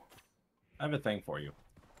 Hello. I have a thing for you.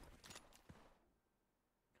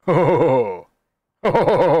 Oh,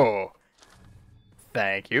 oh,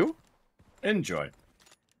 thank you. Enjoy.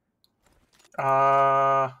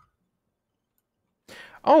 Oh,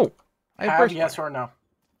 I have Have burst yes fire. or no?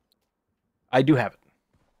 I do have it.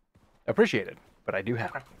 Appreciate it, but I do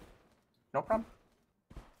have it. No problem.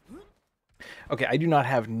 Okay, I do not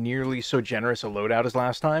have nearly so generous a loadout as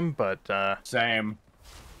last time, but Same.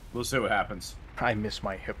 We'll see what happens. I miss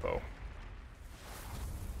my hippo.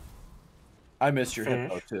 I miss your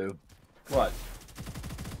Fish. hippo too. What?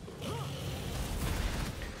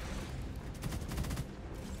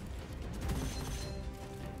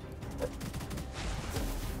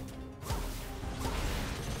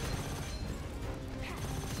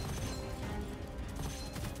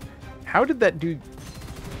 How did that do...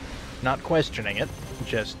 Not questioning it,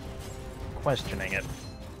 just questioning it.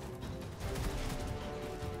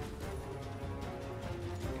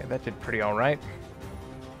 Okay, that did pretty alright.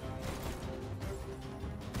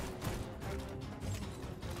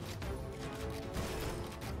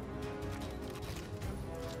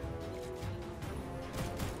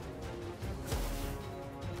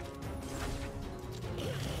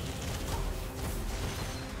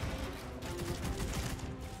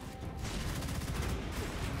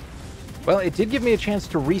 Well, it did give me a chance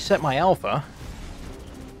to reset my alpha.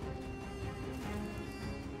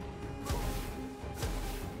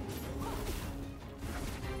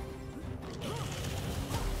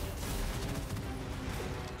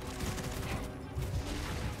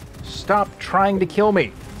 Stop trying to kill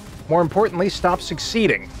me. More importantly, stop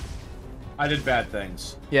succeeding. I did bad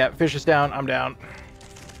things. Yeah, fish is down. I'm down.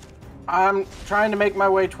 I'm trying to make my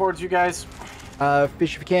way towards you guys.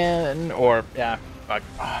 Fish if you can, or... Yeah, fuck.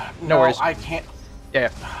 No worries. I can't. Yeah,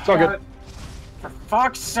 it's all good. For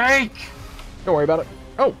fuck's sake! Don't worry about it.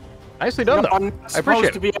 Oh, nicely done, No, though. I'm not I supposed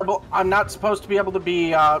appreciate to it. be able. I'm not supposed to be able to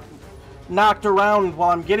be knocked around while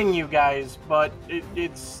I'm getting you guys, but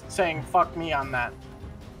it's saying fuck me on that.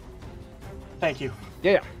 Thank you.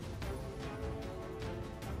 Yeah.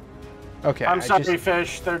 Okay, I'm sorry, just,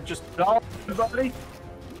 fish. They're just. No, buddy.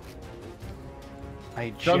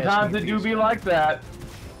 I just Sometimes need it to do use- be like that.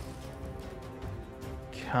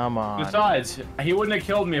 Come on. Besides, he wouldn't have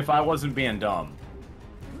killed me if I wasn't being dumb.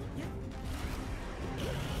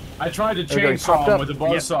 I tried to Okay, chainsaw popped him up. with the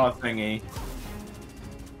buzzsaw thingy.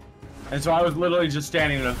 And so I was literally just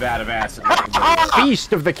standing in a vat of acid.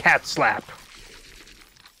 Feast of the cat slap.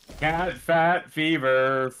 Cat, fat,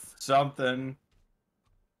 fever, something.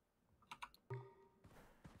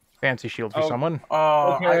 Fancy shield for Oh. someone.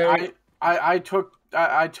 Oh, Okay. I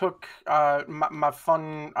took my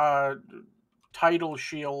fun title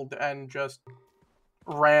shield and just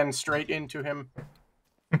ran straight into him.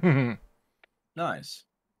 Nice.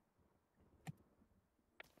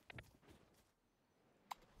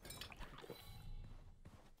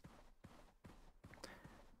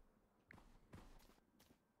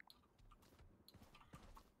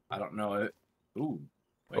 I don't know it. Ooh.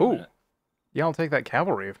 Wait a Ooh. minute. Yeah, I'll take that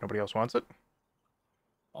cavalry if nobody else wants it.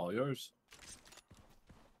 All yours.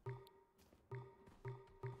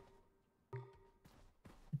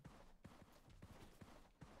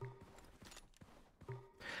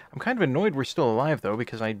 I'm kind of annoyed we're still alive, though,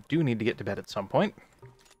 because I do need to get to bed at some point.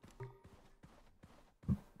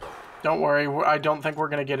 Don't worry, I don't think we're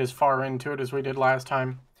gonna get as far into it as we did last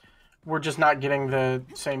time. We're just not getting the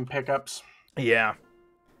same pickups. Yeah.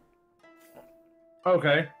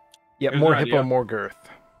 Okay. Yeah, Here's more an hippo, idea. more girth.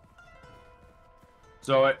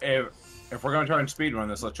 So if we're gonna try and speedrun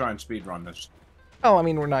this, let's try and speedrun this. Oh, I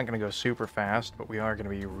mean, we're not going to go super fast, but we are going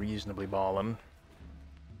to be reasonably ballin'.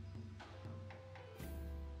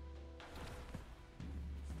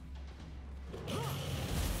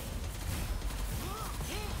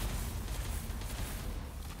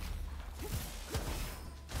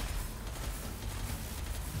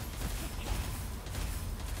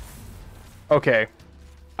 Okay.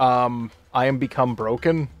 I am become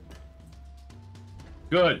broken.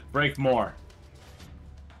 Good. Break more.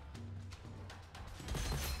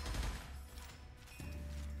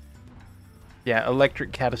 Yeah,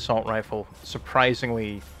 electric cat assault rifle.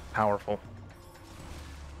 Surprisingly powerful.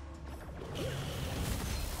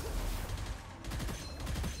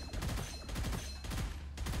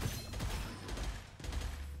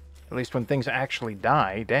 At least when things actually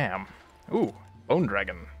die, damn. Ooh, bone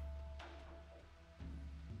dragon.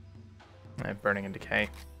 Burning in decay.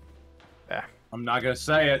 Yeah. I'm not gonna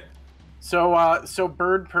say it. So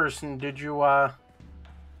bird person, did you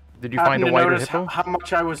Did you happen find a to wider notice hippo? how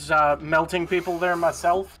much I was melting people there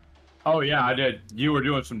myself? Oh yeah, I did. You were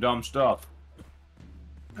doing some dumb stuff.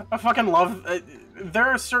 I fucking love. There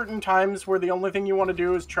are certain times where the only thing you want to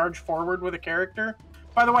do is charge forward with a character.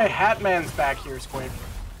 By the way, Hatman's back here, Squig.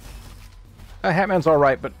 Hatman's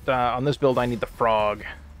alright, but on this build I need the frog.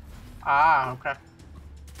 Ah, okay.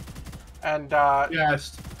 And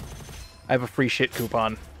Yes. I have a free shit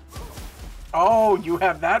coupon. oh, you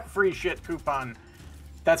have that free shit coupon.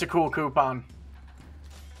 That's a cool coupon.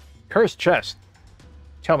 Cursed chest.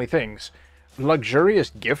 Tell me things.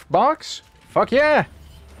 Luxurious gift box? Fuck yeah!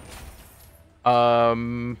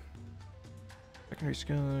 Secondary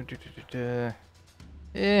skill.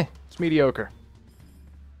 It's mediocre.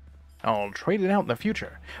 I'll trade it out in the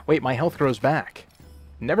future. Wait, my health grows back.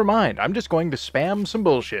 Never mind, I'm just going to spam some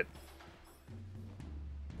bullshit.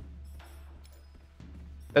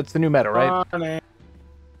 That's the new meta, right? Funny.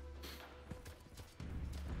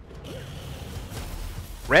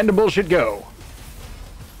 Random bullshit go.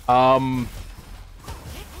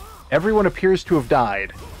 Everyone appears to have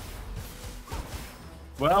died.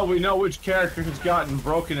 Well, we know which character has gotten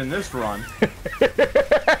broken in this run.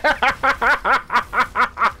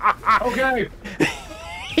 Okay.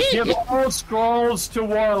 Give all scrolls to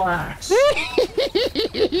Warlax.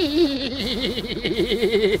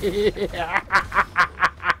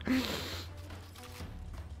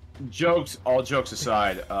 All jokes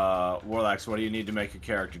aside, Warlax, what do you need to make a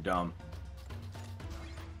character dumb?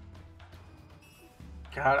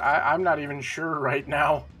 God, I'm not even sure right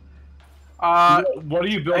now. What are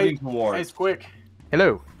you building towards? Hey, Squick.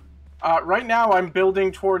 Hello. Right now, I'm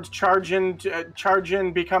building towards charge in,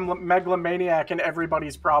 become megalomaniac, and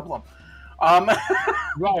everybody's problem.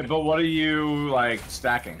 Right, but what are you like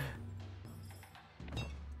stacking?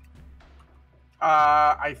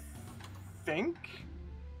 I think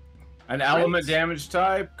An crits? element damage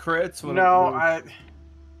type, crits. No,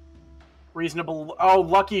 reasonable. Oh,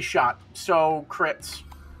 lucky shot. So crits.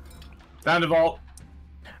 Down to vault.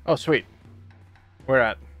 Oh, sweet. Where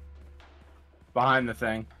at? Behind the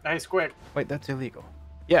thing. Nice, quick. Wait, that's illegal.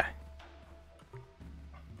 Yeah.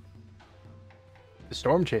 The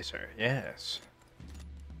Storm Chaser, yes.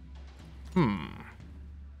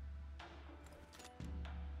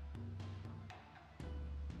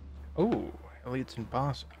 Oh, elites and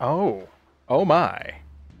boss. Oh. Oh my.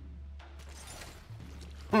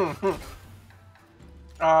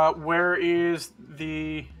 Where is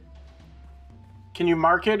the... Can you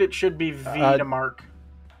mark it? It should be V to mark.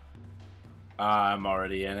 I'm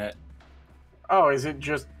already in it. Oh, is it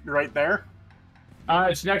just right there?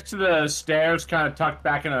 It's next to the stairs, kind of tucked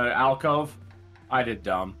back in an alcove. I did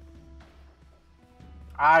dumb.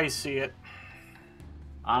 I see it.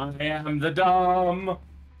 I am the dumb.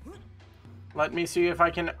 Let me see if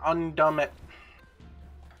I can undumb it.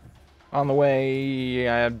 On the way.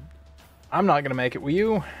 I'm not gonna make it. Will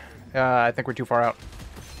you? I think we're too far out.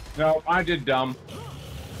 No, I did dumb.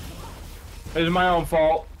 It's my own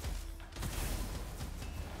fault.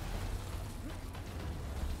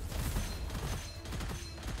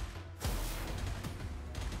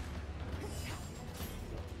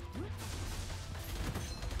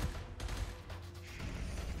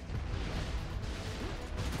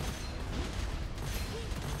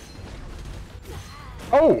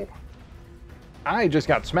 Oh! I just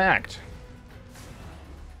got smacked.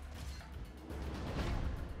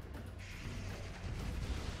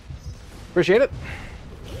 Appreciate it.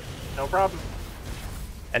 No problem.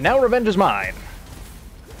 And now revenge is mine.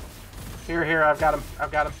 Here, I've got him.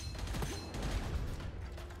 I've got him.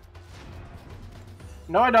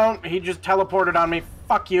 No, I don't. He just teleported on me.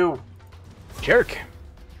 Fuck you. Jerk.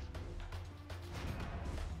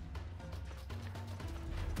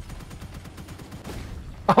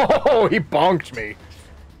 Oh, he bonked me.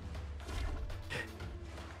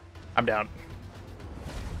 I'm down.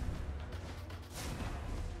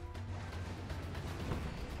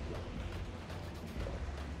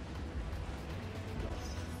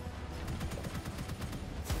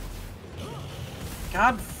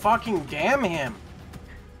 God fucking damn him.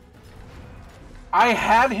 I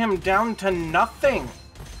had him down to nothing.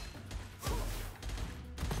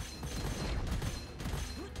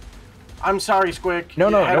 I'm sorry, Squick.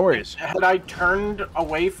 No worries. Had I turned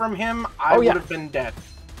away from him, I would have been dead.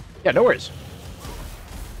 Yeah, no worries.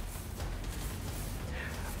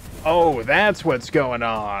 Oh, that's what's going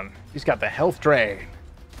on. He's got the health drain.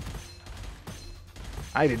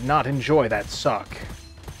 I did not enjoy that suck.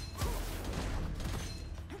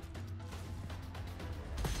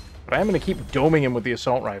 But I'm going to keep doming him with the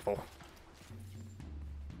assault rifle.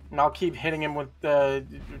 And I'll keep hitting him with the,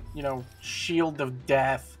 shield of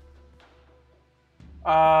death.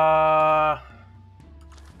 There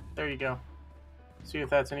you go. See if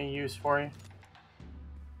that's any use for you.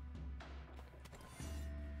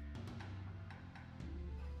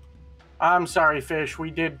 I'm sorry, Fish. We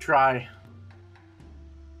did try.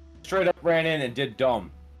 Straight up ran in and did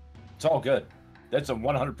dumb. It's all good. That's a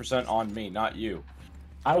 100% on me, not you.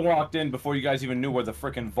 I walked in before you guys even knew where the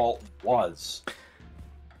frickin' vault was.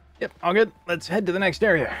 Yep, all good. Let's head to the next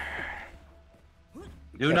area.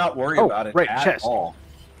 Do not worry about it at chest. all.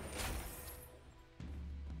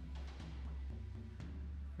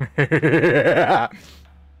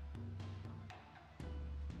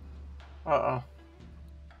 Uh-oh.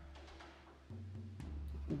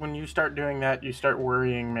 When you start doing that, you start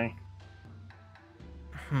worrying me.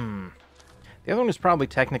 The other one is probably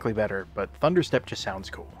technically better, but Thunderstep just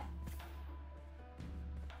sounds cool.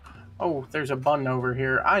 Oh, there's a bun over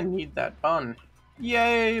here. I need that bun.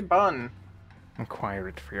 Yay, bun. Acquire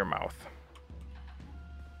it for your mouth.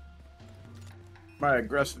 My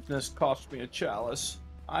aggressiveness cost me a chalice.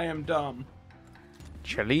 I am dumb.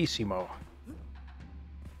 Chalissimo.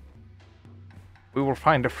 We will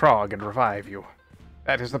find a frog and revive you.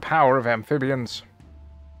 That is the power of amphibians.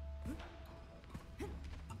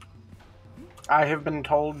 I have been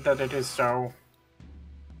told that it is so.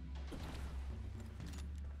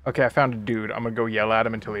 Okay, I found a dude. I'm gonna go yell at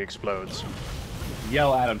him until he explodes.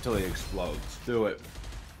 Yell at him till he explodes. Do it.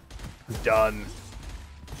 Done.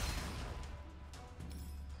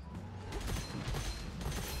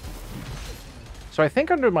 So I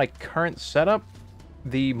think under my current setup,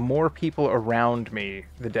 the more people around me,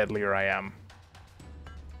 the deadlier I am.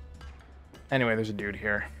 Anyway, there's a dude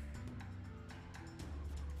here.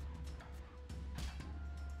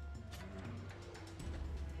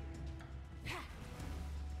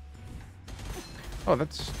 Oh,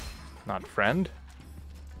 that's not friend.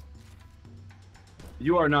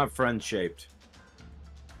 You are not friend-shaped.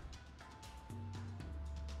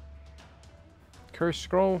 Curse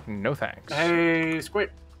scroll? No thanks. Hey,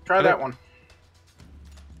 Squid, try that one.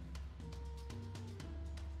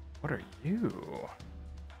 What are you?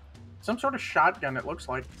 Some sort of shotgun, it looks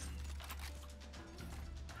like.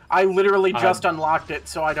 I literally just unlocked it,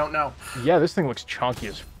 so I don't know. Yeah, this thing looks chunky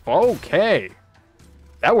as... Okay.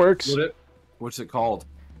 That works. What's it called?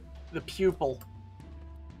 The pupil.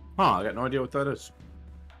 Huh, I got no idea what that is.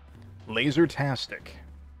 Laser-tastic.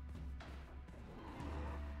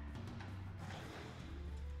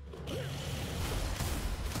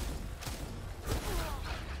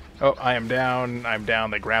 Oh, I am down. I'm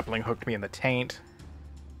down. The grappling hooked me in the taint.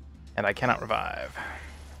 And I cannot revive.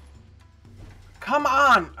 Come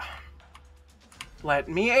on! Let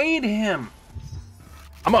me aid him!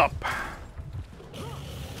 I'm up.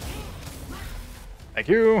 Thank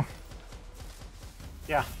you.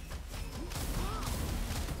 Yeah.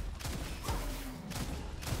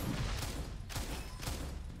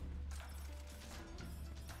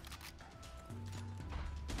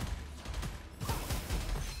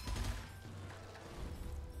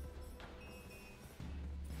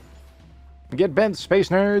 Get bent, space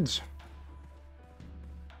nerds.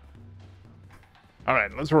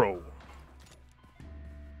 Alright, let's roll.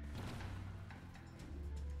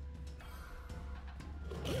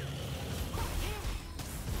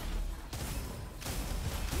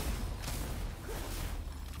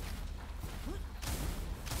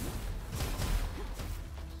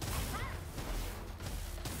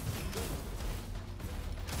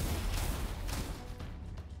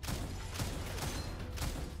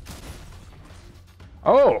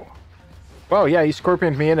 Oh! Well, yeah, he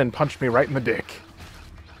scorpioned me in and punched me right in the dick.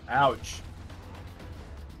 Ouch.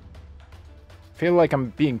 Feel like I'm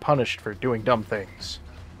being punished for doing dumb things.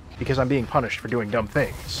 Because I'm being punished for doing dumb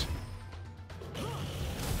things.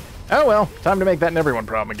 Oh well, time to make that an everyone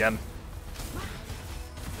problem again.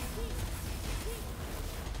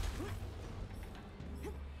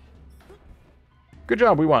 Good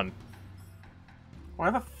job, we won.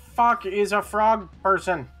 Where the fuck is a frog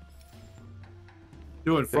person?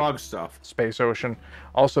 Doing frog stuff. Space ocean.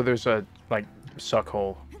 Also, there's a, like, suck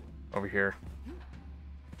hole over here.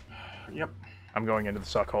 Yep, I'm going into the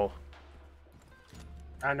suck hole.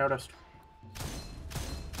 I noticed.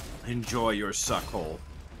 Enjoy your suck hole.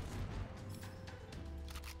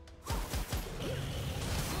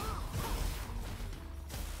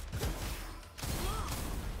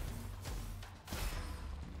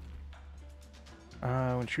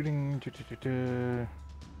 When shooting...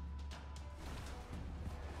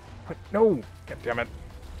 What? No! God damn it.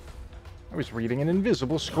 I was reading an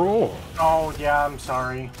invisible scroll. Oh, yeah, I'm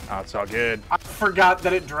sorry. Oh, it's all good. I forgot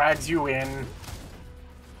that it drags you in.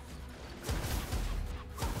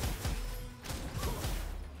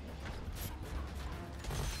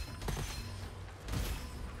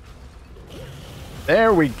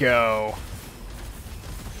 There we go.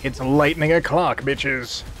 It's lightning o'clock,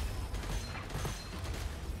 bitches.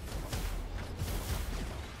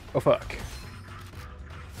 Oh, fuck.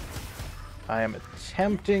 I am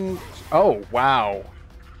attempting... Oh, wow.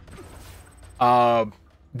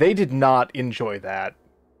 They did not enjoy that.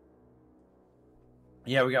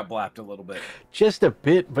 Yeah, we got blapped a little bit. Just a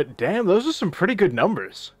bit, but damn, those are some pretty good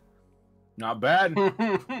numbers. Not bad.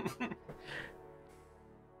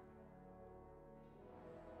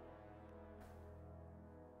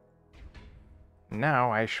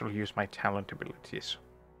 Now I shall use my talent abilities.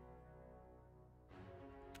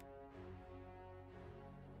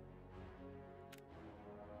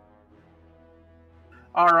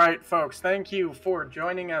 All right, folks, thank you for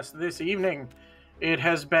joining us this evening. It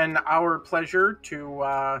has been our pleasure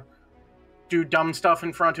to do dumb stuff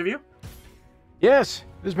in front of you. Yes,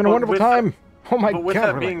 it's been a wonderful time. Oh my But with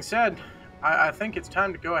god. that being said, I think it's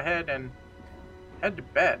time to go ahead and head to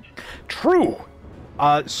bed. True.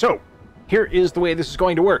 So, here is the way this is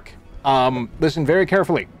going to work. Listen very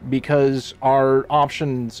carefully, because our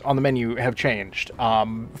options on the menu have changed.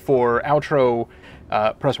 For outro,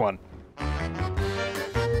 press 1.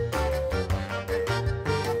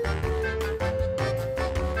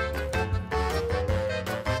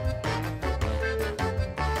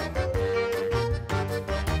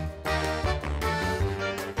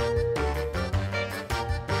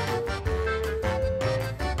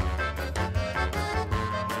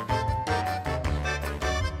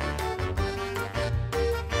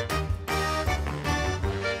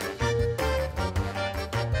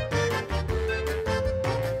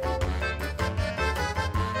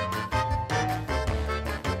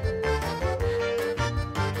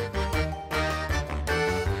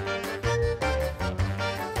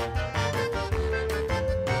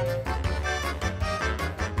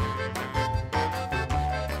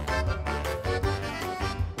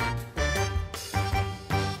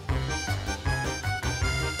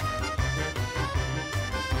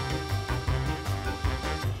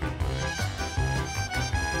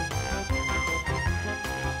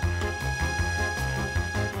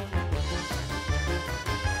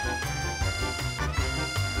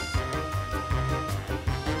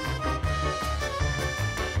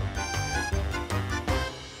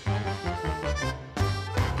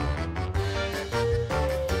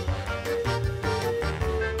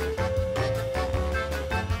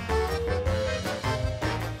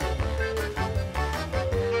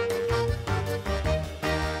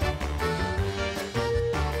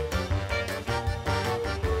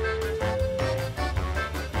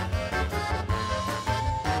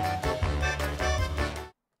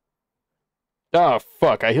 Ah,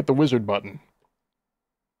 fuck, I hit the wizard button.